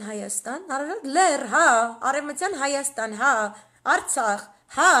 Արևմտյան Հայաստան, Արարատ լեռ, հա, Արևմտյան Հայաստան, հա, Արցախ,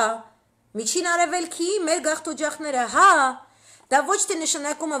 հա, Միջին Արևելքի մեր գաղթօջախները, հա, դա ոչ թե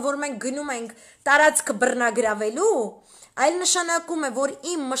նշանակում է, որ մենք գնում ենք տարածքը բռնագրավելու, այլ նշանակում է, որ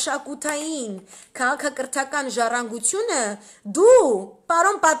իմ մշակութային քաղաքակրթական ժառանգությունը դու,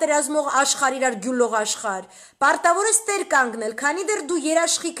 պարոն պատերազմող աշխարհ, իրար գյուլող աշխարհ, պարտավոր ես տեր կանգնել, քանի դեռ դու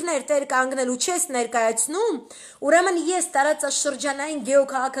երաշխիքներ տեր կանգնելու չես ներկայացնում, ուրեմն ես տարածաշրջանային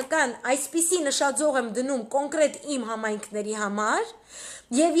գեոքաղաքական այսպիսի նշաձող եմ դնում կոնկրետ իմ համայնքների համար,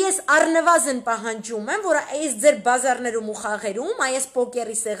 Եվ ես առնվազն պահանջում եմ, որ այս ձեր բազարներում ու խաղերում, այս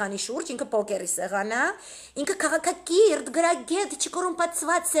պոկերի սեղանի շուրջ, ինքը պոկերի սեղան է, ինքը քաղաքակիրթ, գրագետ,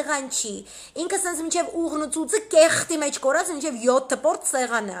 չկոռումպացված սեղան չի, ինքը սենց մինչև ուղն ու ծուծը կեղտի մեջ կորած, մինչև 7 պորտ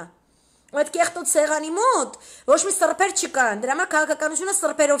սեղան է։ Այդ կեղտոտ սեղանի մոտ ոչ մի սրբեր չկան, դրա համար քաղաքականությունը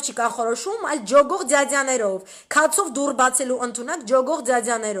սրբերով չի կանխորոշում, այլ ջոգող ձյաձյաներով, քացով դուռ բացելու ընդունակ ջոգող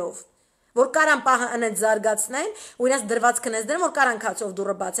ձյաձյաներով։ Որ կարան պահանը զարգացնեն, ու իրաց դրվածքն ես դրեն, որ կարան քացով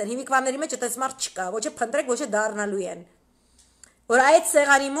դուռը բացեն։ Հիմիկվանների մեջ այդպես մարդ չկա, ոչ է փնտրեք, ոչ է դառնալու են։ Որ այդ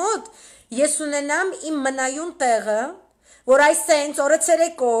սեղանի մոտ ես ունենամ իմ մնայուն տեղը, որ այսենց օրը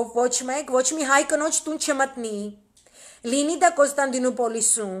ցերեկով ոչ մեկ, ոչ մի հայ կնոջ տուն չմտնի։ Լինի դա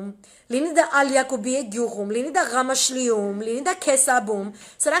Կոստանդինոպոլիսում, լինի դա Ալյակուբիե գյուղում, լինի դա Ղամաշլիում, լինի դա Քեսաբում,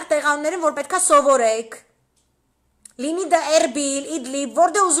 սրանք տեղանքներ են, որ պետքա սովորեք։ Լինի դա Էրբիլ, Իդլիբ,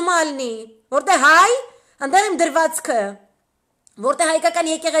 որտեղ ուզում ալնի, որտեղ հայ, այնտեղ իմ դրվածքը, որտեղ հայկական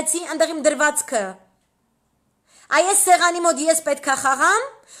եկեղեցի, այնտեղ իմ դրվածքը։ Այս սեղանի մոտ ես պետքա խաղամ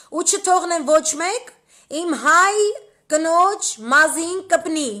ու չթողնեմ ոչ մեկ իմ հայ կնոջ մազին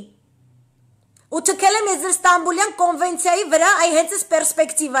կպնի։ Ու թքել եմ ես Ստամբուլյան կոնվենցիայի վրա այ հենց այս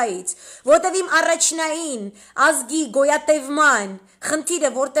պերսպեկտիվայից, որտեղ իմ առաջնային ազգի գոյատևման խնդիրը,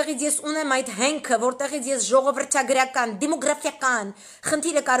 որտեղից ես ունեմ այդ հենքը, որտեղից ես ժողովրդագրական, դեմոգրաֆիական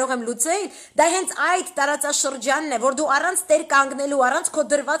խնդիրը կարող եմ լուծել, դա հենց այդ տարածաշրջանն է, որ դու առանց տեր կանգնելու, առանց քո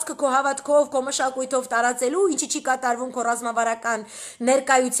դրվածքը, քո հավատքով, քո մշակույթով տարածելու, ինչի չի կատարվում քո ռազմավարական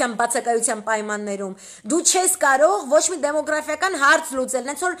ներկայության, բացակայության պայմաններում, դու չես կարող ոչ մի դեմոգրաֆիական հարց լուծել,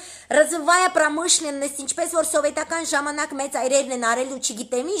 հենց որ ռզվայա պրամышленность, ինչպես որ սովետական ժամանակ մեծ այրերն են արել ու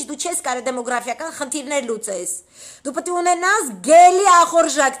չգիտեմ ինչ, դու չես կարող դեմոգրաֆիական խնդիրներ լուծես։ Դու պետք է ունենաս գելի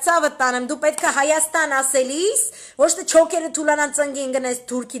ախորժակ, ցավը տանեմ, դու պետք է Հայաստան ասելիս, ոչ թե չոքերը թուլանան ծնգին գնես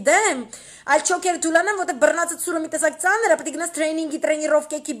Թուրքի դեմ, այլ չոքերը թուլանան, որտեղ բռնածը ծուրը մի տեսակ ծանր է, պետք է գնաս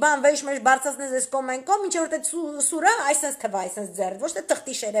տրեյնինգի բան վեշ մեջ բարձրացնես այս կոմենկով, ինչ որ դե սուրը այսպես թվա, այսպես ձեռ, ոչ թե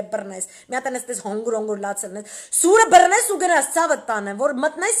թղթի շերը բռնես, մի հատ այնպես հոնգուր լացնես, սուրը բռնես ու գնաս, ցավը տանեմ, որ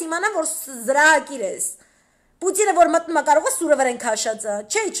մտնես իմանա, որ զրահակիր ես։ Պուտինը որ մտնում է կարող է սուրը վրան քաշածը,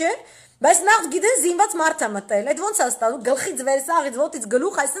 չէ։ Բայց նախ գիտեն զինված մարդ է մտել, այդ ոնց է ստանում, գլխից վեր սաղից ոտից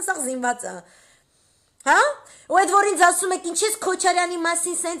գլուխ, այսպես սաղ զինված է։ Հա? Ու այդ որ ինձ ասում եք, ինչ ես Քոչարյանի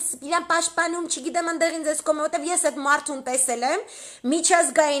մասին սենց իրան պաշտպանում, չգիտեմ ընդեղ ինձ ես կոմ, որտեվ ես այդ մարդուն տեսել եմ,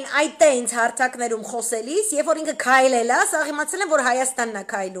 միջազգային այդ ինձ հարթակներում խոսելիս, երբ որ ինքը քայլել է, սաղ իմացել եմ, որ Հայաստանն է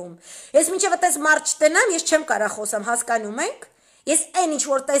քայլում։ Ես մինչև այդպես մարդ չտնամ, ես չեմ կարող խոսամ, հասկանում եք։ Ես այն ինչ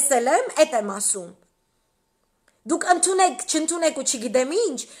որ տեսել եմ, այդ եմ ասում։ Դուք ընդունեք, չընդունեք ու չգիտեմ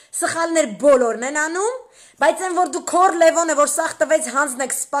ինչ, սխալներ բոլորն են անում, բայց այն որ դու քոր Լևոնը, որ սաղ տվեց հանձն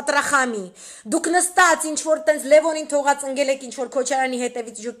եք սպատրախամի, դուք նստած ինչ որ տենց Լևոնին թողած ընկել եք ինչ որ Քոչարյանի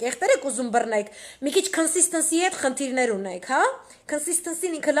հետևից ու կեղտեր եք ուզում բռնեք, մի քիչ consistency-ի հետ խնդիրներ ունեք, հա?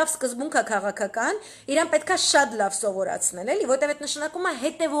 Consistency-ն ինքը լավ սկզբունք է քաղաքական, իրան պետքա շատ լավ սովորացնել, էլի, որտեղ այդ նշանակում է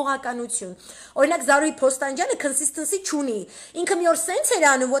հետևողականություն։ Օրինակ Զարուհի Փոստանջյանը consistency չունի։ Ինքը մի օր սենց էր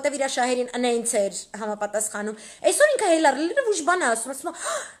անում, որտեղ իր շահերին անենց էր համապատասխանում։ Այսօր ինքը հելարլերը ոչ բան է ասում,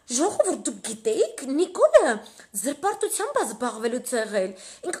 ժողովուրդ դուք գիտեիք, Նիկոլը զրպարտությամբ է զբաղվելուց եղել,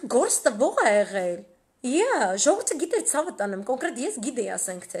 ինքը գործ տվող է եղել։ Ժողովուրդը գիտեր, ցավը տանեմ, կոնկրետ ես գիտեի,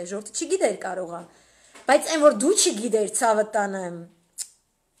 ասենք թե, ժողովուրդը չգիտեր կարող է։ Բայց այն որ դու չգիտեր, ցավը տանեմ,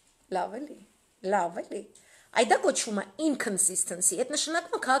 լավ էլի։ Այդ դա կոչվում է inconsistency, այդ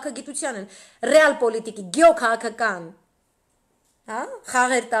նշանակում է քաղաքագիտությանն, ռեալ պոլիտիկի, գեոքաղաքական հա,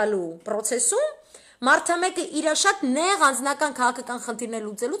 խաղեր տալու process-ում մարդը մեկը իր շատ նեղ անձնական քաղաքական խնդիրներ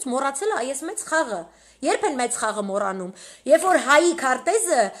լուծելուց մոռացել է այս մեծ խաղը։ Երբ են մեծ խաղը մոռանում, երբ որ հայի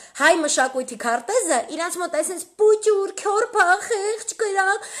քարտեզը, հայ մշակույթի քարտեզը իրանց մոտ այսպես պուճուր, քյորփախ, խեղճ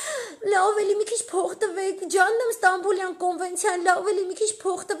կրակ, լավ էլի մի քիչ փող տվեք, ջաննամ Ստամբուլյան կոնվենցիան, լավ էլի մի քիչ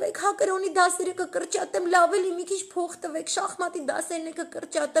փող տվեք, հակերոնի դասերը կկրճատեմ, լավ էլի մի քիչ փող տվեք, շախմատի դասերն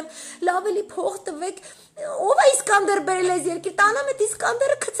կկրճատեմ, լավ էլի փող տվեք, ով է Իսկանդեր բերել այս երկիր, տանամ այդ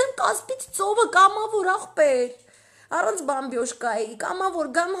Իսկանդերը գցեմ Կասպից ծովը, կամավոր ախպեր, առանց բամբյոշկայի,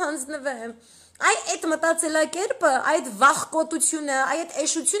 կամավոր գամ հանձնվեմ։ Այդ մտածելակերպը, այդ վախկոտությունը, այդ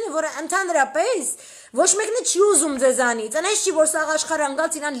էշությունը, որը ընդհանրապես ոչ մեկն չի ուզում ձեզանից, այնպես չի, որ սաղ աշխարհը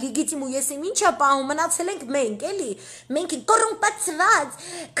անգած իրան լիգիտիմ ու եսիմ ինչա պահում, մնացել ենք մենք, էլի, մենք կոռումպացված,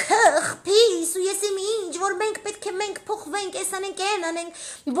 քխ, փիս ու եսիմ ինչ, որ մենք փոխվենք, էսանենք, այն անենք,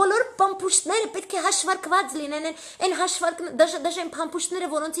 բոլոր փամփուշտները պետք է հաշվարկված լինեն, այն դաշեն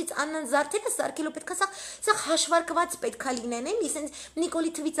փամփուշտները, որոնցից Աննան զարդերը սարքելու պետք է սա հաշվարկված պետք է լինեն, էլի, ասենց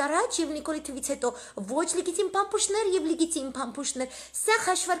Նիկոլի թվից առաջ եւ Նիկոլի թվից հետո ոչ լիգիտիմ փամփուշտներ եւ լիգիտիմ փամփուշտներ, սա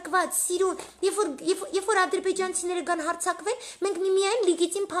հաշվարկված, սիրուն, Երբ որ ադրբեջանցիները կան հարձակվեն, մենք միմիայն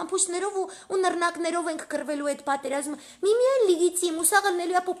լիգիտիմ փամփուշտներով ու նռնակներով ենք կռվելու այդ պատերազմը։ Միմիայն լիգիտիմ, ու սա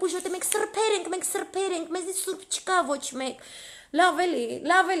գալնելու է փոփուշոտ, մենք սրբեր ենք, մեզից սուրբ չկա ոչ մեկ։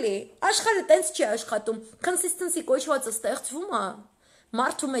 Լավ էլի, աշխարհը տենց չի աշխատում։ Consistency կոչվածը ստեղծվում է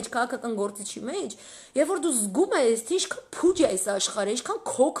մարդու մեջ, քաղաքական գործիչի մեջ, երբ որ դու զգում ես, թե ինչքան փուջ է այս աշխարհը, ինչքան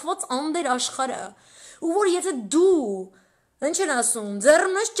քոքված անդեր աշխարհը, ու որ եթե դու ինչ են ասում,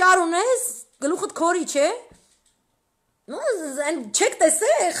 ձեռն ես, ճար ունես, գլուխդ քորի, չէ։ Այն չեք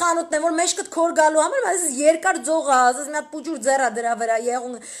տեսել խանութն որ մեջքդ քոր գալու համար, այս երկար ձողը, ասես մի հատ պուջուր ձեռա դրա վրա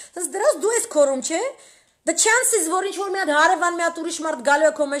եղուն։ Ասես դրաս դու ես քորում, չէ։ The chances որ ինչ որ մի հատ հարևան մի հատ ուրիշ մարդ գալու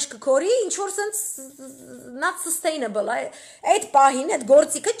է քո մեջքը քորի, ինչ որ sense not sustainable, այդ պահին այդ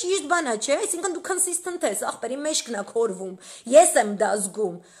գործիքը ճիշտ բան է, չէ։ Այսինքն դու consistent ես, ախպերի մեջքն է քորվում։ Ես եմ դա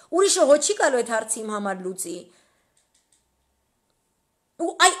զգում։ Ուրիշը հո չի գալու այդ հարցի իմ համար լուծի։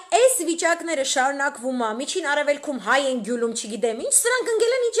 Ու այս վիճակները շարունակվում է, միջին արևելքում հայ են գյուլում, չգիտեմ, ինչ սրանք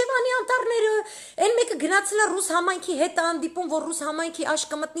ընկել են Իջևանի անտառները, այն մեկը գնացել է ռուս համայնքի հետ հանդիպում, որ ռուս համայնքի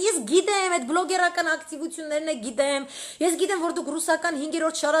աշկը մտնի, ես գիտեմ, այդ բլոգերական ակտիվություններն է գիտեմ, ես գիտեմ, որ դուք ռուսական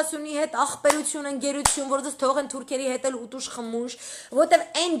 5-րդ շարասյունի հետ ախպերություն, ընկերություն, որ դες թողեն թուրքերի հետ էլ ուտուշ խմուշ, որտեվ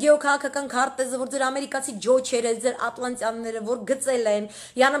այն գեոքաղաքական քարտեզը, որ ձեր ամերիկացի ջոչերը, ձեր ատլանտյանները, որ գծել են,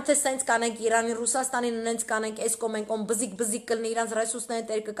 յանամ թե սենց կանենք Իրանի, Ռուսաստանին ունենց կանենք, էս կոմեն բզիկ կլնի իրանց ռեսուրսները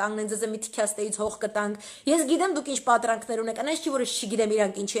տեր կկանգնեն, ձեզ մի թիքյաստեից հող կտանք։ Ես գիտեմ դուք ինչ պատրանքներ ունեք, այնպես չի որ ես չգիտեմ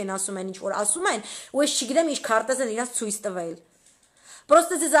իրանք ինչ են ասում են, ինչ որ ասում են, ու ես չգիտեմ ինչ քարտեզ են իրանց ցույց տվել։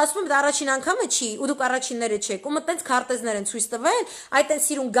 Պրոստը ձեզ ասում եմ, դա առաջին անգամը չի, ու դուք առաջինները չեք, ու մտենց քարտեզներ են ցույց տվել, այդ են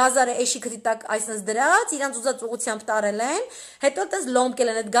սիրուն գազարը էշի քթիտակ այսպես դրած, իրանց ուզած ուղությամբ տարել են, հետո տես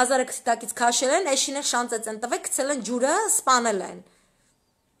լոմկել են, այդ գազարը քթիտակից քաշել են, էշինը շանցեց են տվել, գցել են ջուրը, սպանել են։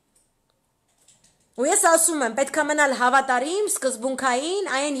 Ու ես ասում եմ, պետք է մնալ հավատարիմ, սկզբունքային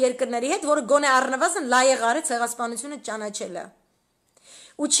այն երկրների հետ, որը գոնե առնվազն լայեղ արեց ցեղասպանությունը ճանաչելը։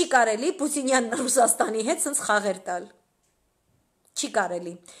 Ու չի կարելի Պուտինյան Ռուսաստանի հետ sense խաղեր տալ։ Չի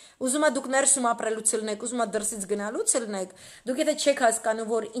կարելի։ Ուզում եք դուք ներսում ապրելու ցլնեք, ուզում եք դրսից գնալու ցլնեք, դուք եթե չեք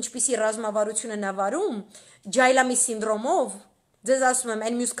հասկանում, որ ինչպիսի ռազմավարություն է նավարում, ջայլամի սինդրոմով, ձեզ ասում եմ,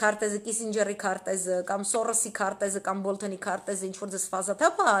 այն մյուս քարտեզը, Կիսինջերի քարտեզը, կամ Սորոսի քարտեզը, կամ Բոլթոնի քարտեզը, ինչ որ ձեզ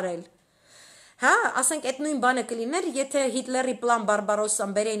ֆազաթափ է արել։ Հա, ասենք այդ նույն բանը կլիներ, եթե Հիտլերի պլան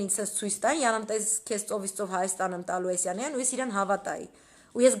Բարբարոսան բերեին ինձ ցույց տան, յանամ տես քեզ ծովից ծով Հայաստան եմ տալու Էսյանյան, ու ես իրան հավատայի։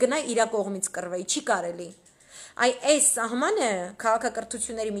 Ու ես գնայի իրա կողմից կռվեի, չի կարելի։ Այս սահմանը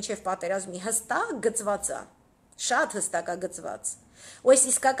քաղաքակրթությունների միջև պատերազմի հստակ գծված է, շատ հստակ է գծված։ Ու այս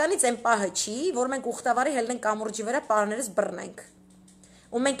իսկականից այն պահը չի, որ մենք ուխտավարի հելնենք կամուրջի վրա պարներս բռնենք։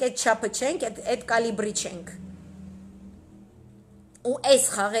 Ու մենք այդ չափը չենք, այդ կալիբրի չենք։ Ու այս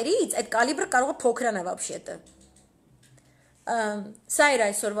խաղերից այդ կալիբրը կարող է փոքրանա вообще-то։ Սա էր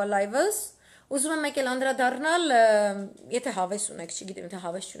այսօրվա լայվս։ Ուզում եմ եկել անդրադառնալ, եթե հավես ունեք, չգիտեմ, եթե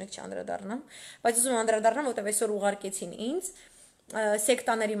հավես չունեք չանդրադառնամ, բայց ուզում եմ անդրադառնամ, որտեղ այսօր ուղարկեցին ինձ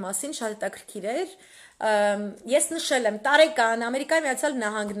սեկտաների մասին, շատ հետաքրքիր էր։ Ես նշել եմ տարեկան Ամերիկայի Միացյալ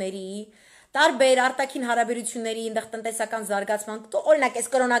Նահանգների տարբեր արտաքին հարաբերությունների, այնտեղ տնտեսական զարգացման, օրինակ այս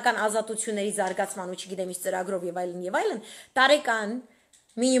կրոնական ազատությունների զարգացման ու չգիտեմ ինչ ծրագրով եւ այլն, տարեկան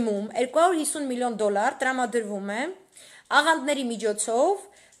մինիմում $250 միլիոն տրամադրվում է աղանդների միջոցով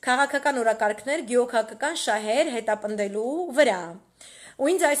քաղաքական օրակարգներ, գեոքաղաքական շահեր հետապնդելու վրա։ Ու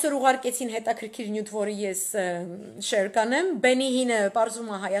ինձ այսօր ուղարկեցին հետաքրքիր նյութ, որը ես շեյր կանեմ, Բենիհինը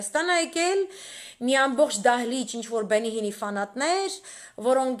պարզվում է Հայաստան է եկել, մի ամբողջ դահլիճ ինչ որ Բենիհինի ֆանատներ,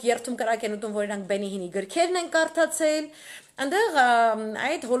 որոնք երթում կրակ են ուտում, որ իրանք Բենիհինի գրքերն են կարդացել, Այնտեղ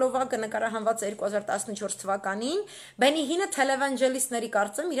այդ հոլովակը նկարահանված է 2014 թվականին, Բենի հինը թելևանջելիստների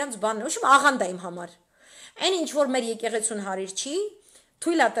կարծեմ իրանց բանն է, ուշում աղանդ է իմ համար։ Այն ինչ որ մեր եկեղեցուն հարիր չի,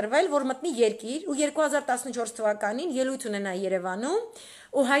 թույլ է տրվել, որ մտնի երկիր ու 2014 թվականին ելույթ ունենա Երևանում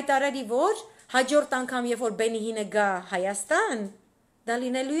ու հայտարարի, որ հաջորդ անգամ, երբ որ Բենի հինը գա Հայաստան, դա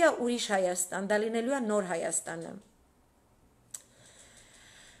լինելու է ուրիշ Հայաստան, դա լինելու է նոր Հայաստանը։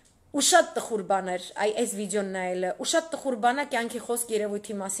 Ու շատ տխուր բան էր այս վիդեոն նայելը, ու շատ տխուր բան է կյանքի խոսք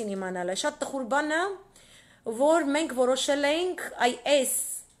երևույթի մասին իմանալը, շատ տխուր բան է, որ մենք որոշել էինք այս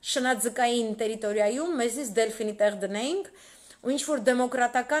շնաձկային տերիտորիայում մեզնից դելֆինի տեղ դնենք, ու ինչ-որ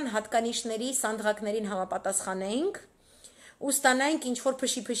դեմոկրատական հատկանիշների, սանդղակներին համապատասխանենք, ու ստանանք ինչ-որ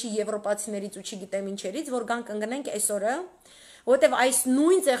փշի-փշի եվրոպացիներից ու չգիտեմ ինչերից, որ գանք ընկնենք այսօրը, որտև այս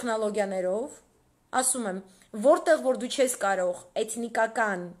նույն տեխնոլոգիաներով, ասում եմ, որտեղ որ դու չես կարող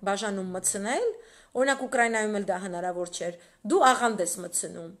էթնիկական բաժանում մտցնել, օրինակ Ուկրաինայում էլ դա հնարավոր չէր, դու աղանդ ես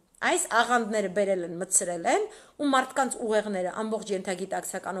մտցնում։ Այս աղանդները բերել են, մտցրել են ու մարդկանց ուղեղները ամբողջ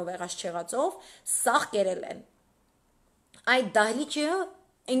ենթագիտակցականով եղած չեղածով սաղ կերել են։ Այդ դահլիճը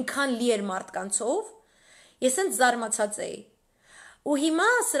այնքան լի էր մարդկանցով, ես հենց զարմացած էի։ Ու հիմա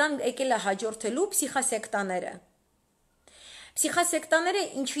սրան եկել է հաջորդելու փսիխասեկտաները։ Փսիխասեկտաները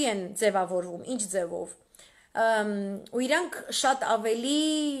ինչի են ձևավորվում, ինչ ձևով։ Ու իրանք շատ ավելի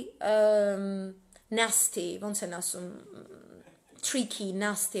nasty, ոնց են ասում, tricky,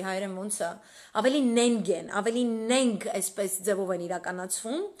 nasty հայերեն ոնց է, ավելի նենգ են, ավելի նենգ այսպես ձևով են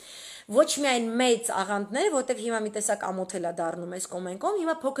իրականացվում, ոչ միայն մեծ աղանդներ, որտեղ հիմա մի տեսակ ամոթել է դառնում այս կոմենկոմ,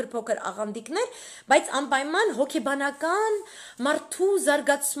 հիմա փոքր-փոքր աղանդիկներ, բայց անպայման հոգեբանական մարդու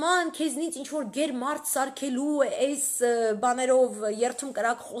զարգացման, քեզնից ինչ-որ գեր մարդ սարքելու այս բաներով, երթում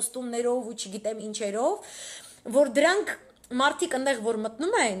կրակ խոստումներով ու չգիտեմ ինչերով, որ դրանք մարդիկ այնտեղ որ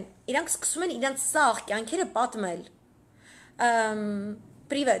մտնում են, իրանք սկսում են իրանք սաղ կյանքերը պատմել։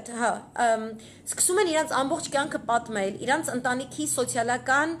 Պրիվետ, հա, սկսում են իրանց ամբողջ կյանքը պատմել, իրանց ընտանիքի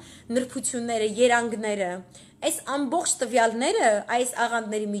սոցիալական նրբությունները, երանգները, այս ամբողջ տվյալները այս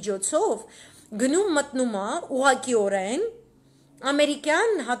աղանդների միջոցով գնում մտնում է ուղղակիորեն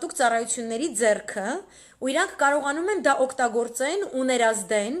ամերիկյան հատուկ ծառայությունների ձեռքը, ու իրանք կարողանում են դա օգտագործեն ու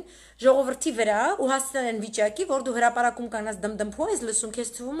ներազդեն ժողովրդի վրա ու հասցնեն վիճակի, որ դու հրապարակում կանաս դմդմփու ես լսում,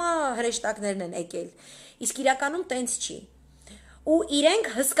 քեզ թվում է հրեշտակներն են եկել, իսկ իրականում տենց չի։ Ու իրենք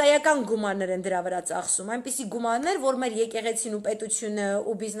հսկայական գումարներ են դրա վրա ծախսում, այնպիսի գումարներ, որ մեր եկեղեցին ու պետությունը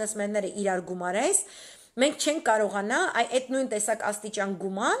ու բիզնեսմենները իրար գումարես, մենք չենք կարողանա այդ նույն տեսակ աստիճան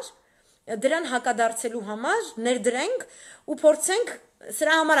գումար դրան հակադարձելու համար ներդրենք ու փորձենք,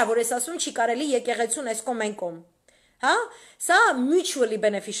 սրա համար է, որ ես ասում չի կարելի եկեղեցուն այս կոմ այն կոմ, հա, սա mutually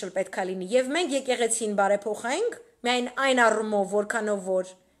beneficial պետք է լինի, եւ մենք եկեղեցին բարեփոխենք, միայն այն առումով, որքանով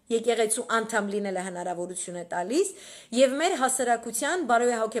որ եկեղեցու անդամ լինելը հնարավորություն է տալիս, եւ մեր հասարակության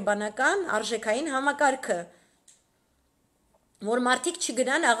բարոյահոգեբանական արժեքային համակարգը, որ մարդիկ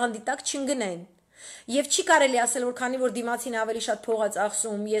չգնան աղանդի տակ չընկնեն։ Եվ չի կարելի ասել, որ քանի որ դիմացին ավելի շատ փող է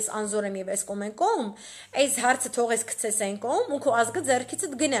ծախսում, ես անզոր եմ եւ այս կոմ են կոմ, այս հարցը թողես գցես այն կոմ, ու քո ազգը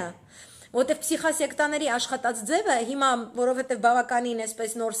ձեռքիցդ գնա։ Որտեւ փսիխասեկտաների աշխատած ձևը հիմա, որովհետեւ բավականին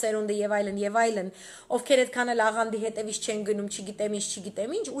այսպես նոր սերունդը եւ այլն, ովքեր այդքան էլ աղանդի հետևից չեն գնում, չգիտեմ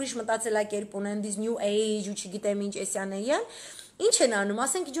ինչ, ուրիշ մտածելակերպ ունեն, this new age ու չգիտեմ ինչ էսյանեյան, ինչ են անում,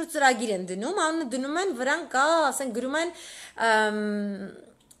 ասենք ինչ որ ծրագիր են դնում, անունը դնում են վրան կա, ասենք գրում են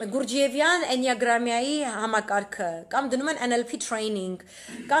Գուրջիևյան էնիագրամիայի համակարգը, կամ դնում են NLP training,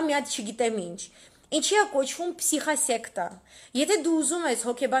 կամ մի հատ չգիտեմ ինչ։ Ինչի է կոչվում փսիխասեկտա։ Եթե դու ուզում ես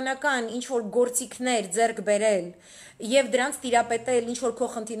հոգեբանական ինչ-որ գործիքներ ձեռք բերել եւ դրանց տիրապետել ինչ-որ քո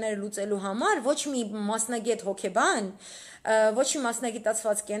խնդիրները լուծելու համար, ոչ մի մասնագետ հոգեբան, ոչ մի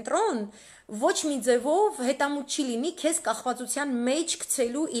մասնագիտացված կենտրոն, ոչ մի ձևով հետամուտ չի լինի քեզ կախվածության մեջ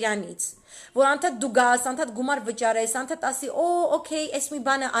գցելու Իրանից, որ անդադ դու գաս, անդադ գումար վճարես, անդադ ասի, օքեյ, այս մի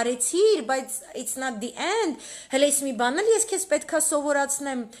բանը արեցիր, բայց it's not the end, հələ այս մի բան էլ ես քեզ պետքա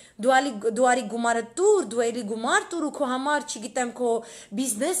սովորացնեմ, դու արի գումարը տուր, դու էլի գումար տուր ու քո համար, չգիտեմ, քո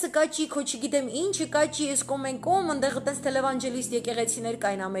բիզնեսը կաճի, քո չգիտեմ ինչը կաճի, ես կոմ, այնտեղ այդպես տելևանջելիստ եկեղեցիներ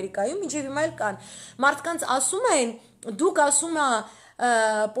կային Ամերիկայում, ինչեւ հիմա էլ կան, մարդկանց ասում են, դուք ասում ա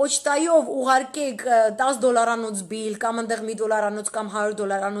պոչտայով ուղարկեք $10 բիլ կամ այնտեղ $1 կամ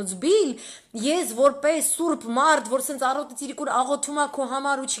 $100 բիլ, ես որպես սուրբ մարդ, որ սենց առոտից իրիկուր աղոթում ա քո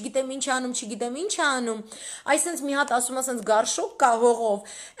համար ու չգիտեմ ինչ անում, այսենց մի հատ ասում ա սենց գարշոկ կա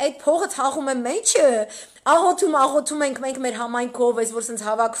հողով, այդ փողը թաղում է մեջը, աղոթում ենք մենք մեր համայնքով, այս որ սենց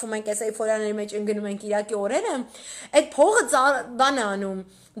հավաքվում ենք, այս էյֆորիաների մեջ ընկնում ենք Իրաքի օրերը, այդ փողը բան է անում,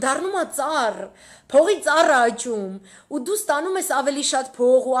 դառնում է ծառ, փողի ծառը աճում, ու դու ստանում ես ավելի շատ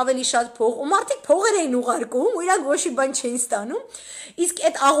փող ու ավելի շատ փող, ու մարդիկ փողեր էին ուղարկում, ու իրանք ոչ մի բան չէին ստանում, իսկ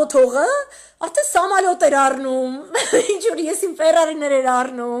այդ աղոթողը արդեն սամալյոտ էր առնում, ինչ որ ես իմ Ֆերարիներ էր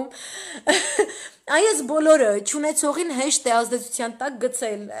առնում, այս բոլորը չունեցողին հեշտ է ազդեցության տակ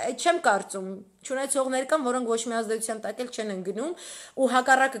գցել, չեմ կարծում, չունեցողներ կան, որոնք ոչ մի ազդեցության տակ էլ չեն ընկնում, ու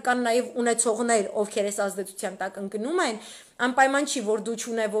հակառակը կան նաև ունեցողներ, ովքեր այս ազդեցության տակ ընկնում են, անպայման չի, որ դու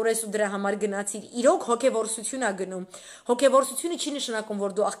չունևորես ու դրա համար գնացիր, իրոք հոգեվորսություն է գնում, հոգեվորսությունը չի նշանակում,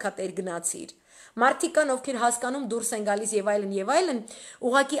 որ դու աղքատեր գնացիր, մարդիկ կան, ովքեր հասկանում դուրս են գալիս եւ այլն,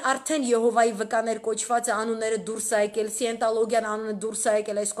 ուղղակի արդեն Եհովայի վկաներ կոչվածը անունները դուրս է եկել, սիենտոլոգիան անունը դուրս է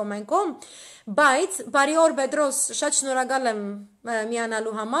եկել այս կոմենկոմ, բայց բարի օր Պետրոս, շատ շնորհակալ եմ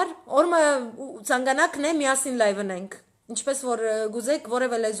միանալու համար, օրը ցանկանաք նե միասին լայվնենք, ինչպես որ գուզեք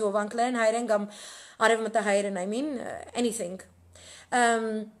որևէ լեզվով անգլերեն, հայերեն կամ արևմտահայերեն, I mean anything.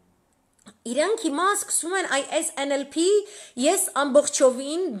 Իրանք հիմա սկսում են այս NLP, ես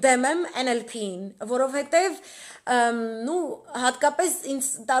ամբողջովին դեմ եմ NLP-ին, որովհետև հատկապես ինձ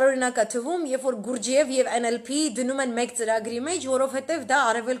տարօրինակ է թվում, երբ որ Գուրջիև եւ NLP դնում են մեկ ծրագրի մեջ, որովհետև դա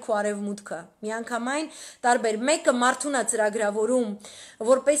արևելք ու արևմուտքը։ Միանգամայն տարբեր մեկը մարդուն է ծրագրավորում,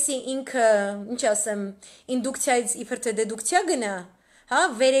 որպեսզի ինքը, ինչ ասեմ, ինդուկցիայից իբր թե դեդուկցիա գնա, հա,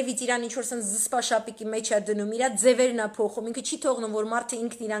 վերևից իրան ինչ որ սենց զսպաշապիկի մեջ է դնում, իրա ձևերն է փոխում, ինքը չի թողնում, որ մարդը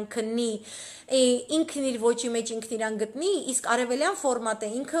ինքն իրան քննի, ինքն իր ոճի մեջ ինքն իրան գտնի, իսկ արևելյան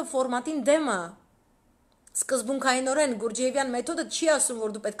ֆորմատը ինքը ֆորմատին դեմ է։ Սկզբունքայինորեն Գուրջիևյան մեթոդը չի ասում,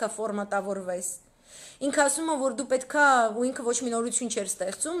 որ դու պետքա ֆորմատավորվես։ Ինքը ասում է, որ դու պետքա, ու ինքը ոչ մի նորություն չէր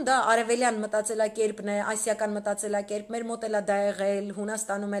ստեղծում, դա արևելյան մտածելակերպն է, ասիական մտածելակերպ, մեր մոտ էլ է դա եղել,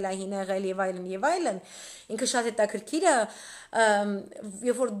 Հունաստանում էլ է հին եղել եւ այլն, ինքը շատ հետաքրքիր է,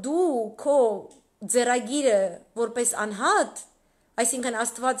 երբ որ դու քո ձեռագիրը որպես անհատ, այսինքն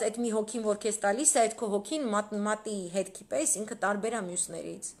Աստված այդ մի հոգին, որ քեզ տալիս է, այդ քո հոգին մատի հետքի պես, ինքը տարբեր է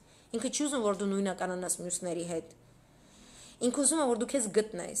մյուսներից, ինքը չի ուզում, որ դու նույնական անաս մյուսների հետ, ինքը ուզում է, որ դու քեզ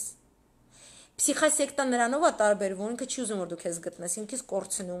գտնես, Փսիխասեկտան նրանով է տարբերվում, ինքը չի ուզում, որ դու քեզ գտնես, ինքը քեզ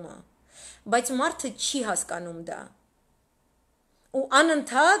կորցնում է, բայց մարդը չի հասկանում դա, ու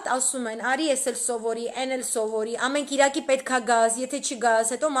անընդհատ ասում են, արի ես էլ սովորի, են էլ սովորի, ամենք Իրաքի պետքա գաս, եթե չի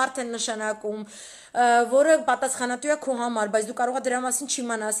գաս, հետո մարդ են նշանակում, որը պատասխանատու է քո համար, բայց դու կարող ես դրա մասին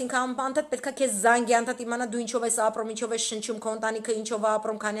չիմանաս, ինքը անդադ պետքա քեզ զանգի, անդադ իմանա դու ինչով ես ապրում, ինչով ես շնչում, քո ընտանիքը ինչով է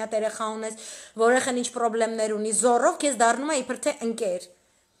ապրում, քանի հատ երեխա ունես, որեխն ինչ խնդիրներ ունի, զորով քեզ դառնում է իբր թե ընկեր։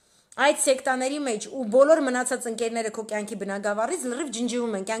 Այդ սեկտաների մեջ ու բոլոր մնացած ընկերները քո կյանքի բնագավառից լրիվ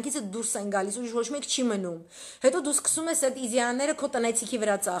ջնջվում են, կյանքից դուրս են գալիս ու ոչ մեկ չի մնում։ Հետո դու սկսում ես այդ իզիաները քո տնեցիքի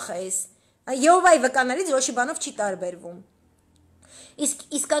վրա ծախես։ Եհովայի վկաներից ոչ մի բանով չի տարբերվում։ Իսկ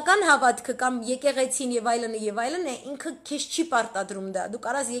իսկական հավատքը կամ եկեղեցին եւ այլն է, ինքը քեզ չի պարտադրում դա։ Դու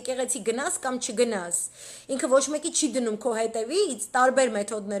կարաս եկեղեցի գնաս կամ չգնաս։ Ինքը ոչ մեկի չի դնում քո հետևից տարբեր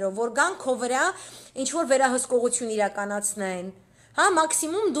մեթոդներով, որ գան քո վրա ինչ որ վերահսկողություն իրականացնեն։ Հա,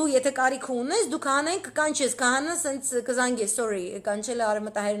 մաքսիմում դու եթե կարիք ունես, դու քահանային կկանչես, քահանան սենց կզանգես, sorry, կանչելը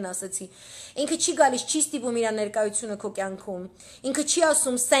արևմտահայերեն ասացի։ Ինքը չի գալիս, չի ստիպում իր ներկայությունը քո կյանքում։ Ինքը չի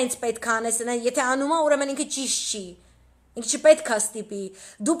ասում սենց պետք է անես, եթե անում է, ուրեմն ինքը ճիշտ չի։ Ինքը չպետք է ստիպի,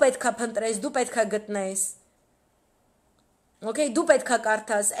 դու պետք է փնտրես, դու պետք է գտնես։ Okay, դու պետք է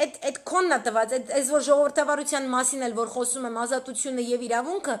կարդաս, այդ քոնն է տված, այս որ ժողովրդավարության մասին էլ որ խոսում եմ, ազատությունը եւ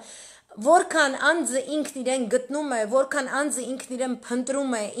իրավունքը, որքան անձը ինքն իրեն գտնում է, որքան անձը ինքն իրեն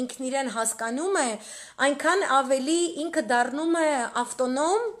փնտրում է, ինքն իրեն հասկանում է, այնքան ավելի ինքը դառնում է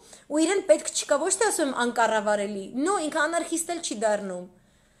ավտոնոմ ու իրեն պետք չկա ոչ թե ասում անկառավարելի, նո, ինքը անարխիստ էլ չի դառնում։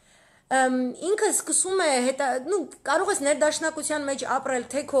 Ինքը սկսում է կարող ես ներդաշնակության մեջ ապրել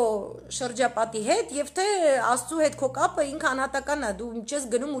թե քո շրջապատի հետ եւ թե Աստծո հետ քո կապը ինքը անհատական է, դու չես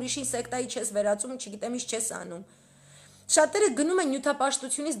գնում ուրիշի սեկտայի չես վերածում, չգիտեմ ինչ չես անում։ Շատերը գնում են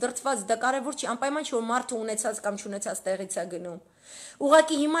նյութապաշտությունից դրդված, դա կարևոր չի, անպայման չի որ մարդը ունեցած կամ չունեցած տեղից է գնում։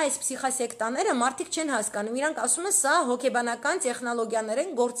 Ուղղակի հիմա այս փսիխասեկտաները մարդիկ չեն հասկանում, իրանք ասում են սա հոգեբանական տեխնոլոգիաներ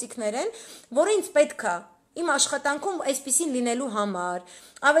են, գործիքներ են, որը ինձ պետք է իմ աշխատանքում այսպեսին լինելու համար,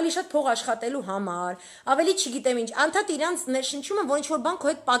 ավելի շատ փող աշխատելու համար, ավելի չգիտեմ ինչ, անդադ իրանց ներշնչում են, որ ինչ որ բան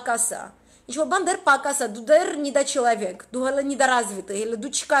քո հետ պակաս է, ինչ որ բան դեռ պակաս է, դու դեռ недочеловек, դու հələ недоразвитый, հələ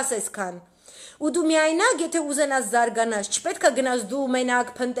դու չկաս այսքան։ ու դու միայնակ եթե ուզենաս զարգանաս, չպետք է գնաս դու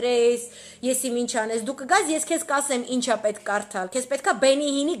մենակ փնտրես, ես իմ ինչ անես, դու կգաս, ես քեզ կասեմ ինչա պետք կարդալ, քեզ պետքա Բենի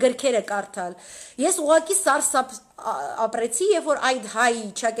Հինի գրքերը կարդալ։ Ես ուղղակի սարսափ ապրեցի, երբ որ այդ հայ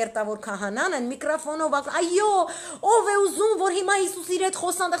ճակերտավոր քահանան այն միկրոֆոնով այո, ով է ուզում որ հիմա Հիսուս իր հետ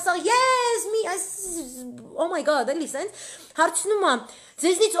խոսան, դասա yes, me, oh my god, էլի sense հարցնում եմ,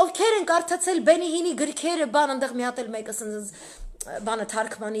 ձեզնից ովքեր են կարդացել Բենի Հինի գրքերը, բան այնտեղ մի հատ էլ մեկը ասենց բանը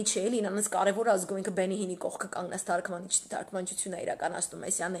թարգմանի չէ, էլի ինձ կարևոր ազգում ինքը Բենի Հինի կողքը կանգնած թարգմանչությունը իրականացնում է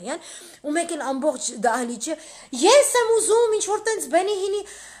Սյանեյան, ու մեկ էլ ամբողջ դահլիճը, ես եմ ուզում ինչ որ տենց Բենի Հինի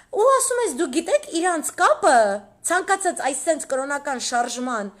ու ասում ես դու գիտեք իրանց կապը, ցանկացած այսպես կրոնական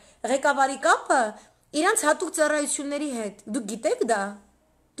շարժման ղեկավարի կապը իրանց հատուկ ծառայությունների հետ, դուք գիտեք դա,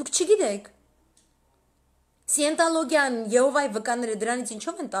 դուք չգիտեք, սիենտոլոգիան, Եհովայի վկաները դրանից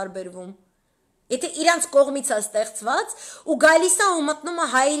ինչով են տարբերվում, եթե իրանց կողմից է ստեղծված ու գալիս է ու մտնում է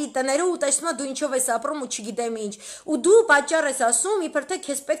հայերի տներով ու տեսնում է դու ինչով ես ապրում ու չգիտեմ ինչ ու դու պատճառ ես ասում իբր թե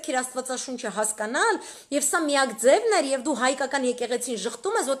քեզ պետք է Աստվածաշունչը հասկանալ եւ սա միակ ձևն էր եւ դու հայկական եկեղեցին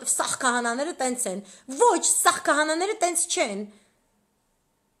ժխտում ես որովհետեւ սաղ քահանաները տենց են ոչ սաղ քահանաները տենց չեն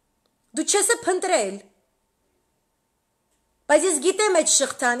դու չես փնտրել բայց ես գիտեմ այդ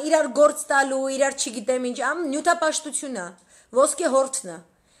շղթան իրար գործ տալու իրար չգիտեմ ինչ նյութապաշտությունն է ոսկե հորթն է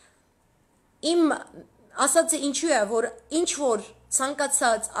Իմ ասածը ինչու է, որ ինչ որ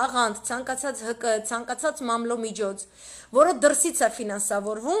ցանկացած աղանդ, ցանկացած ՀԿ, ցանկացած մամլոմիջոց, որը դրսից է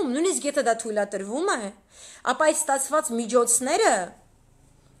ֆինանսավորվում, նույնիսկ եթե դա թույլատրվում է, ապա այդ ստացված միջոցները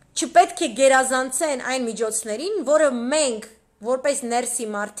չպետք է գերազանցեն այն միջոցներին, որը մենք, որպես ՆԵՐՍ-ի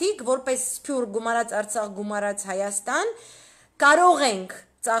մարդիկ, որպես սփյուռ գումարած Արցախ, գումարած Հայաստան, կարող ենք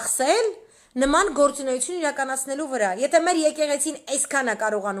ծախսել նման գործունեություն իրականացնելու վրա, եթե մեր եկեղեցին այսքան է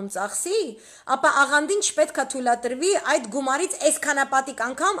կարողանում ծախսի, ապա աղանդին չպետք է թույլատրվի այդ գումարից այսքանապատիկ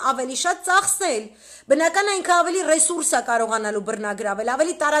անգամ ավելի շատ ծախսել, բնական է ինքը ավելի ռեսուրս է կարողանալու բռնագրավել,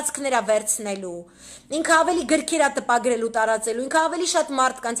 ավելի տարածքներ է վերցնելու, ինքը ավելի գրքեր է տպագրելու տարածելու, ինքը ավելի շատ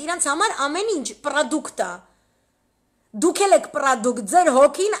մարդկանց, իրանց համար ամեն ինչ պրոդուկտ է, դուք էլ եք պրոդուկտ, ձեր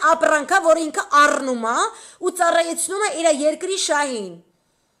հոգին ապրանքա, որը ինքը առնում է ու ծառայեցնում է իր երկրի շահին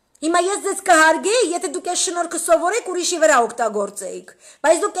Հիմա ես ձեզ կհարգեի, եթե դուք այս շնորհքը սովորեք ուրիշի վրա օգտագործեիք,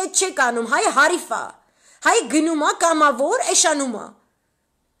 բայց դուք այդ չեք անում, հայ հարիֆ է, հայ գնում է կամավոր, էշանում է,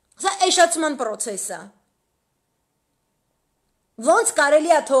 սա էշացման պրոցես է, ոնց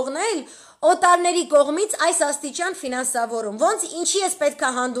կարելի է թողնել օտարների կողմից այս աստիճան ֆինանսավորում, ոնց ինչի ես պետք է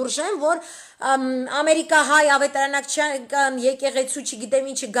հանդուրժեմ, որ Ամերիկա-հայ ավետարանական եկեղեցու չգիտեմ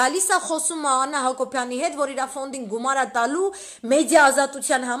ինչը գալիս է խոսում է Աննա Հակոբյանի հետ, որ իր ֆոնդին գումար է տալու մեդիա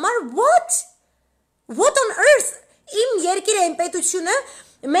ազատության համար, what on earth, իմ երկիրը իմ պետությունը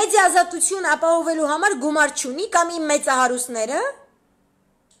մեդիա ազատություն ապահովելու համար գումար չունի, կամ իմ մեծահարուստները,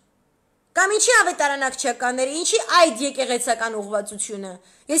 կամ ինչի ավետարանակչականները, ինչի այդ եկեղեցական ուղղվածությունը,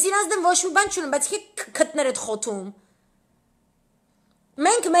 ես իրանց դեմ ոչ մի բան չունեմ, բայց քթներ եք խոթում,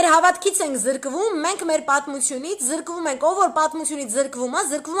 մենք մեր հավատքից ենք զրկվում, մենք մեր պատմությունից զրկվում ենք, ով որ պատմությունից զրկվում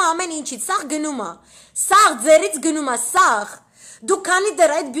է ամեն ինչից, սաղ գնում է, սաղ ձերից գնում է, սաղ, դուք քանի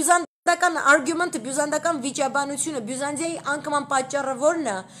դեռ այդ բյուզանդական արգումենտը, բյուզանդական վիճաբանությունը, Բյուզանդիայի անկման պատճառը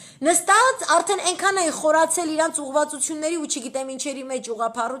որն է, նստած արդեն այնքան էին խորացել իրանց ուղղվածությունների ու չգիտեմ ինչերի մեջ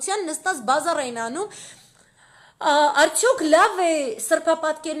ուղղափառության, նստած բազար էին անում, արդյոք լավ է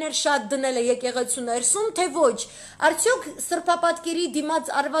սրբապատկերներ շատ դնելը եկեղեցու ներսում, թե ոչ, արդյոք սրբապատկերի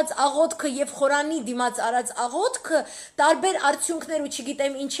դիմաց արված աղոթքը և խորանի դիմաց արած աղոթքը տարբեր արդյունքներ ու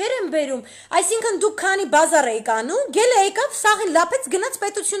չգիտեմ ինչեր են բերում, այսինքն դուք քանի բազար եք անում, գելը եկավ, սաղին լապեց գնաց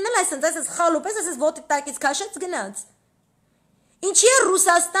պետությունն էլ այսպես խալուպես, այսպես ոտի տակից քաշեց գնաց։ Ինչի է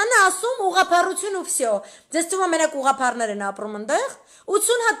Ռուսաստանը ասում ուղղափառություն ու վсё, ձեզ թվում է մենակ ուղղափառներ են ապրում այնտեղ,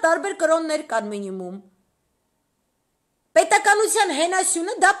 80 հատ տարբեր կրոններ կան մինիմում։ Պետականության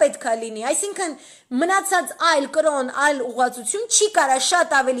հենասյունը դա պետք է լինի, այսինքն մնացած այլ կրոն, այլ ուղղվածություն չի կարա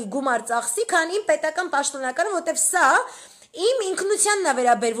շատ ավելի գումար ծախսի, քան իմ պետական պաշտոնականը, որտեվ սա իմ ինքնությանն է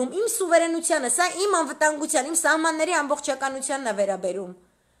վերաբերվում, իմ սուվերենությանը, սա իմ անվտանգության, իմ սահմանների ամբողջականությանն է վերաբերում։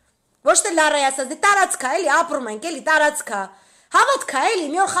 Ոչ թե լարայ ասած, դե տարածք է, էլի ապրում ենք, էլի տարածք է։ Հավատք է, էլի,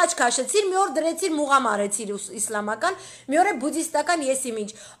 մի օր խաչ քաշեցիր, մի օր դրեցիր մուղամ արեցիր իսլամական, մի օր է բուդդիստական ես իմ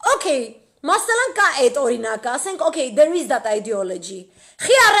ինչ։ Okay, Մասալան կա այդ օրինակը, ասենք, okay, there is that ideology։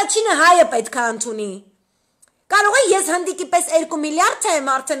 Խի առաջինը հայը պետք է ընդունի։ Կարող է ես հնդիկի պես 2 միլիարդ եմ,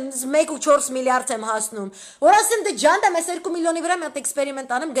 արդեն 1.4 միլիարդ եմ հասնում, որ ասեմ դե ջանդամ ես 2 միլիոնի վրա մի հատ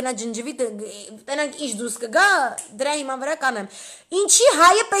էքսպերիմենտ անեմ, գնա ջնջվի, տենանք ինչ դուրս կգա, դրա հիման վրա կանեմ։ Ինչի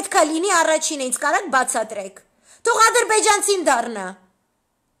հայը պետք է լինի առաջինը, ինձ կարաք բացատրեք։ Թող ադրբեջանցին դառնա։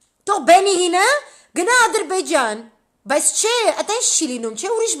 Թող Բենի Հինը գնա Ադրբեջան։ Բայց չէ, այդպես չի լինում,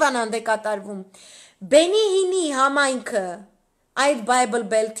 չէ, ուրիշ բան անդե կատարվում։ Բենի հինի համայնքը այդ Bible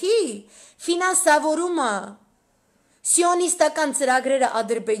Belt-ի ֆինանսավորում է սիոնիստական ծրագրերը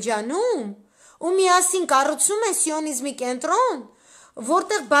Ադրբեջանում ու միասին կառուցում են սիոնիզմի կենտրոն,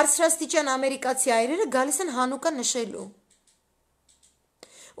 որտեղ բարձրաստիճան ամերիկացի այրերը գալիս են Հանուկա նշելու։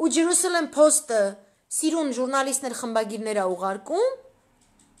 Ու Jerusalem Post-ը սիրուն ժուրնալիստներ խմբագիրներ ա ուղարկում,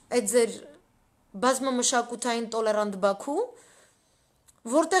 այդ ձեր բազմամշակութային տոլերանտ Բաքու,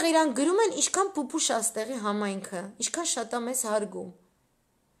 որտեղ իրան գրում են ինչքան պուպուշ աստեղի համայնքը, ինչքան շատ է մեզ հարգում։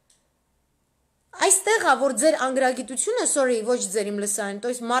 Այստեղ է, որ ձեր անգրագիտությունը, sorry, ոչ ձեր իմ լսային, то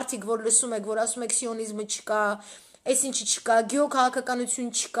есть մարդիկ, որ լսում եք, որ ասում եք սիոնիզմը չկա, այս ինչի չկա,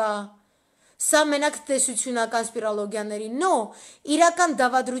 գեոքաղաքականություն չկա, սա մենակ տեսությունական սպիրալոգիաների, no, իրական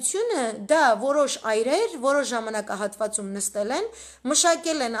դավադրությունը դա որոշ այրեր, որոշ ժամանակահատվածում նստել են,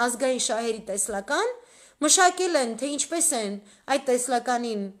 մշակել են ազգային շահերի տեսլական, մշակել են, թե ինչպես են այդ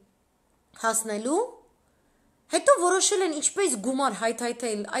տեսլականին հասնելու, հետո որոշել են ինչպես գումար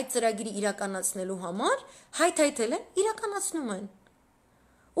հայթայթել այդ ծրագիրի իրականացնելու համար, հայթայթել են, իրականացնում են։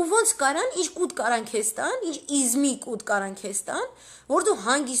 Ու ոնց կարան, ինչ կուտ կարան քեզ տան, ինչ իզմի կուտ կարան քեզ տան, որ դու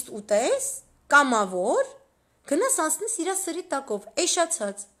հանգիստ ուտես, կամավոր, գնաս անցնես իրա սրի տակով,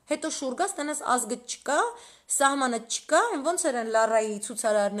 էշացած, հետո շուրգաս տնես ազգը չկա, սահմանը չկա, ոնց են լարայի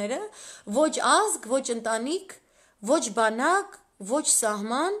ցուցարարները, ոչ ազգ, ոչ ընտանիք, ոչ բանակ, ոչ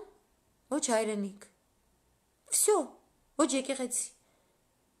սահման, ոչ հայրենիք։ Всё, ոչ եկեղեցի։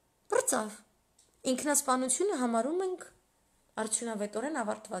 Բրծավ։ Ինքնասպանությունը համարում ենք արդյունավետորեն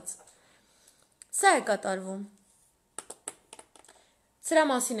ավարտված։ Սա է կատարվում։ Սրա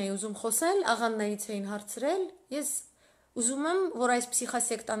մասին էի ուզում խոսել, աղանդներից էին հարցրել, ես ուզում եմ, որ այս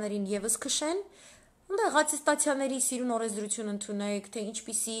փսիխասեկտաներին եւս քշեն, ղացիստացիաների սիրուն օրենսդրություն ընդունեք, թե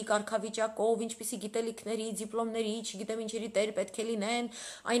ինչպիսի կարգավիճակով, ինչպիսի գիտելիքների, դիպլոմների, չգիտեմ ինչերի տեր պետք է լինեն,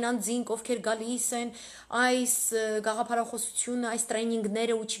 այն անձինք, ովքեր գալիս են, այս գաղափարախոսությունը, այս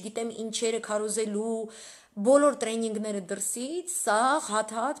տրեյնինգները ու չգիտեմ ինչերը քարոզելու, բոլոր տրեյնինգները դրսից, սաղ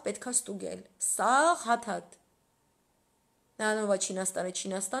հատ-հատ պետքա ստուգել, սաղ հատ-հատ։ Նրանով Չինաստանը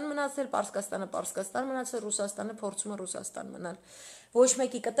Չինաստան մնացել, Պարսկաստանը Պարսկաստան մնացել, Ռուսաստանը փորձում է Ռուսաստան մնալ։ Ոչ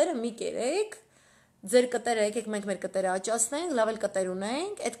մեկի կտերը մի կերեք, ձեր կտերը եկեք մենք մեր կտերը աճացնենք, լավ էլ կտեր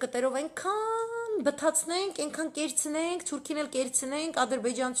ունենք, այդ կտերով այնքան բթացնենք, այնքան կերցնենք, թուրքին էլ կերցնենք,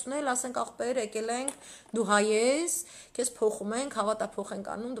 ադրբեջանցուն էլ ասենք աղբեր եկել ենք, դու հայ ես, քեզ փոխում ենք, հավատափոխ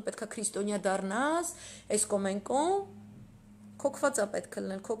ենք անում, դու պետքա քրիստոնյա դառնաս, այս կոմենկոմ, քոքված է պետք է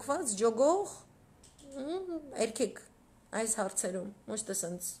լինել, քոքված, ջոգող, երգեք այս հարցերում, ոչ թե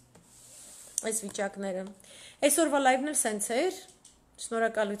սենց այս վիճակները։ Այսօրվա լայվն էլ սենց էր,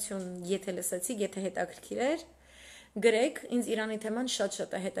 շնորհակալություն, եթե լսեցիք, եթե հետաքրքիր էր, գրեք, ինձ Իրանի թեման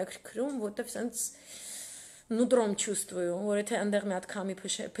շատ-շատ է հետաքրքրում, որտեվ սենց նուտրոմ չուստվую, որ եթե այնտեղ մի հատ քամի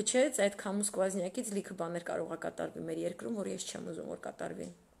փչեց, այդ քամու սկվազնյակից լիքը բաներ կարող է կատարվի մեր երկրում, որ ես չեմ ուզում, որ կատարվի,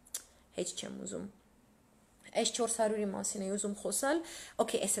 հեչ չեմ ուզում։ Այս 400-ի մասին էի ուզում խոսալ,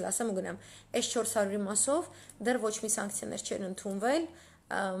 օքեյ, ես էլ ասեմ ու գնամ, այս 400-ի մասով դեռ ոչ մի սանկցիաներ չեն ընդունվել,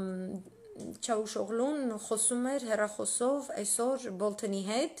 Չավուշօղլուն խոսում էր հեռախոսով այսօր Բոլթոնի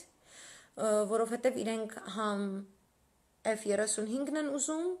հետ, որովհետև իրենք համ F-35-ն են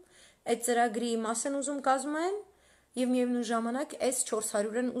ուզում, այդ ծրագրի մաս են ուզում կազմել, և միևնույն ժամանակ այս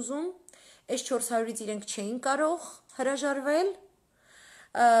 400 են ուզում, այս 400-ից իրենք չէին կարող հրաժարվել,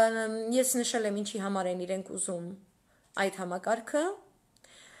 ես նշել եմ ինչի համար են իրենք ուզում այդ համակարգը,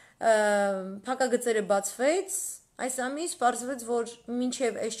 փակագծերը բացվեց, այս ամիս պարզվեց, որ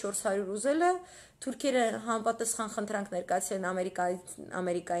մինչև այս 400 ուզելը թուրքերը համապատասխան խնդրանք ներկայացրել են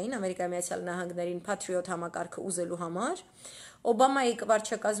Ամերիկային, Ամերիկայի Միացյալ Նահանգներին Patriot համակարգը ուզելու համար, Օբամայի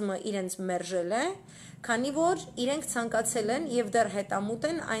վարչակազմը իրենց մերժել է, քանի որ իրենք ցանկացել են և դեռ հետամուտ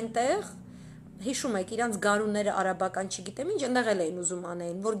են այնտեղ, հիշում եք, իրանց գարունները արաբական չգիտեմ ինչ, ընդեղ էլ էին ուզում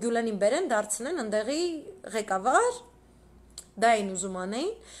անեին, որ Գյուլենին բերեն, դարձնեն ընդեղի ղեկավար, դա էին ուզում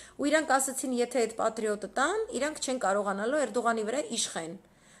անեին, ու իրանք ասացին, եթե այդ պատրիոտը տան, իրանք չեն կարողանալու Էրդողանի վրա իշխեն։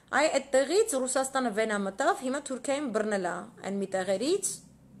 Այ այդտեղից Ռուսաստանը վենա մտավ, հիմա Թուրքիային բռնել է այն մի տեղերից,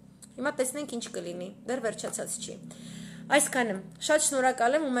 հիմա տեսնենք ինչ կլինի, դեռ վերջացած չի։ Այսքանը, շատ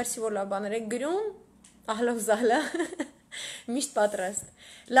շնորհակալ եմ ու մերսի, որ լավ բաներ եք գրում, ահլով զահլա, միշտ պատրաստ։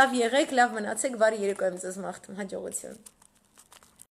 Լավ եղեք, լավ մնացեք, բարի երեկո եմ ձեզ մաղթում, հաջողություն։